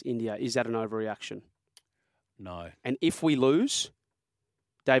against India. Is that an overreaction? No. And if we lose,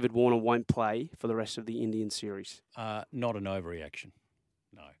 David Warner won't play for the rest of the Indian series. Not an overreaction.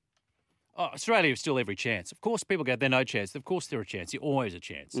 No. Australia have still every chance. Of course, people go, they're no chance. Of course, they're a chance. You're always a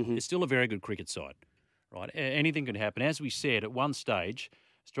chance. Mm-hmm. It's still a very good cricket side, right? Anything can happen. As we said, at one stage,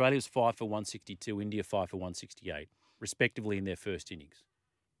 Australia was 5 for 162, India 5 for 168, respectively in their first innings,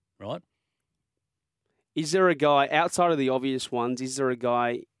 right? Is there a guy, outside of the obvious ones, is there a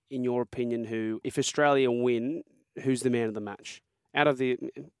guy, in your opinion, who, if Australia win, who's the man of the match? Out of the,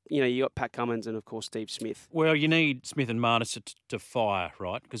 you got Pat Cummins and, of course, Steve Smith. Well, you need Smith and Marnus to fire,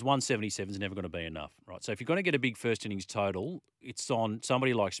 right? Because 177 is never going to be enough, right? So if you're going to get a big first innings total, it's on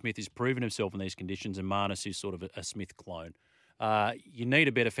somebody like Smith who's proven himself in these conditions, and Marnus who's sort of a Smith clone. You need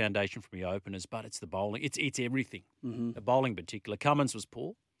a better foundation from your openers, but it's the bowling. It's everything. Mm-hmm. The bowling in particular. Cummins was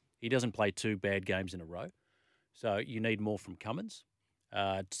poor. He doesn't play 2 bad games in a row. So you need more from Cummins.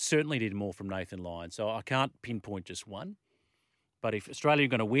 Certainly need more from Nathan Lyon. So I can't pinpoint just one. But if Australia are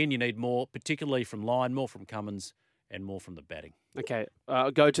going to win, you need more, particularly from Lyon, more from Cummins, and more from the batting. Okay,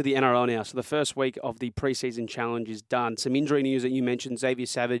 go to the NRL now. So the first week of the preseason challenge is done. Some injury news that you mentioned. Xavier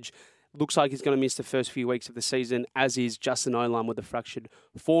Savage looks like he's going to miss the first few weeks of the season, as is Justin Olam with a fractured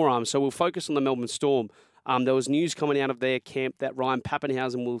forearm. So we'll focus on the Melbourne Storm. There was news coming out of their camp that Ryan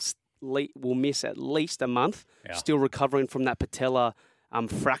Pappenhausen will miss at least a month, still recovering from that patella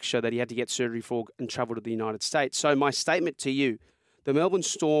fracture that he had to get surgery for and travel to the United States. So my statement to you, the Melbourne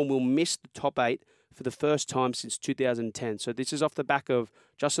Storm will miss the top 8 for the first time since 2010. So this is off the back of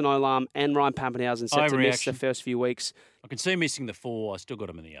Justin Olam and Ryan Pappenhausen set to miss the first few weeks. I can see missing the 4. I still got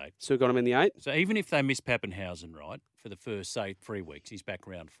him in the 8. Still got him in the 8? So even if they miss Pappenhausen, right, for the first, say, 3 weeks, he's back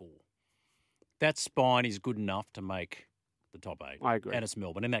round 4. That spine is good enough to make the top 8. I agree. And it's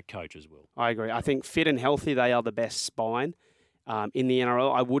Melbourne, and that coach as well. I agree. I think fit and healthy, they are the best spine. In the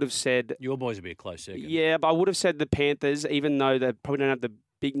NRL, I would have said... Your boys would be a close second. Yeah, but I would have said the Panthers, even though they probably don't have the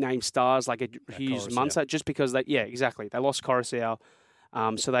big-name stars like a Hughes Munster, just because they... Yeah, exactly. They lost Coruscant,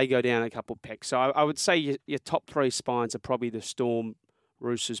 so they go down a couple of pecks. So I would say your top 3 spines are probably the Storm,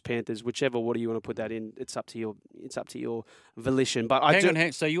 Roosters, Panthers, whichever order you want to put that in. It's up to your volition. But Hang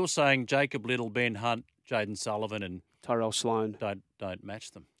on. So you're saying Jacob Little, Ben Hunt, Jaden Sullivan and... Tyrell Sloan. Don't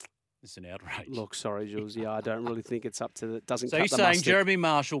match them. It's an outrage. Look, sorry, Jules. Yeah, I don't really think it's up to the... Doesn't so cut you're the saying mustard. Jeremy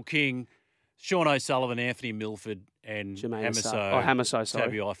Marshall King, Sean O'Sullivan, Anthony Milford and Hamiso, sorry.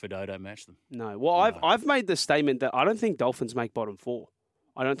 Tabuai Fidow don't match them? No. Well, I've made the statement that I don't think Dolphins make bottom 4.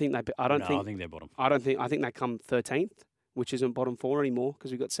 I don't think they. I think they're bottom. I think they come 13th, which isn't bottom 4 anymore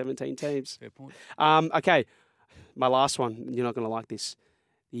because we've got 17 teams. Fair point. Okay, my last one. You're not going to like this.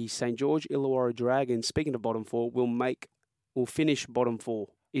 The St. George Illawarra Dragons, speaking of bottom 4, will finish bottom 4.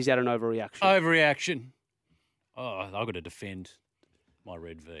 Is that an overreaction? Overreaction. Oh, I've got to defend my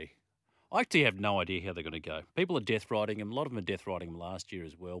Red V. I actually have no idea how they're going to go. People are death riding them. A lot of them are death riding them last year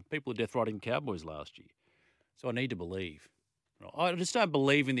as well. People are death riding the Cowboys last year. So I need to believe. I just don't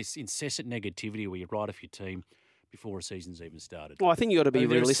believe in this incessant negativity where you write off your team before a season's even started. Well, I think you got to be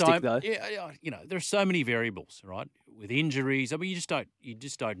realistic, though. Yeah, there are so many variables, right? With injuries, I mean, you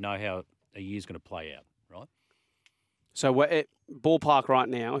just don't know how a year's going to play out, right? So we're at ballpark right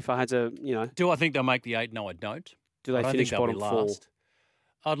now. If I had to, do I think they'll make the 8? No, I don't. Do they finish bottom 4?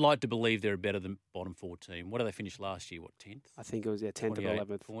 I'd like to believe they're a better than bottom 4 team. What did they finish last year? What, 10th? I think it was 10th or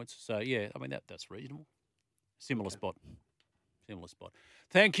 11th points. So yeah, I mean that's reasonable. Similar spot.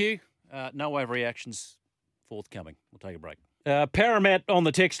 Thank you. No overreactions forthcoming. We'll take a break. Paramat on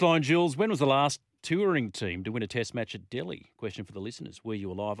the text line, Jules. When was the last touring team to win a test match at Delhi? Question for the listeners. Were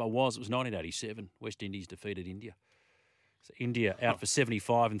you alive? I was. It was 1987. West Indies defeated India. So India out for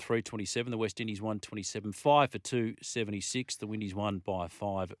 75 and 327. The West Indies won 27, 5 for 276. The Windies won by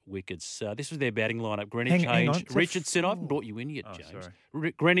 5 wickets. This was their batting lineup. Greenwich, Haynes, Richardson. I haven't brought you in yet, James.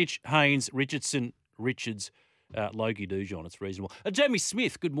 Greenwich, Haynes, Richardson, Richards, Logie Dujon. It's reasonable. Jamie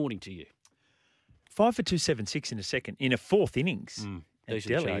Smith, good morning to you. 5 for 276 in a fourth innings. At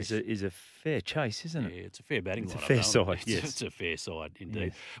Delhi is a fair chase, isn't it? Yeah, it's a fair batting lineup. It's a fair side, yes. It's a fair side,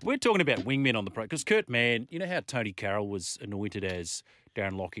 indeed. Yeah. We're talking about wingmen on the pro, because Kurt Mann, you know how Tony Carroll was anointed as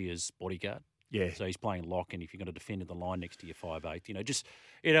Darren Lockyer's bodyguard? Yeah. So he's playing lock, and if you're going to defend in the line next to your 5'8",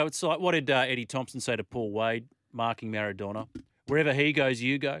 it's like, what did Eddie Thompson say to Paul Wade, marking Maradona? Wherever he goes,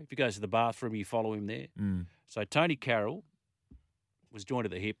 you go. If he goes to the bathroom, you follow him there. So Tony Carroll was joined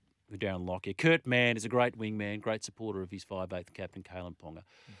at the hip with Darren Lockyer. Kurt Mann is a great wingman, great supporter of his 5'8" captain, Kalen Ponga.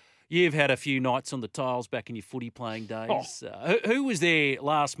 You've had a few nights on the tiles back in your footy playing days. Who was there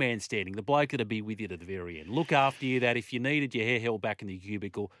last man standing, the bloke that'd be with you to the very end? Look after you, that if you needed your hair held back in the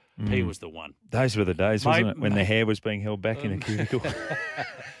cubicle, he was the one. Those were the days, wasn't it, when the hair was being held back in the cubicle?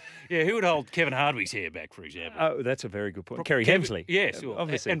 Yeah, who would hold Kevin Hardwick's hair back, for example? Oh, that's a very good point. Kerry Hemsley. Yes,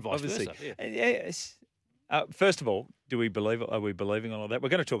 obviously. And vice versa. Yeah. Yes. First of all, do we believe it? Are we believing all of that? We're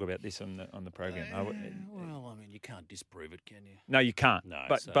going to talk about this on the program. Well, I mean, you can't disprove it, can you? No, you can't. No,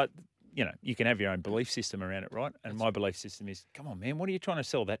 but you can have your own belief system around it, right? And my belief system is, come on, man, what are you trying to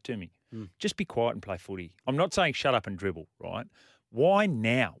sell that to me? Just be quiet and play footy. I'm not saying shut up and dribble, right? Why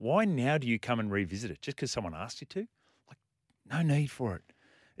now? Why now do you come and revisit it? Just because someone asked you to? Like, no need for it.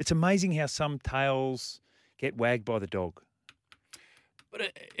 It's amazing how some tails get wagged by the dog. But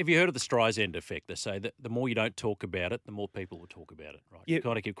have you heard of the Streisand effect? They say that the more you don't talk about it, the more people will talk about it, right? Yep. You've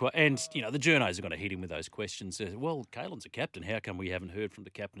got to keep quiet. And, the journos are going to hit him with those questions. Well, Kalen's a captain. How come we haven't heard from the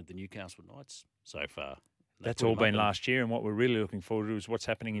captain of the Newcastle Knights so far? That's all been last year, and what we're really looking forward to is what's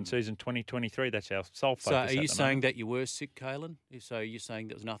happening in season 2023. That's our sole focus. So are you saying that you were sick, Kalen? So are you saying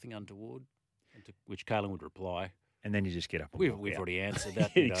there was nothing untoward? To which Kalen would reply. And then you just get up and We've already answered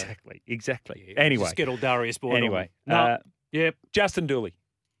that. Exactly. Yeah, anyway. Just get all Darius Boyd. Anyway. Yep. Justin Dooley.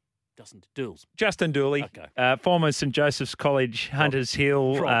 Justin Dooley, okay. Former St Joseph's College, Hunters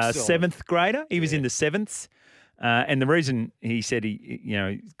Hill, 7th grader. He was in the 7th. And the reason he said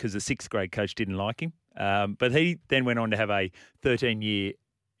because the 6th grade coach didn't like him. But he then went on to have a 13-year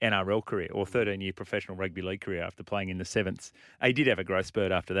NRL career or 13-year professional rugby league career after playing in the 7th. He did have a growth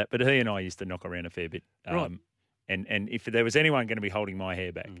spurt after that, but he and I used to knock around a fair bit. Right. And if there was anyone going to be holding my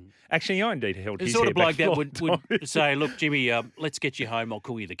hair back, actually, I indeed held his hair back. The sort of bloke that would say, look, Jimmy, let's get you home. I'll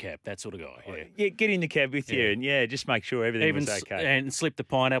call you the cab. That sort of guy. Yeah, get in the cab with you and, just make sure everything was okay. And slip the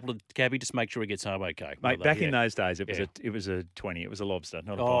pineapple to the cabbie, just make sure he gets home okay. Mate, back in those days, it was a 20. It was a lobster,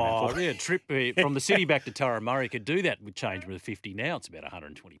 not a pineapple. Oh, yeah, trip from the city back to Turramurray could do that. Would change with 50 now. It's about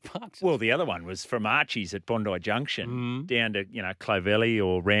 $120. Well, the other one was from Archie's at Bondi Junction down to, Clovelly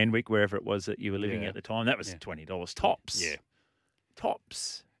or Randwick, wherever it was that you were living at the time. That was $20 tops. Yeah.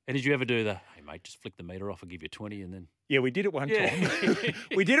 Tops. And did you ever do hey, mate, just flick the meter off, I'll give you 20 and then... Yeah, we did it one time.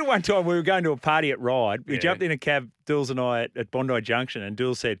 We did it one time. We were going to a party at Ryde. We jumped in a cab, Dools and I, at Bondi Junction, and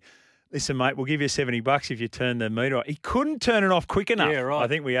Dools said, listen, mate, we'll give you $70 if you turn the meter off. He couldn't turn it off quick enough. Yeah, right. I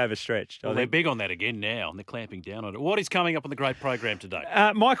think we overstretched. Well, they're big on that again now, and they're clamping down on it. What is coming up on the great program today?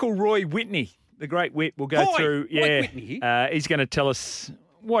 Michael Roy Whitney, the great wit, will go through... Whitney. He's going to tell us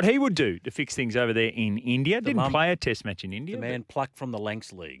what he would do to fix things over there in India. Didn't play a test match in India. The man plucked from the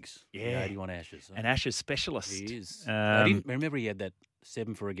Lancs Leagues. Yeah. 81 Ashes. An Ashes specialist. He is. I didn't remember he had that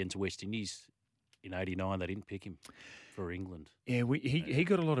 7 for against West Indies in '89 they didn't pick him for England. Yeah, he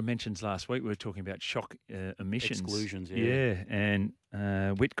got a lot of mentions last week. We were talking about shock emissions. Exclusions, and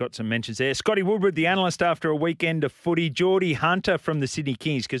Witt got some mentions there. Scotty Woodward, the analyst after a weekend of footy. Geordie Hunter from the Sydney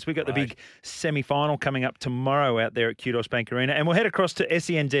Kings, because we've got the big semi-final coming up tomorrow out there at Kudos Bank Arena. And we'll head across to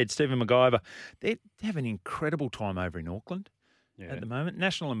SENZ, Stephen McIver. They have an incredible time over in Auckland at the moment.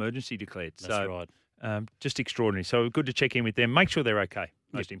 National emergency declared. That's right. Just extraordinary. So good to check in with them. Make sure they're okay,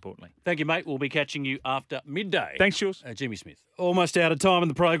 most importantly. Thank you, mate. We'll be catching you after midday. Thanks, Jules. Jimmy Smith. Almost out of time in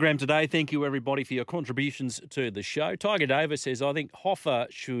the program today. Thank you, everybody, for your contributions to the show. Tiger Davis says, I think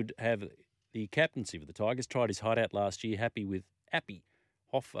Hoffa should have the captaincy for the Tigers. Tried his hideout last year. Happy with Appy.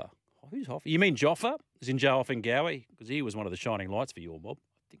 Hoffa. Who's Hoffa? You mean Joffa? As in Joe Offengawi? Because he was one of the shining lights for your mob.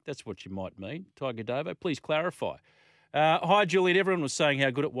 I think that's what you might mean. Tiger Davo, please clarify. Hi, Julian. Everyone was saying how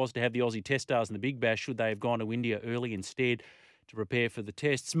good it was to have the Aussie Test stars in the Big Bash. Should they have gone to India early instead to prepare for the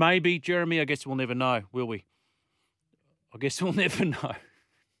tests? Maybe, Jeremy. I guess we'll never know, will we? I guess we'll never know.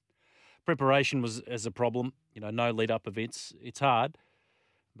 Preparation was as a problem. No lead-up events. It's hard,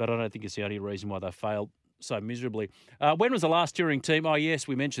 but I don't think it's the only reason why they failed so miserably. When was the last touring team? Oh, yes,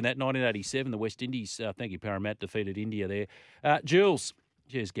 we mentioned that, 1987, the West Indies. Thank you, Paramat, defeated India there. Jules.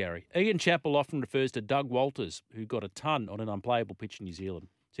 Cheers, Gary. Ian Chappell often refers to Doug Walters, who got a ton on an unplayable pitch in New Zealand.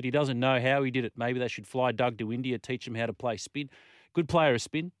 Said he doesn't know how he did it. Maybe they should fly Doug to India, teach him how to play spin. Good player of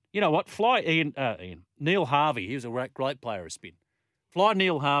spin. You know what? Fly Neil Harvey. He was a great player of spin. Fly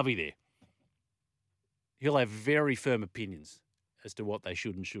Neil Harvey there. He'll have very firm opinions as to what they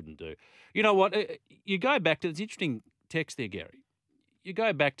should and shouldn't do. You know what? You go back to this interesting text there, Gary. You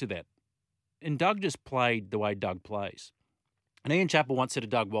go back to that. And Doug just played the way Doug plays. And Ian Chappell once said to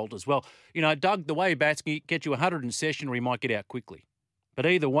Doug Walters, well, Doug, the way he bats can get you 100 in session or he might get out quickly. But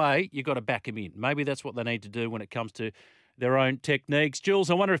either way, you've got to back him in. Maybe that's what they need to do when it comes to their own techniques. Jules,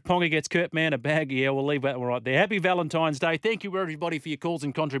 I wonder if Ponga gets Kurt Mann a bag. Yeah, we'll leave that one right there. Happy Valentine's Day. Thank you, everybody, for your calls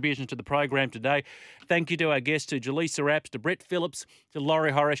and contributions to the program today. Thank you to our guests, to Jaleesa Rapps, to Brett Phillips, to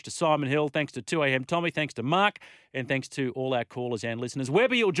Laurie Horesh, to Simon Hill. Thanks to 2AM Tommy. Thanks to Mark. And thanks to all our callers and listeners.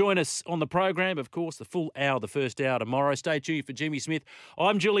 Webby will join us on the program, of course, the full hour, the first hour tomorrow. Stay tuned for Jimmy Smith.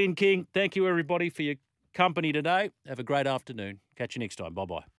 I'm Julian King. Thank you, everybody, for your company today. Have a great afternoon. Catch you next time. Bye-bye.